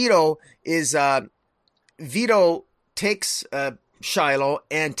 Vito takes Shilo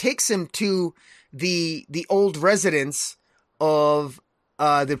and takes him to the old residence of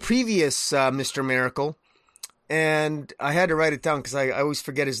the previous Mr. Miracle. And I had to write it down because I always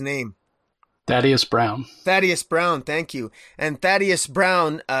forget his name. Thaddeus Brown, thank you. And Thaddeus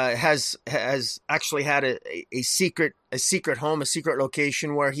Brown has actually had a secret home, a secret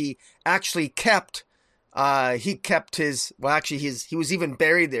location where he actually kept he kept his, well, actually, he was even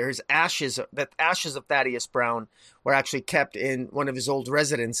buried there. His ashes, the ashes of Thaddeus Brown, were actually kept in one of his old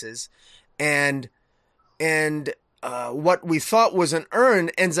residences, and what we thought was an urn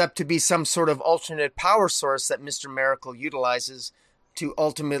ends up to be some sort of alternate power source that Mr. Miracle utilizes to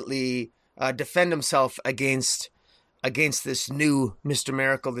ultimately defend himself against this new Mr.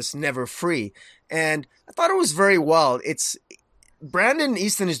 Miracle, this Never Free. And I thought it was very well. It's Brandon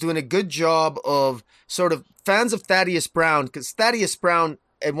Easton is doing a good job of sort of fans of Thaddeus Brown, because Thaddeus Brown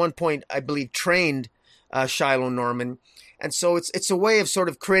at one point, I believe, trained Shilo Norman. And so it's a way of sort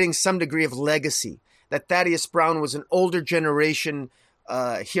of creating some degree of legacy, that Thaddeus Brown was an older generation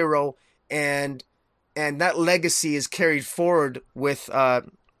hero, and that legacy is carried forward with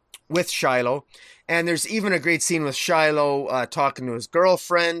Shilo. And there's even a great scene with Shilo talking to his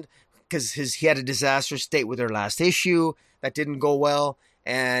girlfriend, because he had a disastrous date with her last issue that didn't go well,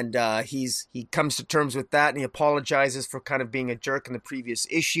 and he comes to terms with that, and he apologizes for kind of being a jerk in the previous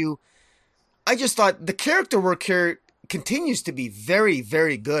issue. I just thought the character work here continues to be very,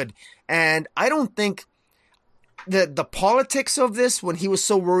 very good, and I don't think the politics of this, when he was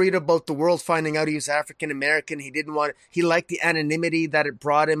so worried about the world finding out he was African American, he liked the anonymity that it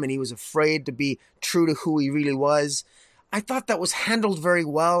brought him, and he was afraid to be true to who he really was. I thought that was handled very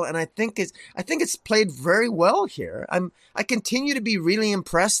well, and I think it's played very well here. I continue to be really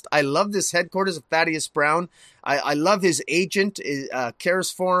impressed. I love this headquarters of Thaddeus Brown. I love his agent cares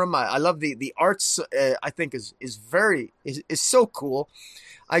for him. I love the arts. I think is so cool.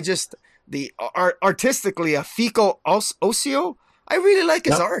 Artistically, Fico Ossio, I really like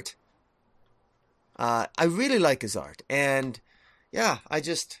his art. I really like his art, and yeah, I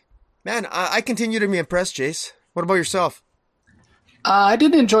continue to be impressed, Jace. What about yourself? I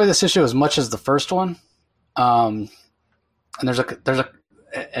didn't enjoy this issue as much as the first one. And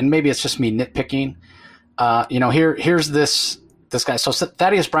and maybe it's just me nitpicking. Here's this guy. So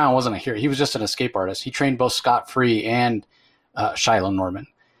Thaddeus Brown wasn't a hero. He was just an escape artist. He trained both Scott Free and Shilo Norman.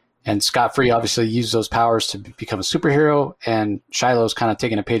 And Scott Free obviously used those powers to become a superhero. And Shiloh's kind of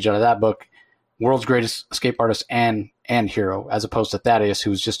taking a page out of that book. World's greatest escape artist and hero, as opposed to Thaddeus, who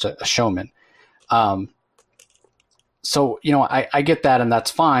was just a showman. So, I get that, and that's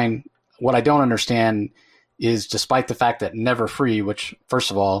fine. What I don't understand is, despite the fact that Never Free, which,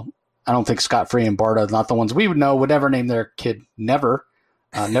 first of all, I don't think Scott Free and Barda, not the ones we would know, would ever name their kid Never.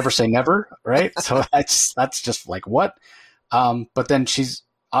 Never say never, right? So that's just like, what? But then she's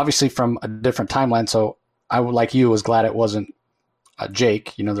obviously from a different timeline, so I would, like you, was glad it wasn't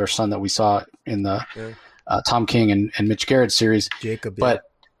Jake, their son that we saw in the Tom King and Mitch Garrett series. Jacob, yeah. But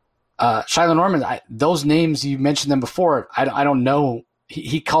Shilo Norman, those names, you mentioned them before. I don't know.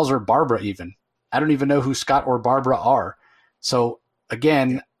 He calls her Barbara even. I don't even know who Scott or Barbara are. So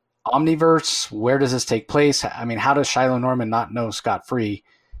again, Omniverse, where does this take place? I mean, how does Shilo Norman not know Scott Free?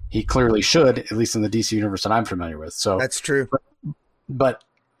 He clearly should, at least in the DC universe that I'm familiar with. So that's true. But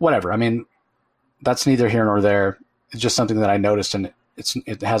whatever. I mean, that's neither here nor there. It's just something that I noticed, and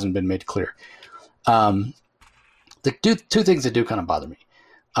it hasn't been made clear. The two things that do kind of bother me.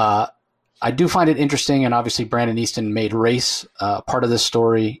 I do find it interesting, and obviously Brandon Easton made race part of this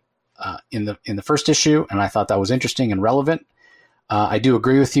story in the first issue, and I thought that was interesting and relevant. I do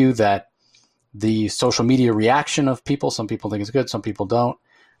agree with you that the social media reaction of people, some people think it's good, some people don't.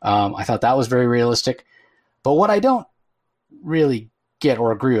 I thought that was very realistic. But what I don't really get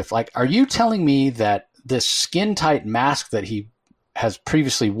or agree with, like, are you telling me that this skin-tight mask that he has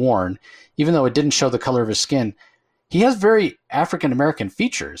previously worn, even though it didn't show the color of his skin, he has very African-American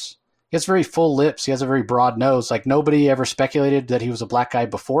features? He has very full lips. He has a very broad nose. Like, nobody ever speculated that he was a black guy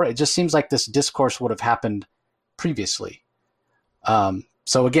before. It just seems like this discourse would have happened previously.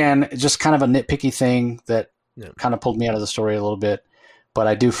 So again, just kind of a nitpicky thing that kind of pulled me out of the story a little bit. But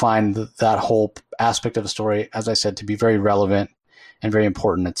I do find that whole aspect of the story, as I said, to be very relevant and very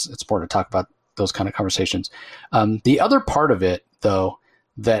important. It's important to talk about those kind of conversations. The other part of it, though,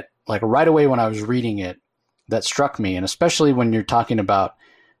 that like right away when I was reading it, that struck me, and especially when you're talking about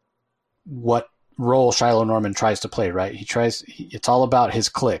what role Shilo Norman tries to play, right? It's all about his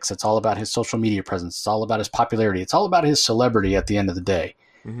clicks. It's all about his social media presence. It's all about his popularity. It's all about his celebrity at the end of the day.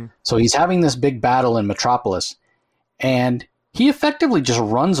 Mm-hmm. So he's having this big battle in Metropolis, and he effectively just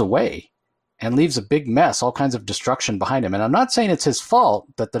runs away and leaves a big mess, all kinds of destruction behind him. And I'm not saying it's his fault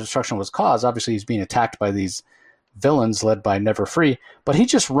that the destruction was caused. Obviously, he's being attacked by these villains led by Never Free, but he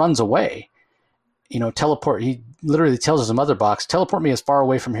just runs away. Teleport. He literally tells his mother box, teleport me as far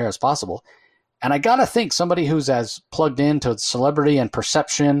away from here as possible. And I got to think somebody who's as plugged into celebrity and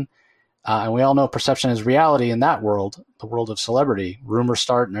perception And we all know perception is reality in that world, the world of celebrity. Rumors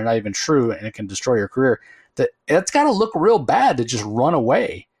start and they're not even true, and it can destroy your career. That it's got to look real bad to just run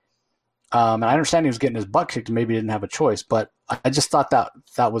away. And I understand he was getting his butt kicked and maybe he didn't have a choice, but I just thought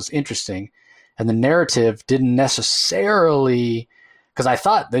that was interesting. And the narrative didn't necessarily, because I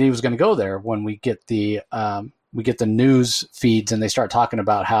thought that he was going to go there when we get the news feeds and they start talking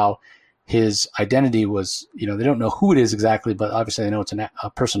about how his identity was, they don't know who it is exactly, but obviously they know it's a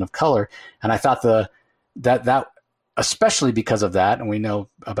person of color. And I thought that especially because of that, and we know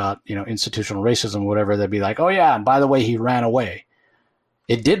about, institutional racism or whatever, they'd be like, oh yeah, and by the way, he ran away.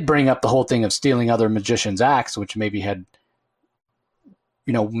 It did bring up the whole thing of stealing other magicians' acts, which maybe had,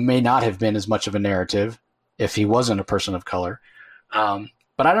 may not have been as much of a narrative if he wasn't a person of color.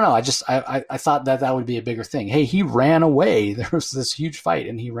 But I don't know. I thought that would be a bigger thing. Hey, he ran away. There was this huge fight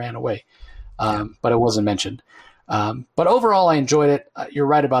and he ran away. But it wasn't mentioned. But overall, I enjoyed it. You're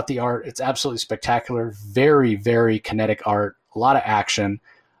right about the art. It's absolutely spectacular. Very, very kinetic art. A lot of action.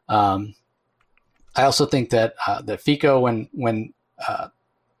 I also think that Fico, when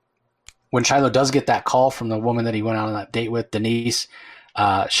Shilo does get that call from the woman that he went on that date with, Denise,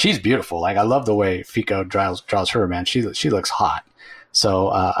 she's beautiful. Like, I love the way Fico draws her, man. She looks hot. So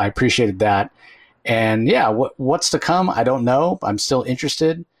I appreciated that. And yeah, what's to come? I don't know. I'm still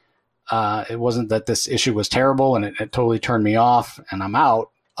interested. It wasn't that this issue was terrible and it totally turned me off and I'm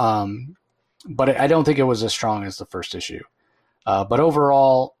out. But I don't think it was as strong as the first issue. But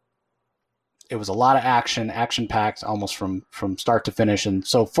overall, it was a lot of action-packed almost from start to finish. And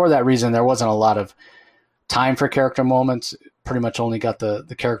so for that reason, there wasn't a lot of time for character moments. Pretty much only got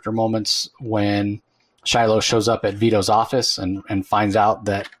the character moments when Shilo shows up at Vito's office and finds out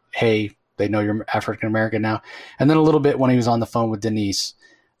that, hey, they know you're African-American now. And then a little bit when he was on the phone with Denise,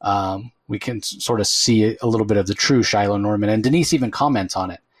 we can sort of see a little bit of the true Shilo Norman. And Denise even comments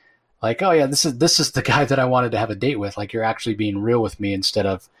on it. Like, oh yeah, this is the guy that I wanted to have a date with. Like, you're actually being real with me instead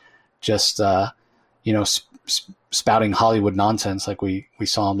of just, spouting Hollywood nonsense like we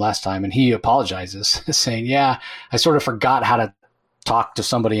saw him last time. And he apologizes, saying, yeah, I sort of forgot how to talk to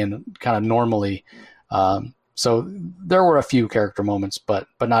somebody and kind of normally. So there were a few character moments, but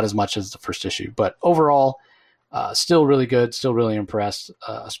not as much as the first issue. But overall, still really good, still really impressed,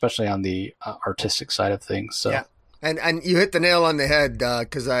 especially on the artistic side of things. So yeah, and you hit the nail on the head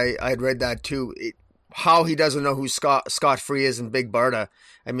because I'd read that too. How he doesn't know who Scott Free is in Big Barda.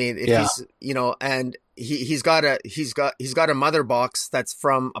 I mean, if he's and he's got a mother box that's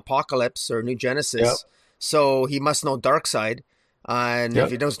from Apocalypse or New Genesis, so he must know Darkseid. And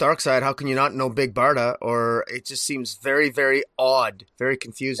if he knows Darkseid, how can you not know Big Barda? Or it just seems very, very odd, very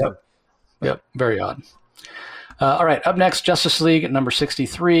confusing. Yep, very odd. All right, up next, Justice League at number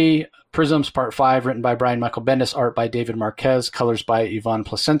 63, Prisms Part 5, written by Brian Michael Bendis, art by David Marquez, colors by Yvonne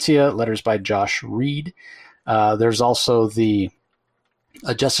Placencia, letters by Josh Reed. There's also the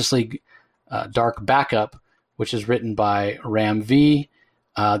Justice League Dark Backup, which is written by Ram V.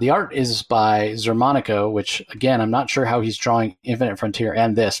 The art is by Zermanico, which, again, I'm not sure how he's drawing Infinite Frontier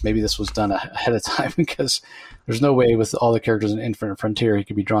and this. Maybe this was done ahead of time because there's no way with all the characters in Infinite Frontier he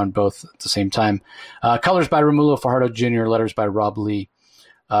could be drawn both at the same time. Colors by Romulo Fajardo Jr., letters by Rob Lee.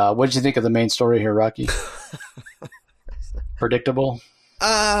 What did you think of the main story here, Rocky? Predictable?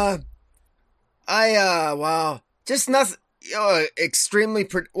 Wow. Just nothing, extremely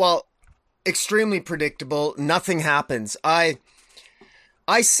predictable. Nothing happens. I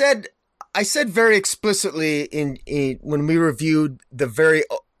said very explicitly in when we reviewed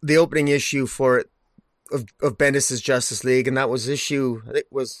the opening issue of Bendis' Justice League, and that was issue, I think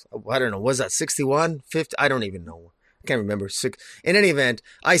was that 61, 50? I don't even know. I can't remember. In any event,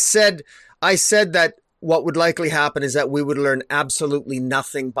 I said that what would likely happen is that we would learn absolutely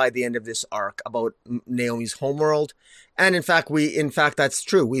nothing by the end of this arc about Naomi's homeworld. And in fact, that's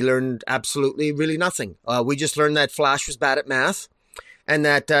true. We learned absolutely really nothing. We just learned that Flash was bad at math. And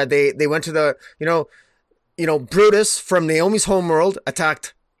that they went to the, Brutus from Naomi's homeworld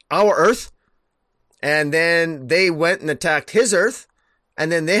attacked our Earth. And then they went and attacked his Earth.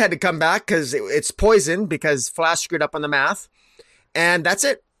 And then they had to come back because it's poison because Flash screwed up on the math. And that's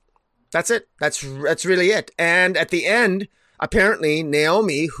it. That's really it. And at the end, apparently,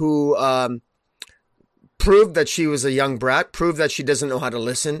 Naomi, who proved that she was a young brat, proved that she doesn't know how to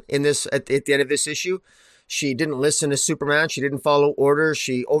listen at the end of this issue. She didn't listen to Superman. She didn't follow orders.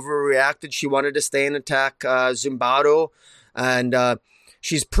 She overreacted. She wanted to stay and attack Zumbado. And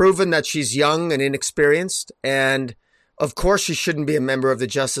she's proven that she's young and inexperienced. And of course, she shouldn't be a member of the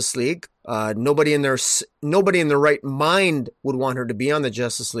Justice League. Nobody in their right mind would want her to be on the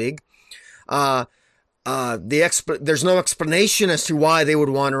Justice League. There's no explanation as to why they would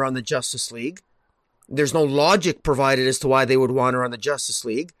want her on the Justice League. There's no logic provided as to why they would want her on the Justice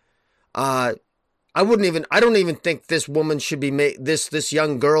League. I don't even think this woman should be this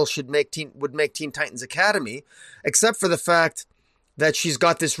young girl would make Teen Titans Academy, except for the fact that she's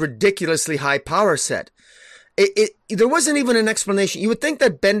got this ridiculously high power set. There wasn't even an explanation. You would think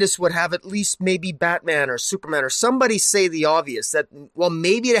that Bendis would have at least maybe Batman or Superman or somebody say the obvious that, well,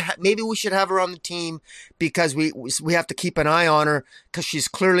 maybe we should have her on the team because we have to keep an eye on her because she's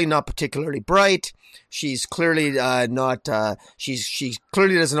clearly not particularly bright. She's clearly she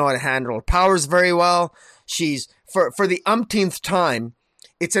clearly doesn't know how to handle her powers very well. She's for the umpteenth time.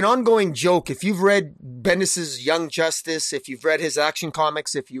 It's an ongoing joke. If you've read Bendis's Young Justice, if you've read his Action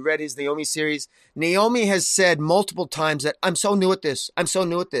Comics, if you read his Naomi series, Naomi has said multiple times that I'm so new at this. I'm so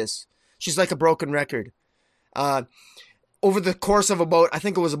new at this. She's like a broken record. Over the course of I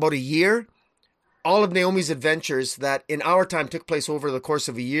think it was about a year, all of Naomi's adventures that in our time took place over the course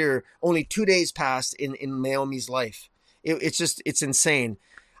of a year, only 2 days passed in Naomi's life. It's insane.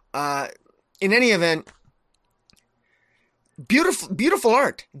 In any event, beautiful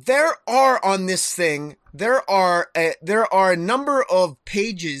art. There are a number of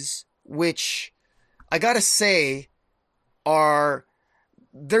pages which I gotta say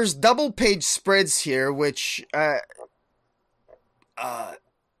there's double page spreads here, which I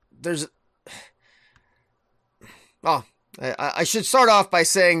should start off by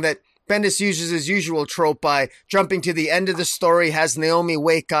saying that Bendis uses his usual trope by jumping to the end of the story, has Naomi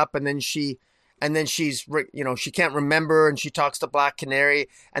wake up, and then she's, she can't remember, and she talks to Black Canary,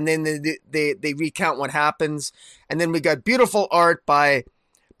 and then they recount what happens, and then we got beautiful art by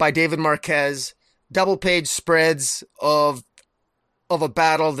David Marquez, double page spreads of a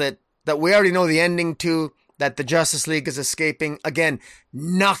battle that we already know the ending to, that the Justice League is escaping. Again,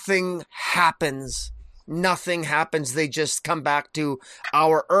 nothing happens. Nothing happens. They just come back to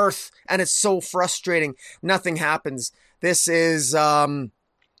our Earth, and it's so frustrating. Nothing happens. This is, I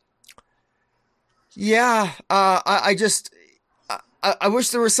wish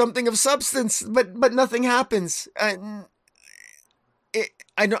there was something of substance, but nothing happens.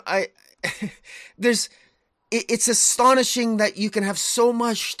 It's astonishing that you can have so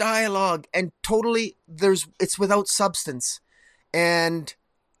much dialogue and totally it's without substance. And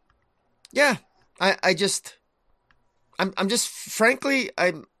yeah, it's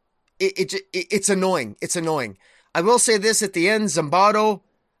annoying. It's annoying. I will say this at the end, Zimbardo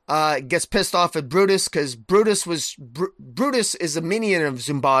gets pissed off at Brutus because Brutus is a minion of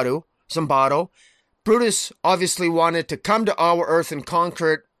Zimbardo. Brutus obviously wanted to come to our Earth and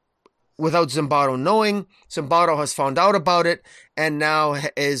conquer it without Zimbardo knowing. Zimbardo has found out about it and now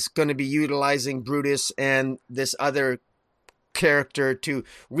is going to be utilizing Brutus and this other character to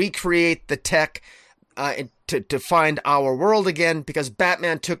recreate the tech to find our world again, because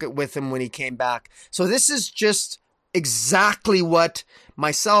Batman took it with him when he came back. So this is just exactly what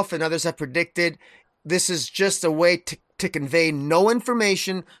myself and others have predicted. This is just a way to convey no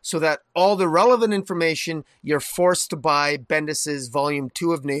information so that all the relevant information you're forced to buy Bendis's Volume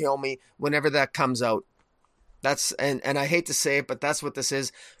 2 of Naomi whenever that comes out. That's and I hate to say it, but that's what this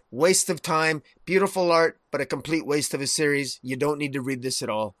is. Waste of time, beautiful art, but a complete waste of a series. You don't need to read this at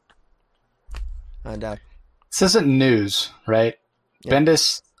all. And this isn't news, right? Yeah.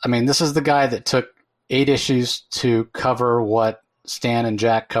 Bendis, this is the guy that took 8 issues to cover what Stan and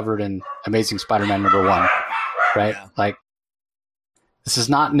Jack covered in Amazing Spider-Man #1, right? Yeah. Like, this is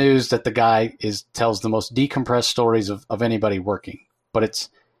not news that the guy tells the most decompressed stories of anybody working. But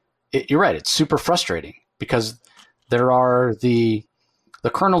you're right, it's super frustrating because there are the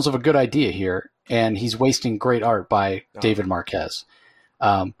kernels of a good idea here, and he's wasting great art by David Marquez.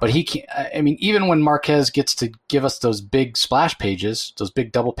 But he can't, even when Marquez gets to give us those big splash pages, those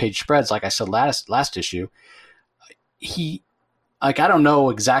big double page spreads, like I said last issue, I don't know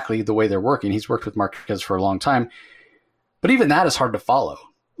exactly the way they're working. He's worked with Marquez for a long time, but even that is hard to follow.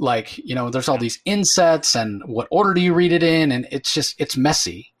 There's all these insets and what order do you read it in? And it's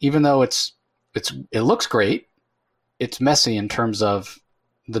messy, even though it looks great. It's messy in terms of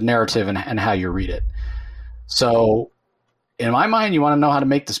the narrative and how you read it. So in my mind, you want to know how to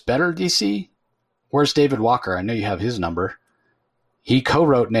make this better, DC? Where's David Walker? I know you have his number. He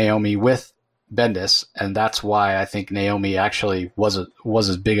co-wrote Naomi with Bendis, and that's why I think Naomi actually was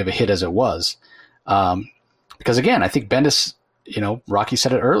as big of a hit as it was. Because again, I think Bendis, Rocky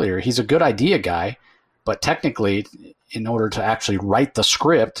said it earlier, he's a good idea guy, but technically, in order to actually write the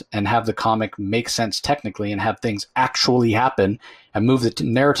script and have the comic make sense technically and have things actually happen and move the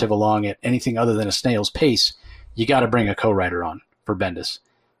narrative along at anything other than a snail's pace, you got to bring a co-writer on for Bendis.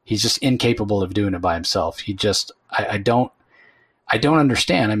 he's just incapable of doing it by himself. I don't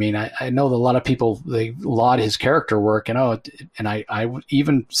understand. I mean, I know that a lot of people, they laud his character work, and I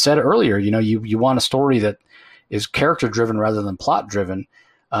even said earlier, you want a story that is character driven rather than plot driven.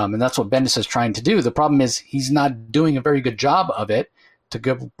 And that's what Bendis is trying to do. The problem is he's not doing a very good job of it. To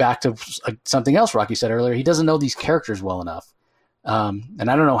go back to something else Rocky said earlier, he doesn't know these characters well enough. And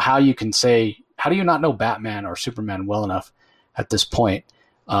I don't know how you can say, how do you not know Batman or Superman well enough at this point?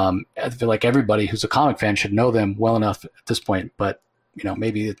 I feel like everybody who's a comic fan should know them well enough at this point, but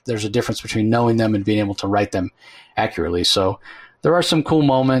maybe there's a difference between knowing them and being able to write them accurately. So there are some cool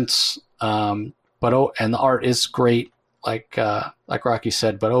moments, and the art is great, like Rocky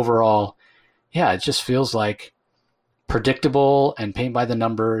said, but overall, yeah, it just feels like predictable and paint by the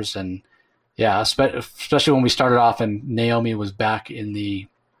numbers. And yeah, especially when we started off and Naomi was back in the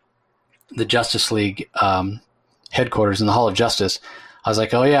Justice League headquarters in the Hall of Justice, I was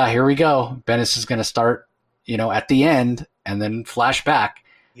like, oh yeah, here we go. Bendis is going to start, at the end and then flash back.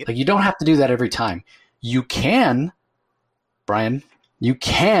 Yep. Like, you don't have to do that every time. You can, Brian,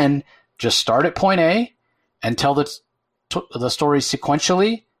 just start at point A and tell the story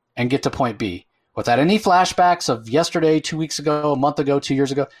sequentially and get to point B without any flashbacks of yesterday, 2 weeks ago, a month ago, 2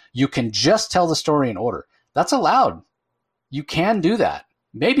 years ago. You can just tell the story in order. That's allowed. You can do that.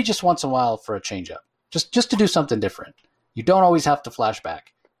 Maybe just once in a while for a change up, just to do something different. You don't always have to flash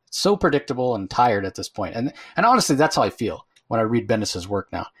back. It's so predictable and tired at this point. And honestly, that's how I feel when I read Bendis' work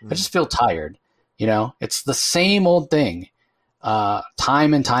now. I just feel tired. It's the same old thing,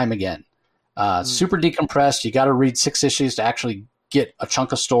 time and time again. Super decompressed. You got to read 6 issues to actually get a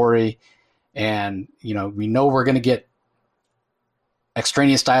chunk of story. And, we know we're going to get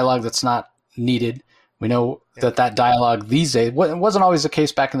extraneous dialogue that's not needed. We know that dialogue these days, it wasn't always the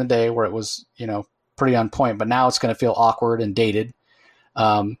case back in the day where it was, pretty on point, but now it's going to feel awkward and dated.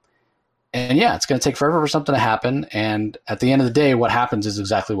 And yeah, it's going to take forever for something to happen. And at the end of the day, what happens is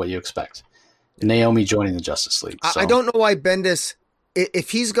exactly what you expect. Naomi joining the Justice League. So. I don't know why Bendis,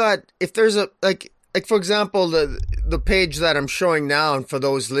 if there's a, like for example, the page that I'm showing now, and for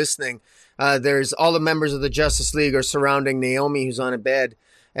those listening, there's all the members of the Justice League are surrounding Naomi, who's on a bed.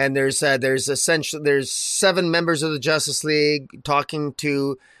 And there's 7 members of the Justice League talking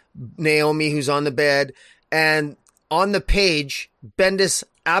to Naomi, who's on the bed. And on the page, Bendis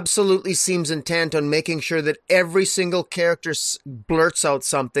absolutely seems intent on making sure that every single character blurts out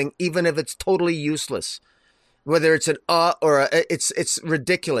something, even if it's totally useless. Whether it's an or it's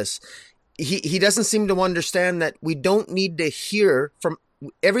ridiculous. He doesn't seem to understand that we don't need to hear from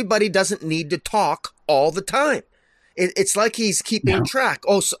everybody. Doesn't need to talk all the time. It's like he's keeping track.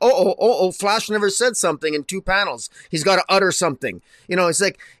 Flash never said something in 2 panels. He's got to utter something. It's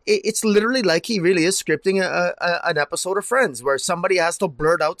like, it's literally like he really is scripting an episode of Friends where somebody has to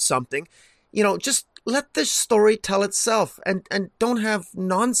blurt out something. Just let the story tell itself and don't have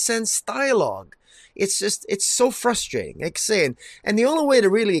nonsense dialogue. It's so frustrating, like saying. And the only way to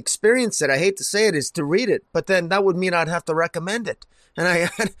really experience it, I hate to say it, is to read it. But then that would mean I'd have to recommend it. And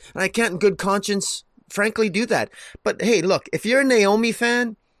I can't in good conscience frankly do that. But hey, look, if you're a Naomi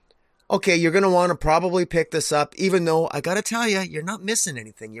fan, okay, you're going to want to probably pick this up, even though I got to tell you, you're not missing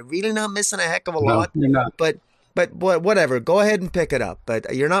anything. You're really not missing a heck of a lot. You're not. But whatever, go ahead and pick it up.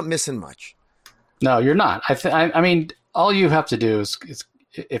 But you're not missing much. No, you're not. I mean, all you have to do is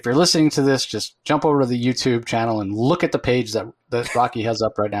if you're listening to this, just jump over to the YouTube channel and look at the page that Rocky has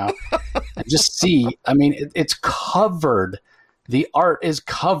up right now and just see. I mean, it's covered. The art is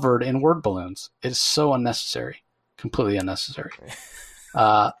covered in word balloons. It is so unnecessary, completely unnecessary.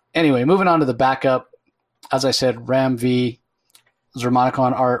 Anyway, moving on to the backup. As I said, Ram V, Zermanico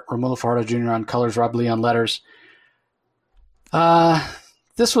on art, Romulo Fajardo Jr. on colors, Rob Lee on letters.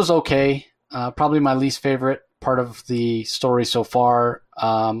 This was okay. Probably my least favorite part of the story so far,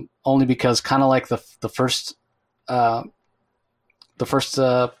 only because kind of like the first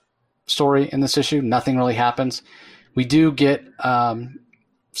story in this issue, nothing really happens. We do get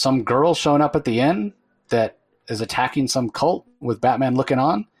some girl showing up at the end that is attacking some cult with Batman looking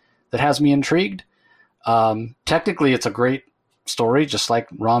on. That has me intrigued. Technically, it's a great story, just like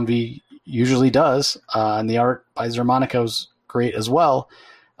Ram-V usually does, and the art by Zermanico is great as well.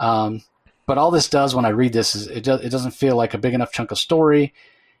 But all this does when I read this is it doesn't feel like a big enough chunk of story,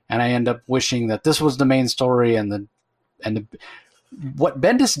 and I end up wishing that this was the main story and what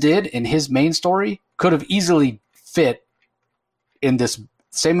Bendis did in his main story could have easily fit in this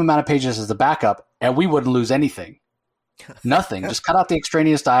same amount of pages as the backup, and we wouldn't lose anything. Nothing. Just cut out the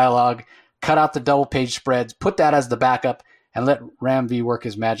extraneous dialogue, cut out the double page spreads, put that as the backup, and let Ram V work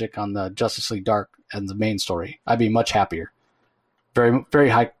his magic on the Justice League Dark and the main story. I'd be much happier. very, very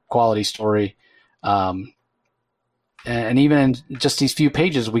high quality story. And even in just these few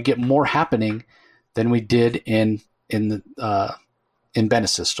pages, we get more happening than we did in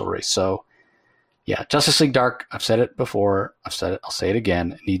Bendis' story. So, yeah, Justice League Dark. I've said it before. I've said it. I'll say it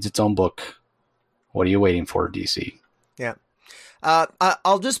again. It needs its own book. What are you waiting for, DC? Yeah,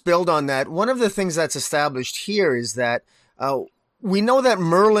 I'll just build on that. One of the things that's established here is that we know that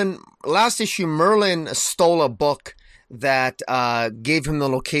last issue, Merlin stole a book that gave him the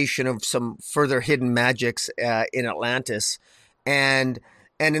location of some further hidden magics in Atlantis. And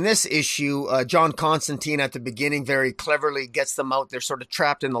in this issue, John Constantine at the beginning very cleverly gets them out. They're sort of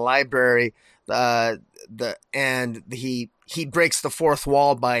trapped in the library. And he breaks the fourth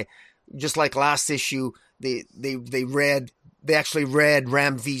wall by, just like last issue, they actually read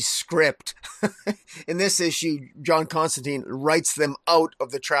Ram V's script. In this issue, John Constantine writes them out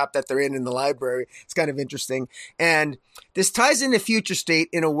of the trap that they're in the library. It's kind of interesting. And this ties into Future State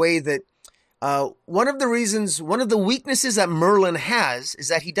in a way that one of the weaknesses that Merlin has is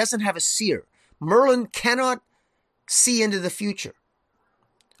that he doesn't have a seer. Merlin cannot see into the future.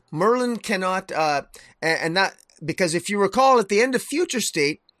 Merlin cannot, and that, because if you recall at the end of Future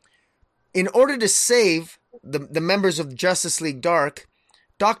State, in order to save the members of Justice League Dark,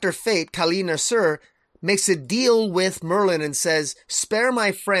 Dr. Fate, Kali Nasser, makes a deal with Merlin and says, spare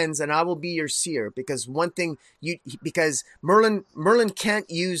my friends and I will be your seer. Because because Merlin can't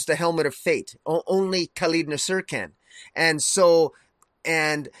use the helmet of fate. Only Khalid Nasser can. And so,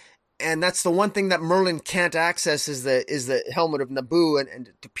 and that's the one thing that Merlin can't access is the helmet of Naboo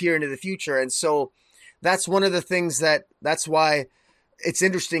and to peer into the future. And so that's one of the things that's why it's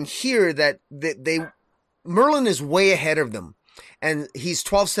interesting here that Merlin is way ahead of them. And he's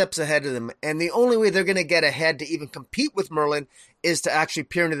 12 steps ahead of them. And the only way they're going to get ahead to even compete with Merlin is to actually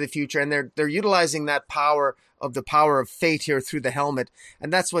peer into the future. And they're utilizing that power of fate here through the helmet.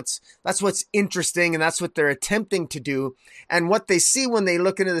 And that's what's interesting. And that's what they're attempting to do. And what they see when they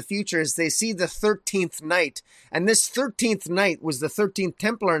look into the future is they see the 13th night. And this 13th night was the 13th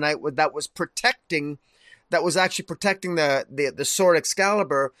Templar night that was actually protecting the sword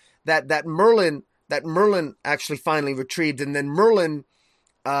Excalibur that Merlin actually finally retrieved. And then Merlin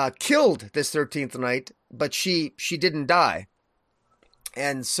killed this 13th night, but she didn't die.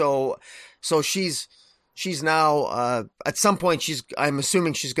 And so she's now at some point I'm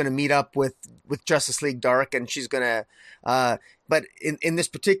assuming she's going to meet up with Justice League Dark, and she's going to but in this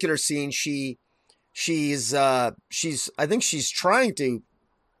particular scene I think she's trying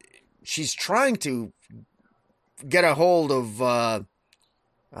to get a hold of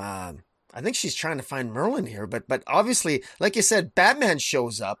I think she's trying to find Merlin here, but obviously, like you said, Batman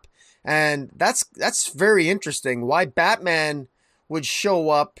shows up, and that's very interesting. Why Batman would show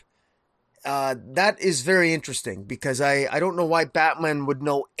up, that is very interesting, because I don't know why Batman would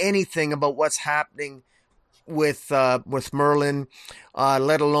know anything about what's happening with Merlin,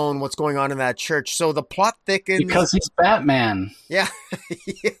 let alone what's going on in that church. So the plot thickens because he's Batman. Yeah,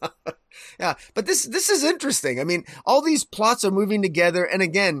 yeah. But this is interesting. I mean, all these plots are moving together, and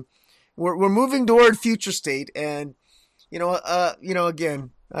again, we're moving toward Future State, and again,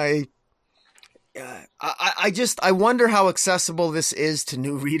 I wonder how accessible this is to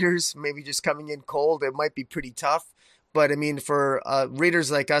new readers. Maybe just coming in cold, it might be pretty tough. But I mean, for readers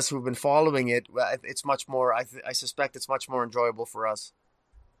like us who've been following it, it's much more. I suspect it's much more enjoyable for us.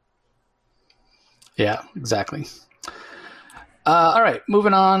 Yeah, exactly. All right,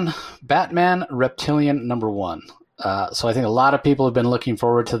 moving on. Batman Reptilian #1. So I think a lot of people have been looking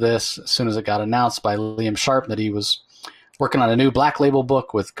forward to this as soon as it got announced by Liam Sharp that he was working on a new Black Label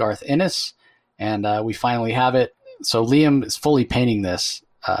book with Garth Ennis, and we finally have it. So Liam is fully painting this,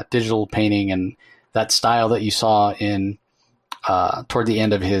 digital painting, and that style that you saw in toward the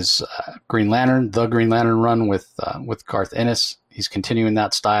end of his Green Lantern run with Garth Ennis. He's continuing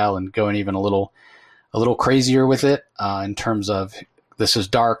that style and going even a little crazier with it in terms of this is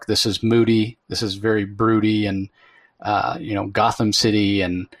dark, this is moody, this is very broody, and Gotham City,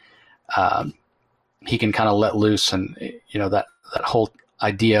 and he can kind of let loose, and that whole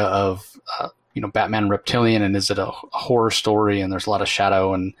idea of Batman Reptilian, and is it a horror story, and there's a lot of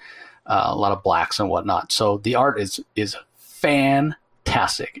shadow and a lot of blacks and whatnot. So the art is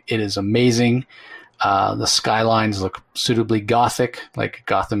fantastic. It is amazing. The skylines look suitably gothic, like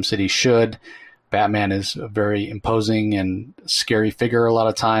Gotham City should. Batman is a very imposing and scary figure a lot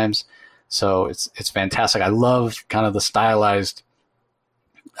of times. So it's fantastic. I love kind of the stylized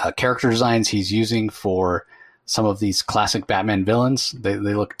character designs he's using for some of these classic Batman villains. They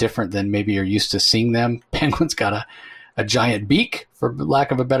look different than maybe you're used to seeing them. Penguin's got a giant beak, for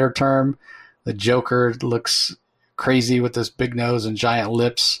lack of a better term. The Joker looks crazy with this big nose and giant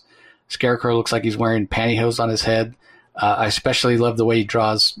lips. Scarecrow looks like he's wearing pantyhose on his head. I especially love the way he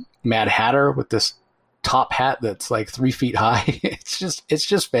draws Mad Hatter with this top hat that's like 3 feet high. It's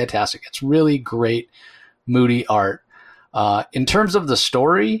just fantastic. It's really great, moody art. In terms of the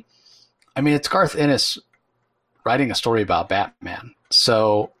story, I mean, it's Garth Ennis writing a story about Batman,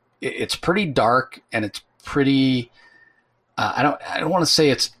 so it's pretty dark and it's pretty. I don't want to say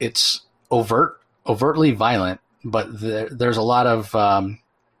it's overtly violent, but there's a lot of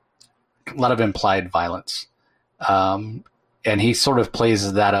implied violence. And he sort of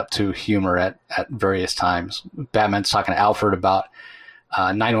plays that up to humor at various times. Batman's talking to Alfred about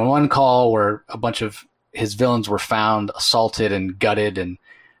a 911 call where a bunch of his villains were found assaulted and gutted, and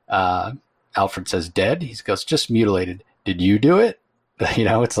Alfred says dead. He goes, just mutilated. Did you do it? You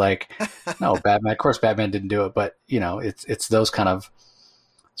know, it's like, no, Batman. Of course, Batman didn't do it, but you know, it's those kind of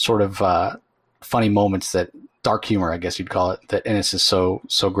sort of funny moments, that dark humor, I guess you'd call it, that Ennis is so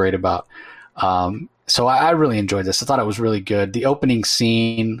great about. So I really enjoyed this. I thought it was really good. The opening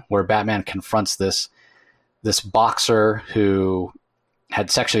scene where Batman confronts this boxer who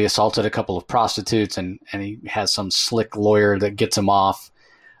had sexually assaulted a couple of prostitutes, and he has some slick lawyer that gets him off.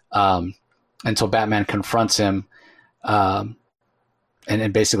 And so Batman confronts him,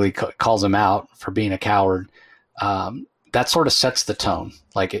 and basically calls him out for being a coward. That sort of sets the tone.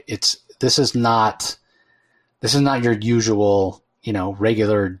 Like this is not your usual, you know,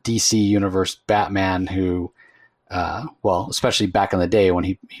 regular DC universe Batman who, well, especially back in the day when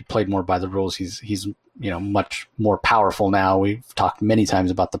he played more by the rules. He's you know, much more powerful now. We've talked many times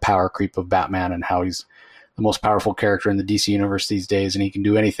about the power creep of Batman and how he's the most powerful character in the DC universe these days, and he can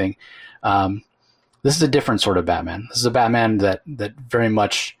do anything. This is a different sort of Batman. This is a Batman that very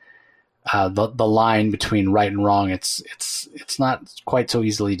much the line between right and wrong. It's not quite so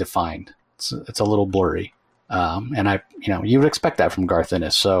easily defined. It's a little blurry. And you would expect that from Garth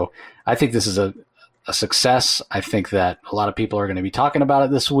Ennis. So I think this is a success. I think that a lot of people are going to be talking about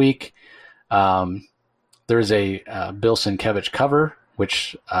it this week. There's a Bill Sienkiewicz cover,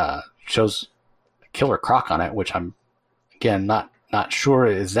 which shows Killer Croc on it, which I'm, again, not sure.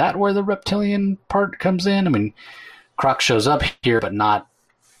 Is that where the reptilian part comes in? I mean, Croc shows up here, but not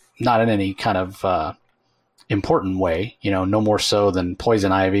in any kind of important way, you know, no more so than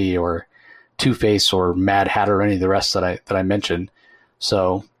Poison Ivy or Two-Face or Mad Hatter or any of the rest that I mentioned.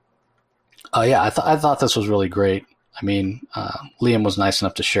 So, yeah, I thought this was really great. I mean, Liam was nice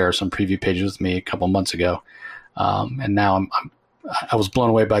enough to share some preview pages with me a couple months ago, and now I was blown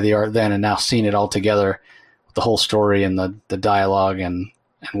away by the art then, and now seeing it all together, the whole story and the dialogue and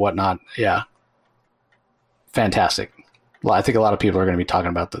whatnot. Yeah, fantastic. Well, I think a lot of people are going to be talking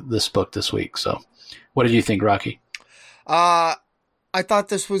about this book this week. So, what did you think, Rocky? I thought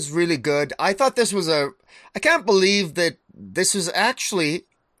this was really good. I thought this was I can't believe that this is actually,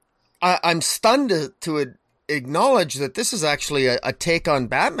 I'm stunned to acknowledge that this is actually a take on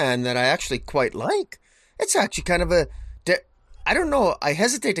Batman that I actually quite like. It's actually kind of I don't know, I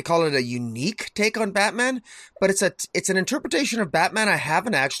hesitate to call it a unique take on Batman, but it's an interpretation of Batman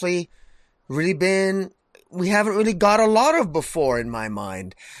we haven't really got a lot of before in my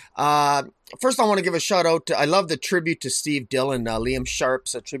mind. First, I want to give a shout out I love the tribute to Steve Dillon, Liam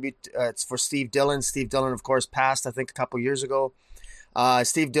Sharp's a tribute. It's for Steve Dillon. Steve Dillon, of course, passed, I think, a couple years ago.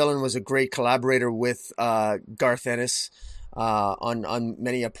 Steve Dillon was a great collaborator with Garth Ennis on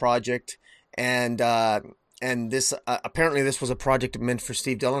many a project. And this apparently this was a project meant for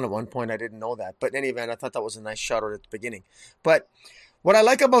Steve Dillon at one point. I didn't know that. But in any event, I thought that was a nice shout out at the beginning. But what I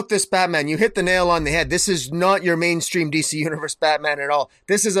like about this Batman, you hit the nail on the head. This is not your mainstream DC Universe Batman at all.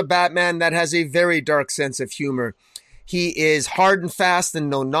 This is a Batman that has a very dark sense of humor. He is hard and fast and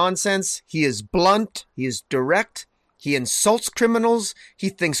no nonsense. He is blunt. He is direct. He insults criminals. He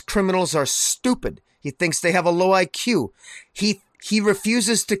thinks criminals are stupid. He thinks they have a low IQ. He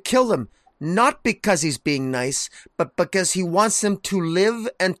refuses to kill them, not because he's being nice, but because he wants them to live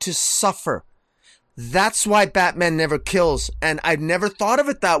and to suffer. That's why Batman never kills, and I've never thought of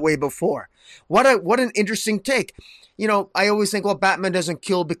it that way before. What an interesting take. You know, I always think, well, Batman doesn't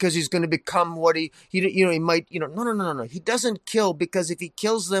kill because he's going to become what he might, no. He doesn't kill because if he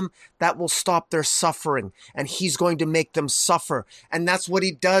kills them, that will stop their suffering, and he's going to make them suffer. And that's what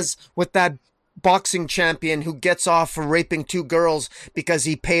he does with that boxing champion who gets off for raping 2 girls because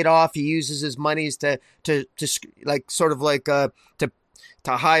he paid off. He uses his monies to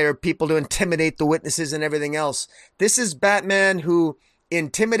hire people to intimidate the witnesses and everything else. This is Batman who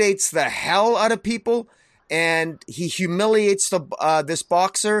intimidates the hell out of people, and he humiliates this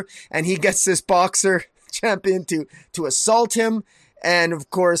boxer, and he gets this boxer champion to assault him. And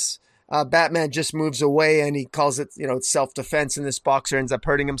of course, Batman just moves away and he calls it, it's self-defense, and this boxer ends up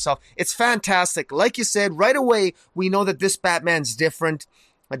hurting himself. It's fantastic. Like you said, right away, we know that this Batman's different.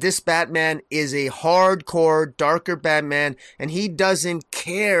 This Batman is a hardcore, darker Batman, and he doesn't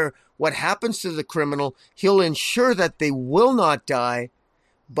care what happens to the criminal. He'll ensure that they will not die,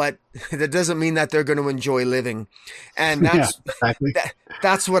 but that doesn't mean that they're going to enjoy living. And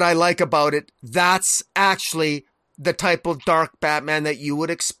that's what I like about it. That's actually the type of dark Batman that you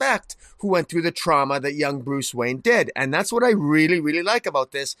would expect, who went through the trauma that young Bruce Wayne did. And that's what I really, really like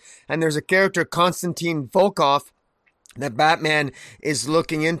about this. And there's a character, Konstantin Volkov, that Batman is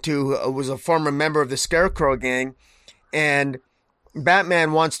looking into, who was a former member of the Scarecrow gang. And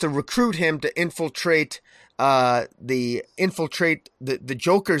Batman wants to recruit him to infiltrate the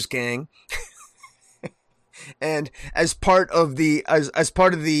Joker's gang. And as part of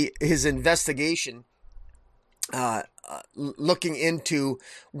his investigation, looking into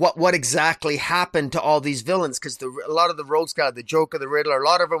what exactly happened to all these villains, because a lot of the Rogues Gallery, the Joker, the Riddler, a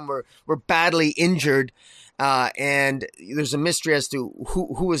lot of them were badly injured, and there's a mystery as to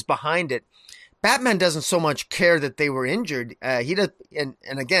who was behind it. Batman doesn't so much care that they were injured. He does, and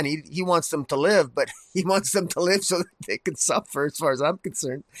again, he wants them to live, but he wants them to live so that they can suffer, as far as I'm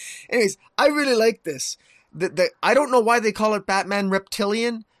concerned. Anyways, I really like this. I don't know why they call it Batman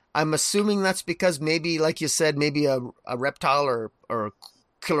Reptilian. I'm assuming that's because maybe, like you said, maybe a reptile or a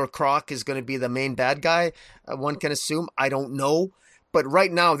Killer Croc is going to be the main bad guy. One can assume. I don't know. But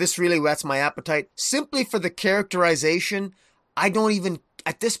right now, this really whets my appetite. Simply for the characterization,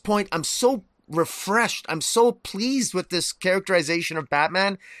 at this point, I'm so refreshed. I'm so pleased with this characterization of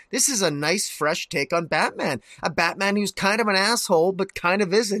Batman. This is a nice, fresh take on Batman. A Batman who's kind of an asshole, but kind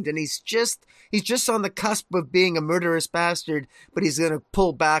of isn't. And he's just on the cusp of being a murderous bastard, but he's going to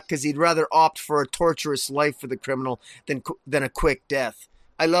pull back because he'd rather opt for a torturous life for the criminal than a quick death.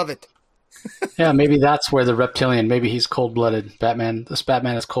 I love it. Yeah, maybe that's where the Reptilian, maybe he's cold-blooded. This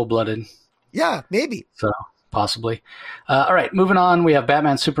Batman is cold-blooded. Yeah, maybe. So, possibly. All right, moving on. We have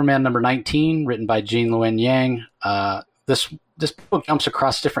Batman Superman number 19, written by Jean Luen Yang. This book jumps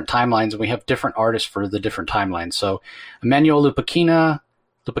across different timelines, and we have different artists for the different timelines. So, Emmanuel Lupacchino,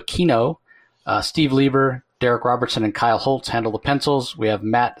 Steve Lieber, Derek Robertson, and Kyle Holtz handle the pencils. We have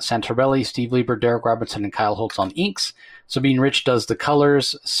Matt Santorelli, Steve Lieber, Derek Robertson, and Kyle Holtz on inks. Sabine Rich does the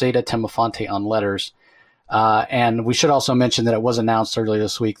colors, Seda Temofonte on letters. And we should also mention that it was announced earlier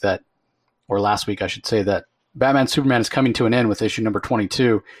this week or last week, I should say, that Batman Superman is coming to an end with issue number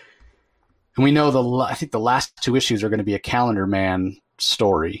 22. And we know I think the last two issues are going to be a Calendar Man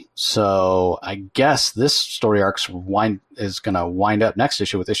story. So I guess this story arc is going to wind up next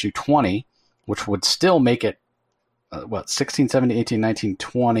issue with issue 20, which would still make it, 16, 17, 18, 19,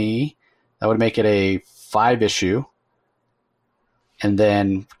 20. That would make it a 5-issue. And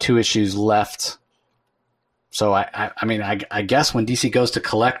then 2 issues left. So I guess when DC goes to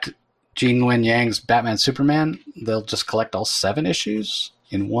collect Jean Luen Yang's Batman Superman, they'll just collect all 7 issues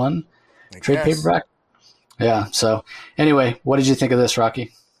in one trade paperback. Yeah. So anyway, what did you think of this,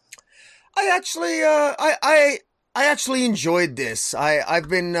 Rocky? I actually enjoyed this. I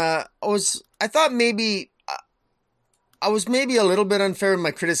thought maybe I was maybe a little bit unfair in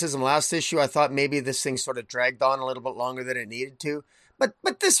my criticism last issue. I thought maybe this thing sort of dragged on a little bit longer than it needed to.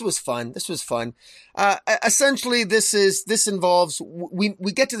 But this was fun. Essentially, this involves,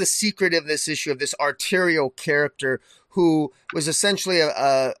 we get to the secret of this issue of this Arterio character who was essentially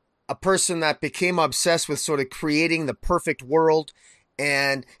a person that became obsessed with sort of creating the perfect world.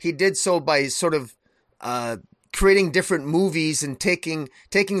 And he did so by sort of creating different movies and taking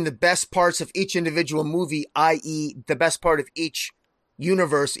the best parts of each individual movie, i.e. the best part of each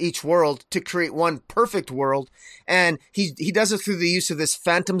universe, each world, to create one perfect world. And he does it through the use of this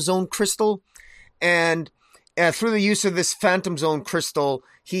Phantom Zone crystal. And through the use of this Phantom Zone crystal,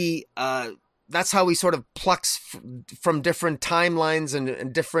 that's how he sort of plucks from different timelines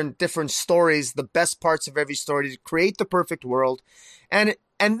and different stories, the best parts of every story to create the perfect world. And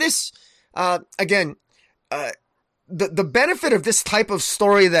this, again, the benefit of this type of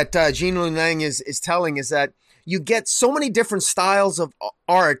story that Jean Luen Yang is telling is that you get so many different styles of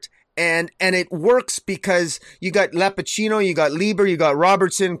art, and it works because you got Lapacino, you got Lieber, you got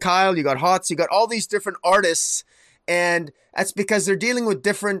Robertson, Kyle, you got Hotz, you got all these different artists, and that's because they're dealing with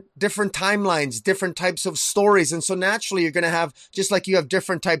different timelines, different types of stories, and so naturally you're going to have, just like you have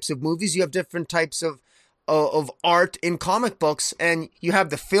different types of movies, you have different types of art in comic books, and you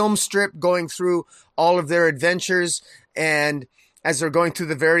have the film strip going through all of their adventures, and as they're going through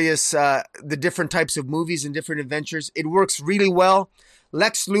the various, the different types of movies and different adventures, it works really well.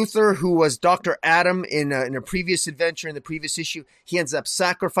 Lex Luthor, who was Dr. Adam in a previous adventure in the previous issue, he ends up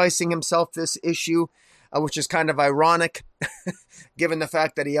sacrificing himself this issue, which is kind of ironic, given the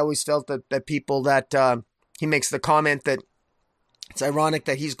fact that he always felt that people that he makes the comment that it's ironic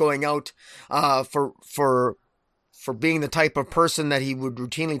that he's going out for being the type of person that he would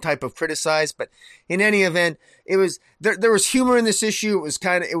routinely type of criticize. But in any event, it was there was humor in this issue.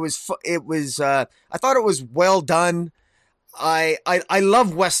 It was I thought it was well done. I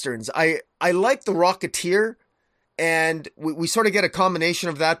love Westerns. I like The Rocketeer, and we sort of get a combination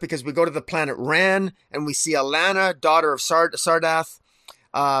of that because we go to the planet Ran and we see Alana, daughter of Sardath.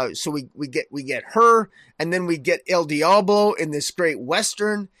 So we get her, and then we get El Diablo in this great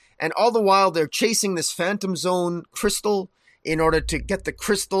Western, and all the while they're chasing this Phantom Zone crystal in order to get the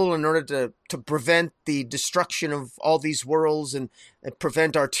crystal, in order to prevent the destruction of all these worlds and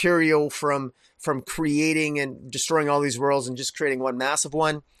prevent Arterio from creating and destroying all these worlds and just creating one massive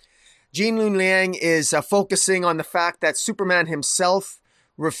one. Jean Lun Liang is focusing on the fact that Superman himself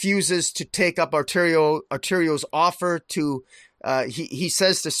refuses to take up Arterio's offer to. He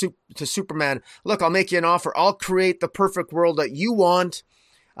says to Superman, "Look, I'll make you an offer. I'll create the perfect world that you want,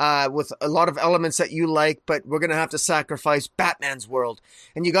 with a lot of elements that you like, but we're going to have to sacrifice Batman's world."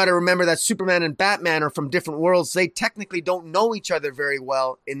 And you got to remember that Superman and Batman are from different worlds. They technically don't know each other very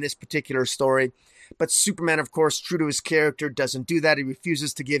well in this particular story. But Superman, of course, true to his character, doesn't do that. He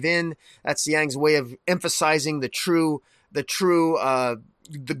refuses to give in. That's Yang's way of emphasizing the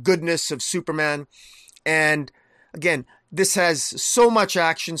goodness of Superman. And again, this has so much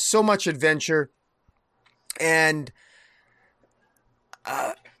action, so much adventure, and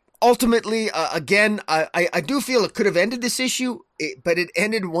ultimately, again, I do feel it could have ended this issue, but it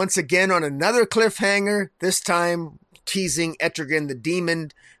ended once again on another cliffhanger, this time teasing Etrigan the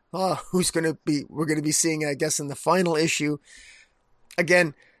Demon, we're going to be seeing, I guess, in the final issue.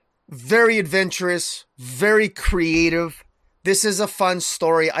 Again, very adventurous, very creative. This is a fun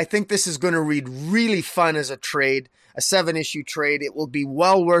story. I think this is going to read really fun as a trade, a 7-issue trade. It will be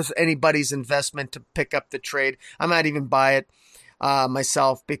well worth anybody's investment to pick up the trade. I might even buy it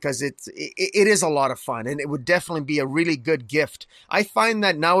myself because it is a lot of fun, and it would definitely be a really good gift. I find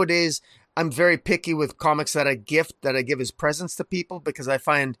that nowadays I'm very picky with comics that I give as presents to people because I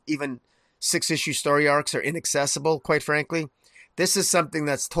find even 6-issue story arcs are inaccessible, quite frankly. This is something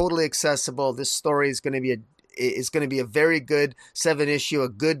that's totally accessible. This story is going to be a very good 7-issue, a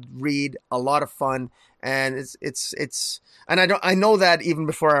good read, a lot of fun, and I know that even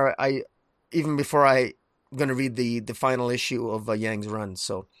before I going to read the final issue of Yang's run.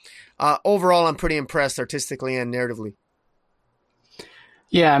 So overall, I'm pretty impressed artistically and narratively.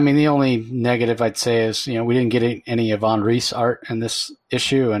 Yeah, I mean, the only negative I'd say is, we didn't get any Yvonne Reese art in this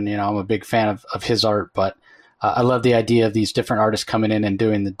issue, and, I'm a big fan of his art, but I love the idea of these different artists coming in and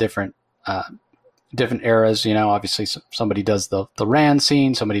doing the different eras. Obviously somebody does the Rand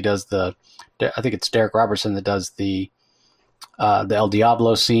scene, somebody does I think it's Derek Robertson that does the El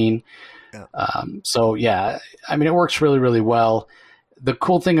Diablo scene. Yeah. So yeah, I mean, it works really, really well. The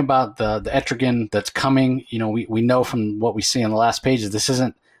cool thing about the Etrigan that's coming, we know from what we see in the last pages, this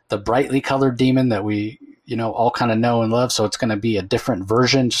isn't the brightly colored demon that we, all kind of know and love. So it's going to be a different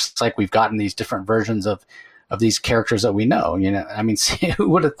version, just like we've gotten these different versions of these characters that we know. I mean, who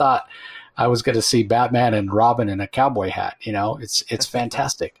would have thought I was going to see Batman and Robin in a cowboy hat? It's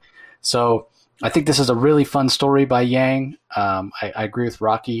fantastic. So I think this is a really fun story by Yang. I agree with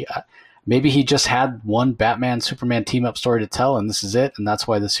Rocky. Maybe he just had one Batman Superman team up story to tell, and this is it, and that's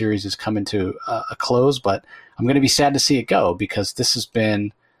why the series is coming to a close. But I'm going to be sad to see it go because this has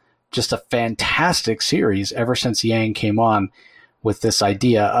been just a fantastic series ever since Yang came on with this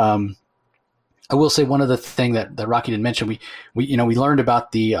idea. I will say one other thing that Rocky didn't mention. We learned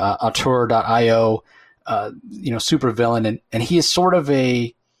about the Auteur.io supervillain, and he is sort of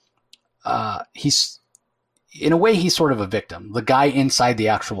he's sort of a victim, the guy inside the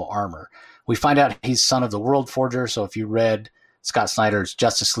actual armor. We find out he's son of the World Forger, so if you read Scott Snyder's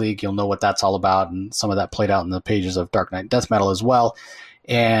Justice League, you'll know what that's all about, and some of that played out in the pages of Dark Knight Death Metal as well.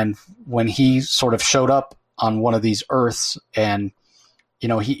 And when he sort of showed up on one of these Earths, and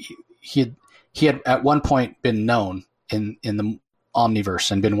he had at one point been known in the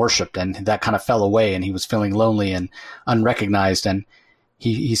Omniverse and been worshipped, and that kind of fell away, and he was feeling lonely and unrecognized, and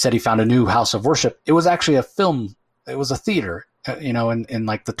he said he found a new house of worship. It was actually a film. It was a theater, in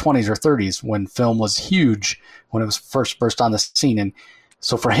like the 20s or 30s when film was huge, when it was first burst on the scene. And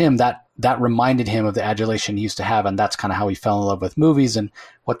so for him, that reminded him of the adulation he used to have. And that's kind of how he fell in love with movies and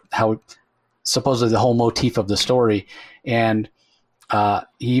how supposedly the whole motif of the story. And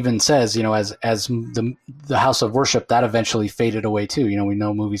he even says, as the house of worship, that eventually faded away too. We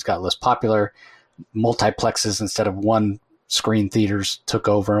know movies got less popular, multiplexes instead of one screen theaters took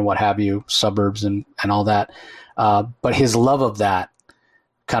over and what have you, suburbs and all that. But his love of that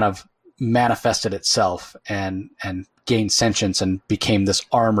kind of manifested itself and gained sentience and became this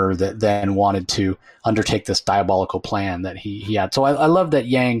armor that then wanted to undertake this diabolical plan that he had. So I love that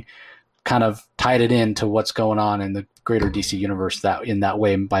Yang kind of tied it into what's going on in the greater DC universe that in that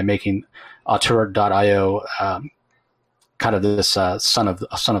way by making Auteur.io kind of this son of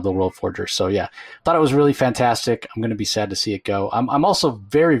the World Forger. So yeah, thought it was really fantastic. I'm going to be sad to see it go. I'm also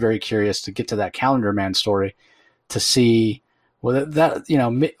very, very curious to get to that Calendar Man story to see whether that,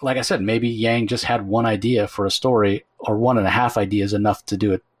 like I said, maybe Yang just had one idea for a story or 1.5 ideas enough to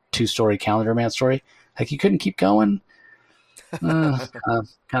do a 2-story Calendar Man story. Like he couldn't keep going. Kind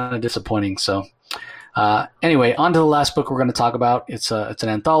of disappointing. So anyway, on to the last book we're going to talk about. It's an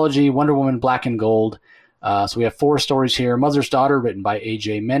anthology, Wonder Woman Black and Gold. So we have 4 stories here. Mother's Daughter, written by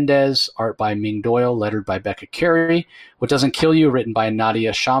A.J. Mendez, art by Ming Doyle, lettered by Becca Carey. What Doesn't Kill You, written by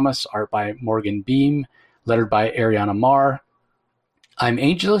Nadia Shamas, art by Morgan Beam, lettered by Ariana Marr. I'm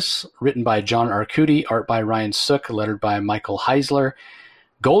Ageless, written by John Arcudi, art by Ryan Sook, lettered by Michael Heisler.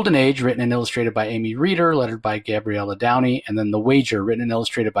 Golden Age, written and illustrated by Amy Reeder, lettered by Gabriella Downey. And then The Wager, written and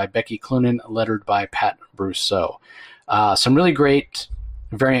illustrated by Becky Cloonan, lettered by Pat Brousseau. Some really great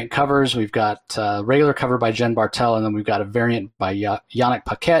variant covers. We've got a regular cover by Jen Bartel, and then we've got a variant by Yannick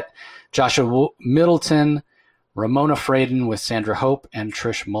Paquette, Joshua Middleton, Ramona Fraden with Sandra Hope, and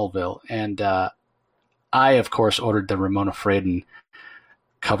Trish Mulville. And I, of course, ordered the Ramona Fraden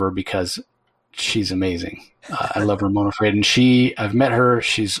cover because she's amazing. I love Ramona Fraden. I've met her.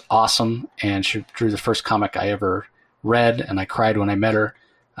 She's awesome, and she drew the first comic I ever read, and I cried when I met her.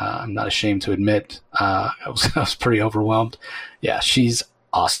 I'm not ashamed to admit I was pretty overwhelmed. Yeah, she's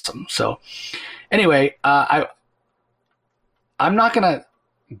awesome. So anyway, I'm not going to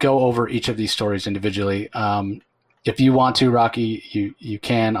go over each of these stories individually. If you want to, Rocky, you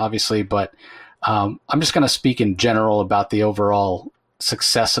can, obviously, but I'm just going to speak in general about the overall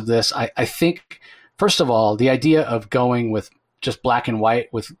success of this. I think, first of all, the idea of going with just black and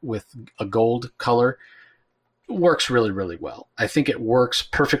white with a gold color works really, really well. I think it works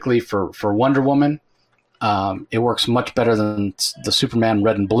perfectly for Wonder Woman. It works much better than the Superman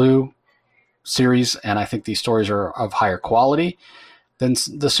Red and Blue series, and I think these stories are of higher quality than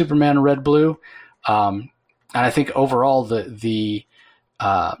the Superman Red Blue. And I think overall the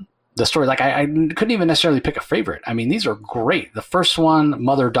story, like I couldn't even necessarily pick a favorite. I mean, these are great. The first one,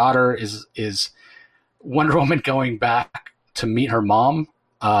 Mother-Daughter, is Wonder Woman going back to meet her mom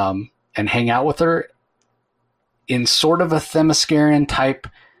and hang out with her in sort of a Themysciran type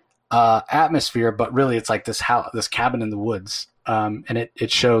atmosphere, but really it's like this cabin in the woods, and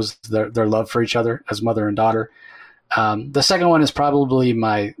it shows their love for each other as mother and daughter. The second one is probably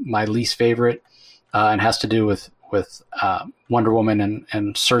my least favorite, and has to do with Wonder Woman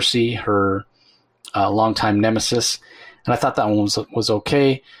and Circe, her longtime nemesis, and I thought that one was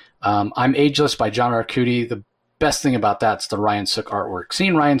okay. I'm Ageless by John Arcudi. The best thing about that's the Ryan Sook artwork.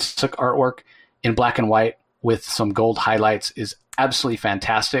 Seeing Ryan Sook artwork in black and white with some gold highlights is absolutely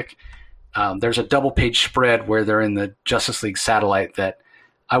fantastic. There's a double-page spread where they're in the Justice League satellite that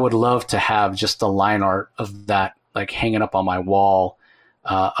I would love to have just the line art of that, like hanging up on my wall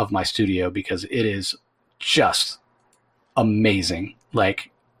of my studio, because it is just amazing. Like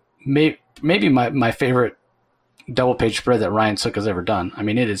maybe my favorite double-page spread that Ryan Sook has ever done. I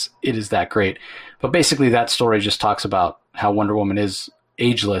mean, it is that great. But basically, that story just talks about how Wonder Woman is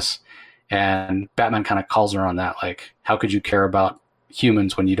ageless, and Batman kind of calls her on that. Like, how could you care about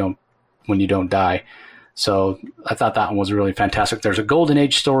humans when you don't die? So I thought that one was really fantastic. There's a Golden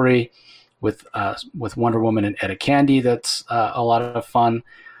Age story with Wonder Woman and Etta Candy that's a lot of fun.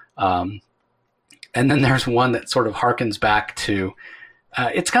 And then there's one that sort of harkens back to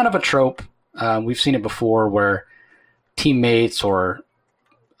it's kind of a trope. We've seen it before where teammates or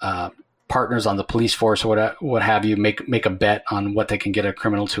partners on the police force or what have you make a bet on what they can get a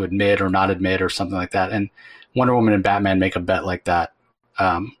criminal to admit or not admit or something like that. And Wonder Woman and Batman make a bet like that.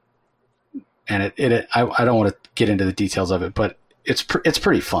 And I don't want to get into the details of it, but it's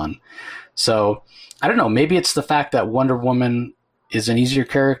pretty fun. So I don't know, maybe it's the fact that Wonder Woman is an easier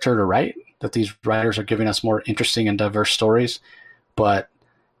character to write, that these writers are giving us more interesting and diverse stories. But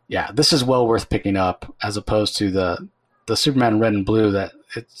yeah, this is well worth picking up as opposed to the Superman Red and Blue that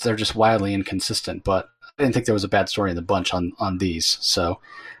they're just wildly inconsistent. But I didn't think there was a bad story in the bunch on these. So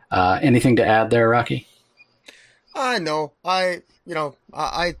anything to add there, Rocky? I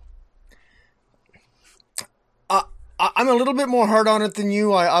I'm a little bit more hard on it than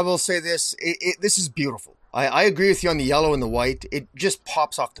you. I will say this. This is beautiful. I agree with you on the yellow and the white. It just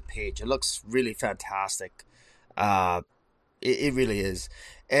pops off the page. It looks really fantastic. It really is.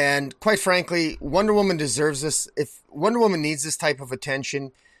 And quite frankly, Wonder Woman deserves this. If Wonder Woman needs this type of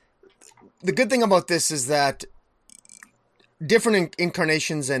attention, the good thing about this is that different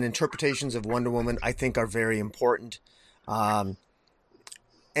incarnations and interpretations of Wonder Woman, I think, are very important. And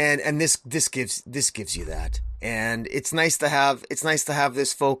this gives you that. And it's nice to have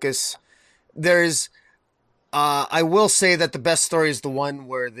this focus. There's I will say that the best story is the one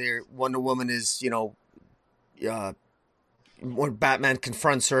where Wonder Woman is, when Batman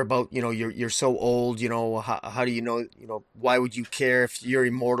confronts her about, you're so old, how do you know, why would you care if you're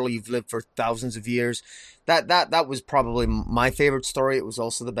immortal? You've lived for thousands of years. That was probably my favorite story. It was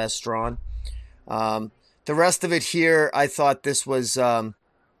also the best drawn. The rest of it here, I thought this was,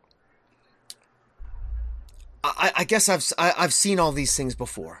 I guess I've seen all these things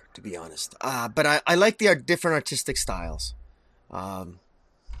before, to be honest. But I like the different artistic styles.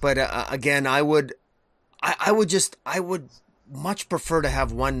 But again, I would much prefer to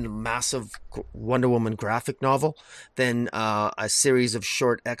have one massive Wonder Woman graphic novel than a series of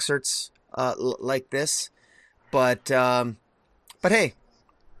short excerpts like this. But hey,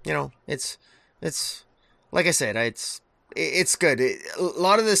 it's like I said, it's good. A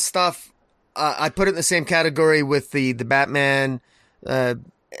lot of this stuff, I put it in the same category with the Batman and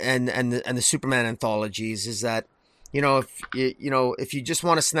the Superman anthologies. Is that if you just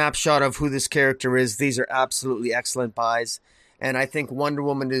want a snapshot of who this character is, these are absolutely excellent buys. And I think Wonder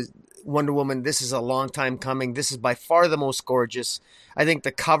Woman, this is a long time coming. This is by far the most gorgeous. I think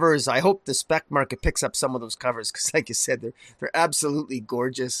the covers, I hope the spec market picks up some of those covers, because like you said, they're absolutely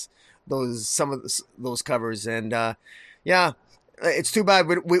gorgeous. Some of those covers. And yeah, it's too bad.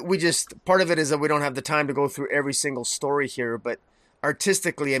 We just, part of it is that we don't have the time to go through every single story here, but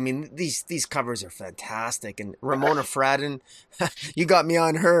artistically, I mean, these covers are fantastic. And Ramona Fradon, you got me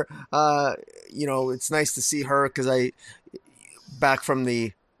on her. It's nice to see her, because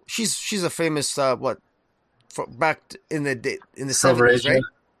she's a famous back in the 70s, right?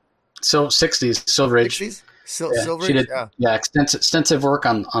 So 60s, Silver Age. 60s? Silver Age, yeah. Extensive work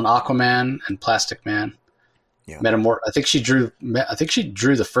on Aquaman and Plastic Man. Yeah. I think she drew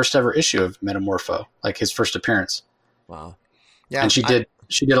the first ever issue of Metamorpho, like his first appearance. Wow. Yeah. And she did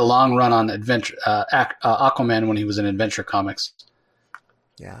a long run on Adventure Aquaman when he was in Adventure Comics.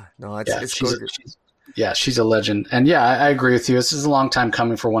 Yeah. No, it's gorgeous. She's a legend. And yeah, I agree with you. This is a long time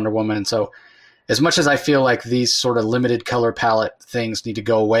coming for Wonder Woman. And so as much as I feel like these sort of limited color palette things need to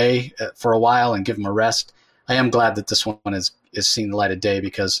go away for a while and give them a rest, I am glad that this one is seeing the light of day,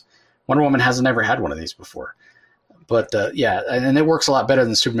 because Wonder Woman hasn't ever had one of these before. But and it works a lot better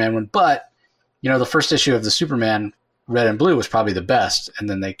than the Superman one. But, the first issue of the Superman Red and Blue was probably the best. And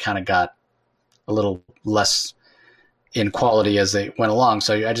then they kind of got a little less in quality as they went along.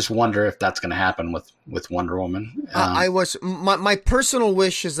 So I just wonder if that's going to happen with Wonder Woman. My personal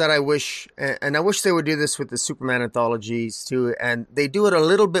wish is that I wish they would do this with the Superman anthologies too. And they do it a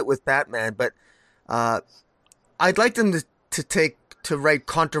little bit with Batman, but I'd like them to write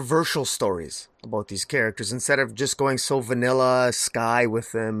controversial stories about these characters instead of just going so vanilla sky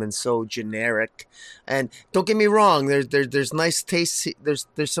with them and so generic. And don't get me wrong, there's nice tastes,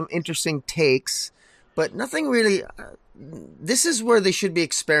 there's some interesting takes, but nothing really. This is where they should be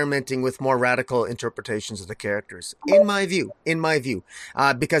experimenting with more radical interpretations of the characters, in my view.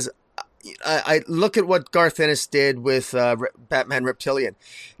 Because I look at what Garth Ennis did with Batman Reptilian.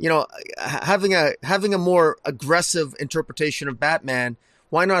 Having a more aggressive interpretation of Batman.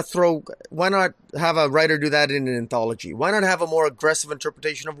 Why not have a writer do that in an anthology? Why not have a more aggressive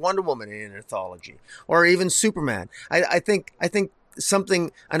interpretation of Wonder Woman in an anthology, or even Superman? I think an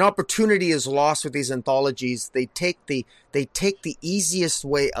opportunity is lost with these anthologies. They take the easiest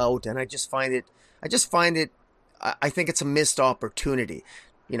way out, and I think it's a missed opportunity.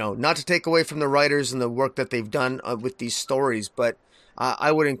 Not to take away from the writers and the work that they've done with these stories, but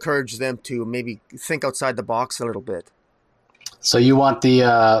I would encourage them to maybe think outside the box a little bit. So you want the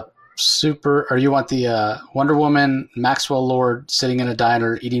Wonder Woman, Maxwell Lord sitting in a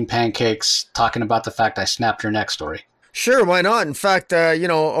diner eating pancakes, talking about the fact I snapped your neck story? Sure, why not? In fact,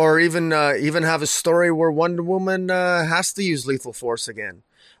 or even have a story where Wonder Woman has to use lethal force again,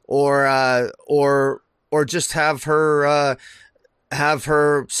 or just have her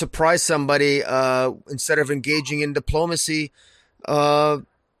surprise somebody instead of engaging in diplomacy,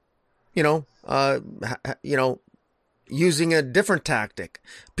 using a different tactic.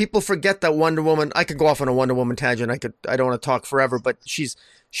 People forget that Wonder Woman. I could go off on a Wonder Woman tangent. I don't want to talk forever, but she's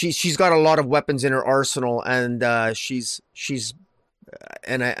she's got a lot of weapons in her arsenal, and I think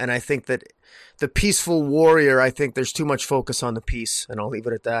that the peaceful warrior, I think there's too much focus on the peace, and I'll leave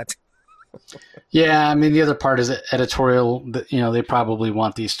it at that. Yeah, I mean, the other part is editorial. They probably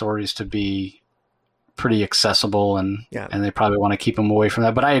want these stories to be pretty accessible, and they probably want to keep them away from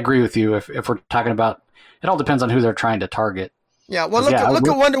that. But I agree with you. If we're talking about, it all depends on who they're trying to target. Yeah, well, look at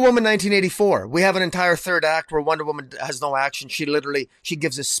Wonder Woman 1984. We have an entire third act where Wonder Woman has no action. She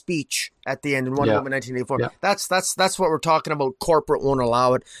gives a speech at the end in Wonder Woman 1984. Yeah. That's what we're talking about. Corporate won't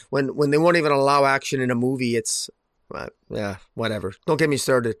allow it. When they won't even allow action in a movie, it's whatever. Don't get me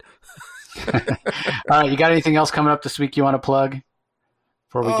started. All right, you got anything else coming up this week you want to plug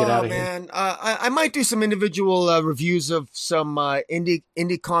before we get out of here? I might do some individual reviews of some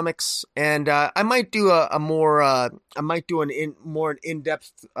indie comics, and I might do more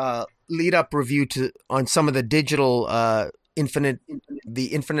in-depth lead up review on some of the digital Infinite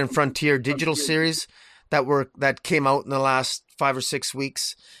Frontier digital series that came out in the last 5 or 6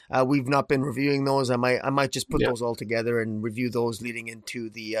 weeks. We've not been reviewing those. I might just put those all together and review those leading into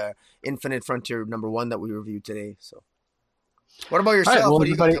the Infinite Frontier #1 that we reviewed today. So, what about yourself? Right, well, what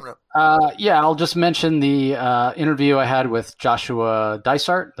are you got coming up? I'll just mention the interview I had with Joshua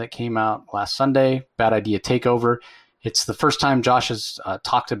Dysart that came out last Sunday. Bad Idea Takeover. It's the first time Josh has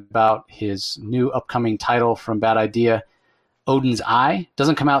talked about his new upcoming title from Bad Idea, Odin's Eye.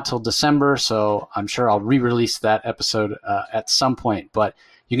 Doesn't come out till December, so I'm sure I'll re-release that episode at some point. But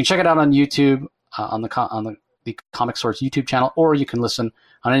you can check it out on YouTube, on the Comic Source YouTube channel, or you can listen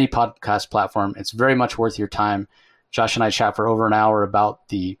on any podcast platform. It's very much worth your time. Josh and I chat for over an hour about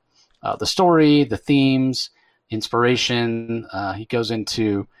the story, the themes, inspiration. He goes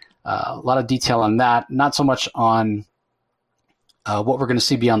into a lot of detail on that, not so much on what we're going to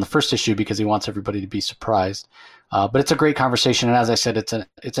see beyond the first issue, because he wants everybody to be surprised. But it's a great conversation, and as I said, it's an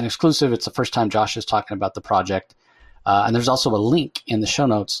exclusive. It's the first time Josh is talking about the project, and there's also a link in the show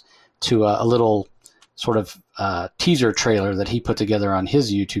notes to a little sort of teaser trailer that he put together on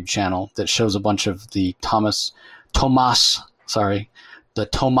his YouTube channel that shows a bunch of the Tomas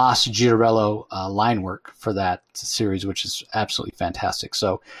Giorello line work for that series, which is absolutely fantastic.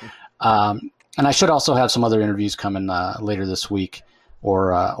 So, and I should also have some other interviews coming later this week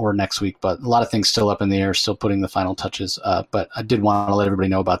or next week, but a lot of things still up in the air, still putting the final touches. But I did want to let everybody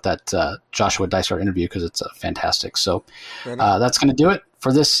know about that Joshua Dysart interview because it's fantastic. So that's going to do it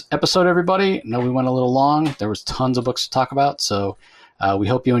for this episode, everybody. I know we went a little long. There was tons of books to talk about. So we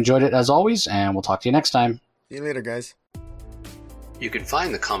hope you enjoyed it as always, and we'll talk to you next time. See you later, guys. You can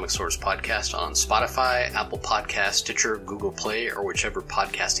find the Comic Source podcast on Spotify, Apple Podcasts, Stitcher, Google Play, or whichever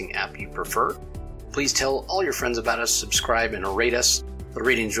podcasting app you prefer. Please tell all your friends about us, subscribe, and rate us. The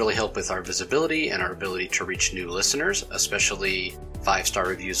ratings really help with our visibility and our ability to reach new listeners, especially 5-star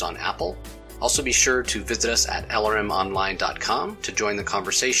reviews on Apple. Also be sure to visit us at lrmonline.com to join the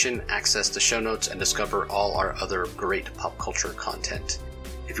conversation, access the show notes, and discover all our other great pop culture content.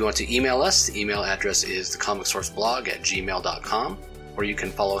 If you want to email us, the email address is thecomicsourceblog@gmail.com, or you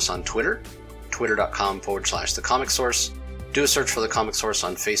can follow us on Twitter, twitter.com/thecomicsource. Do a search for The Comic Source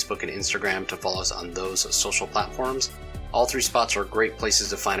on Facebook and Instagram to follow us on those social platforms. All 3 spots are great places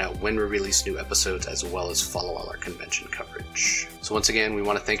to find out when we release new episodes, as well as follow all our convention coverage. So once again, we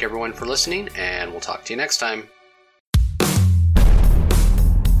want to thank everyone for listening, and we'll talk to you next time.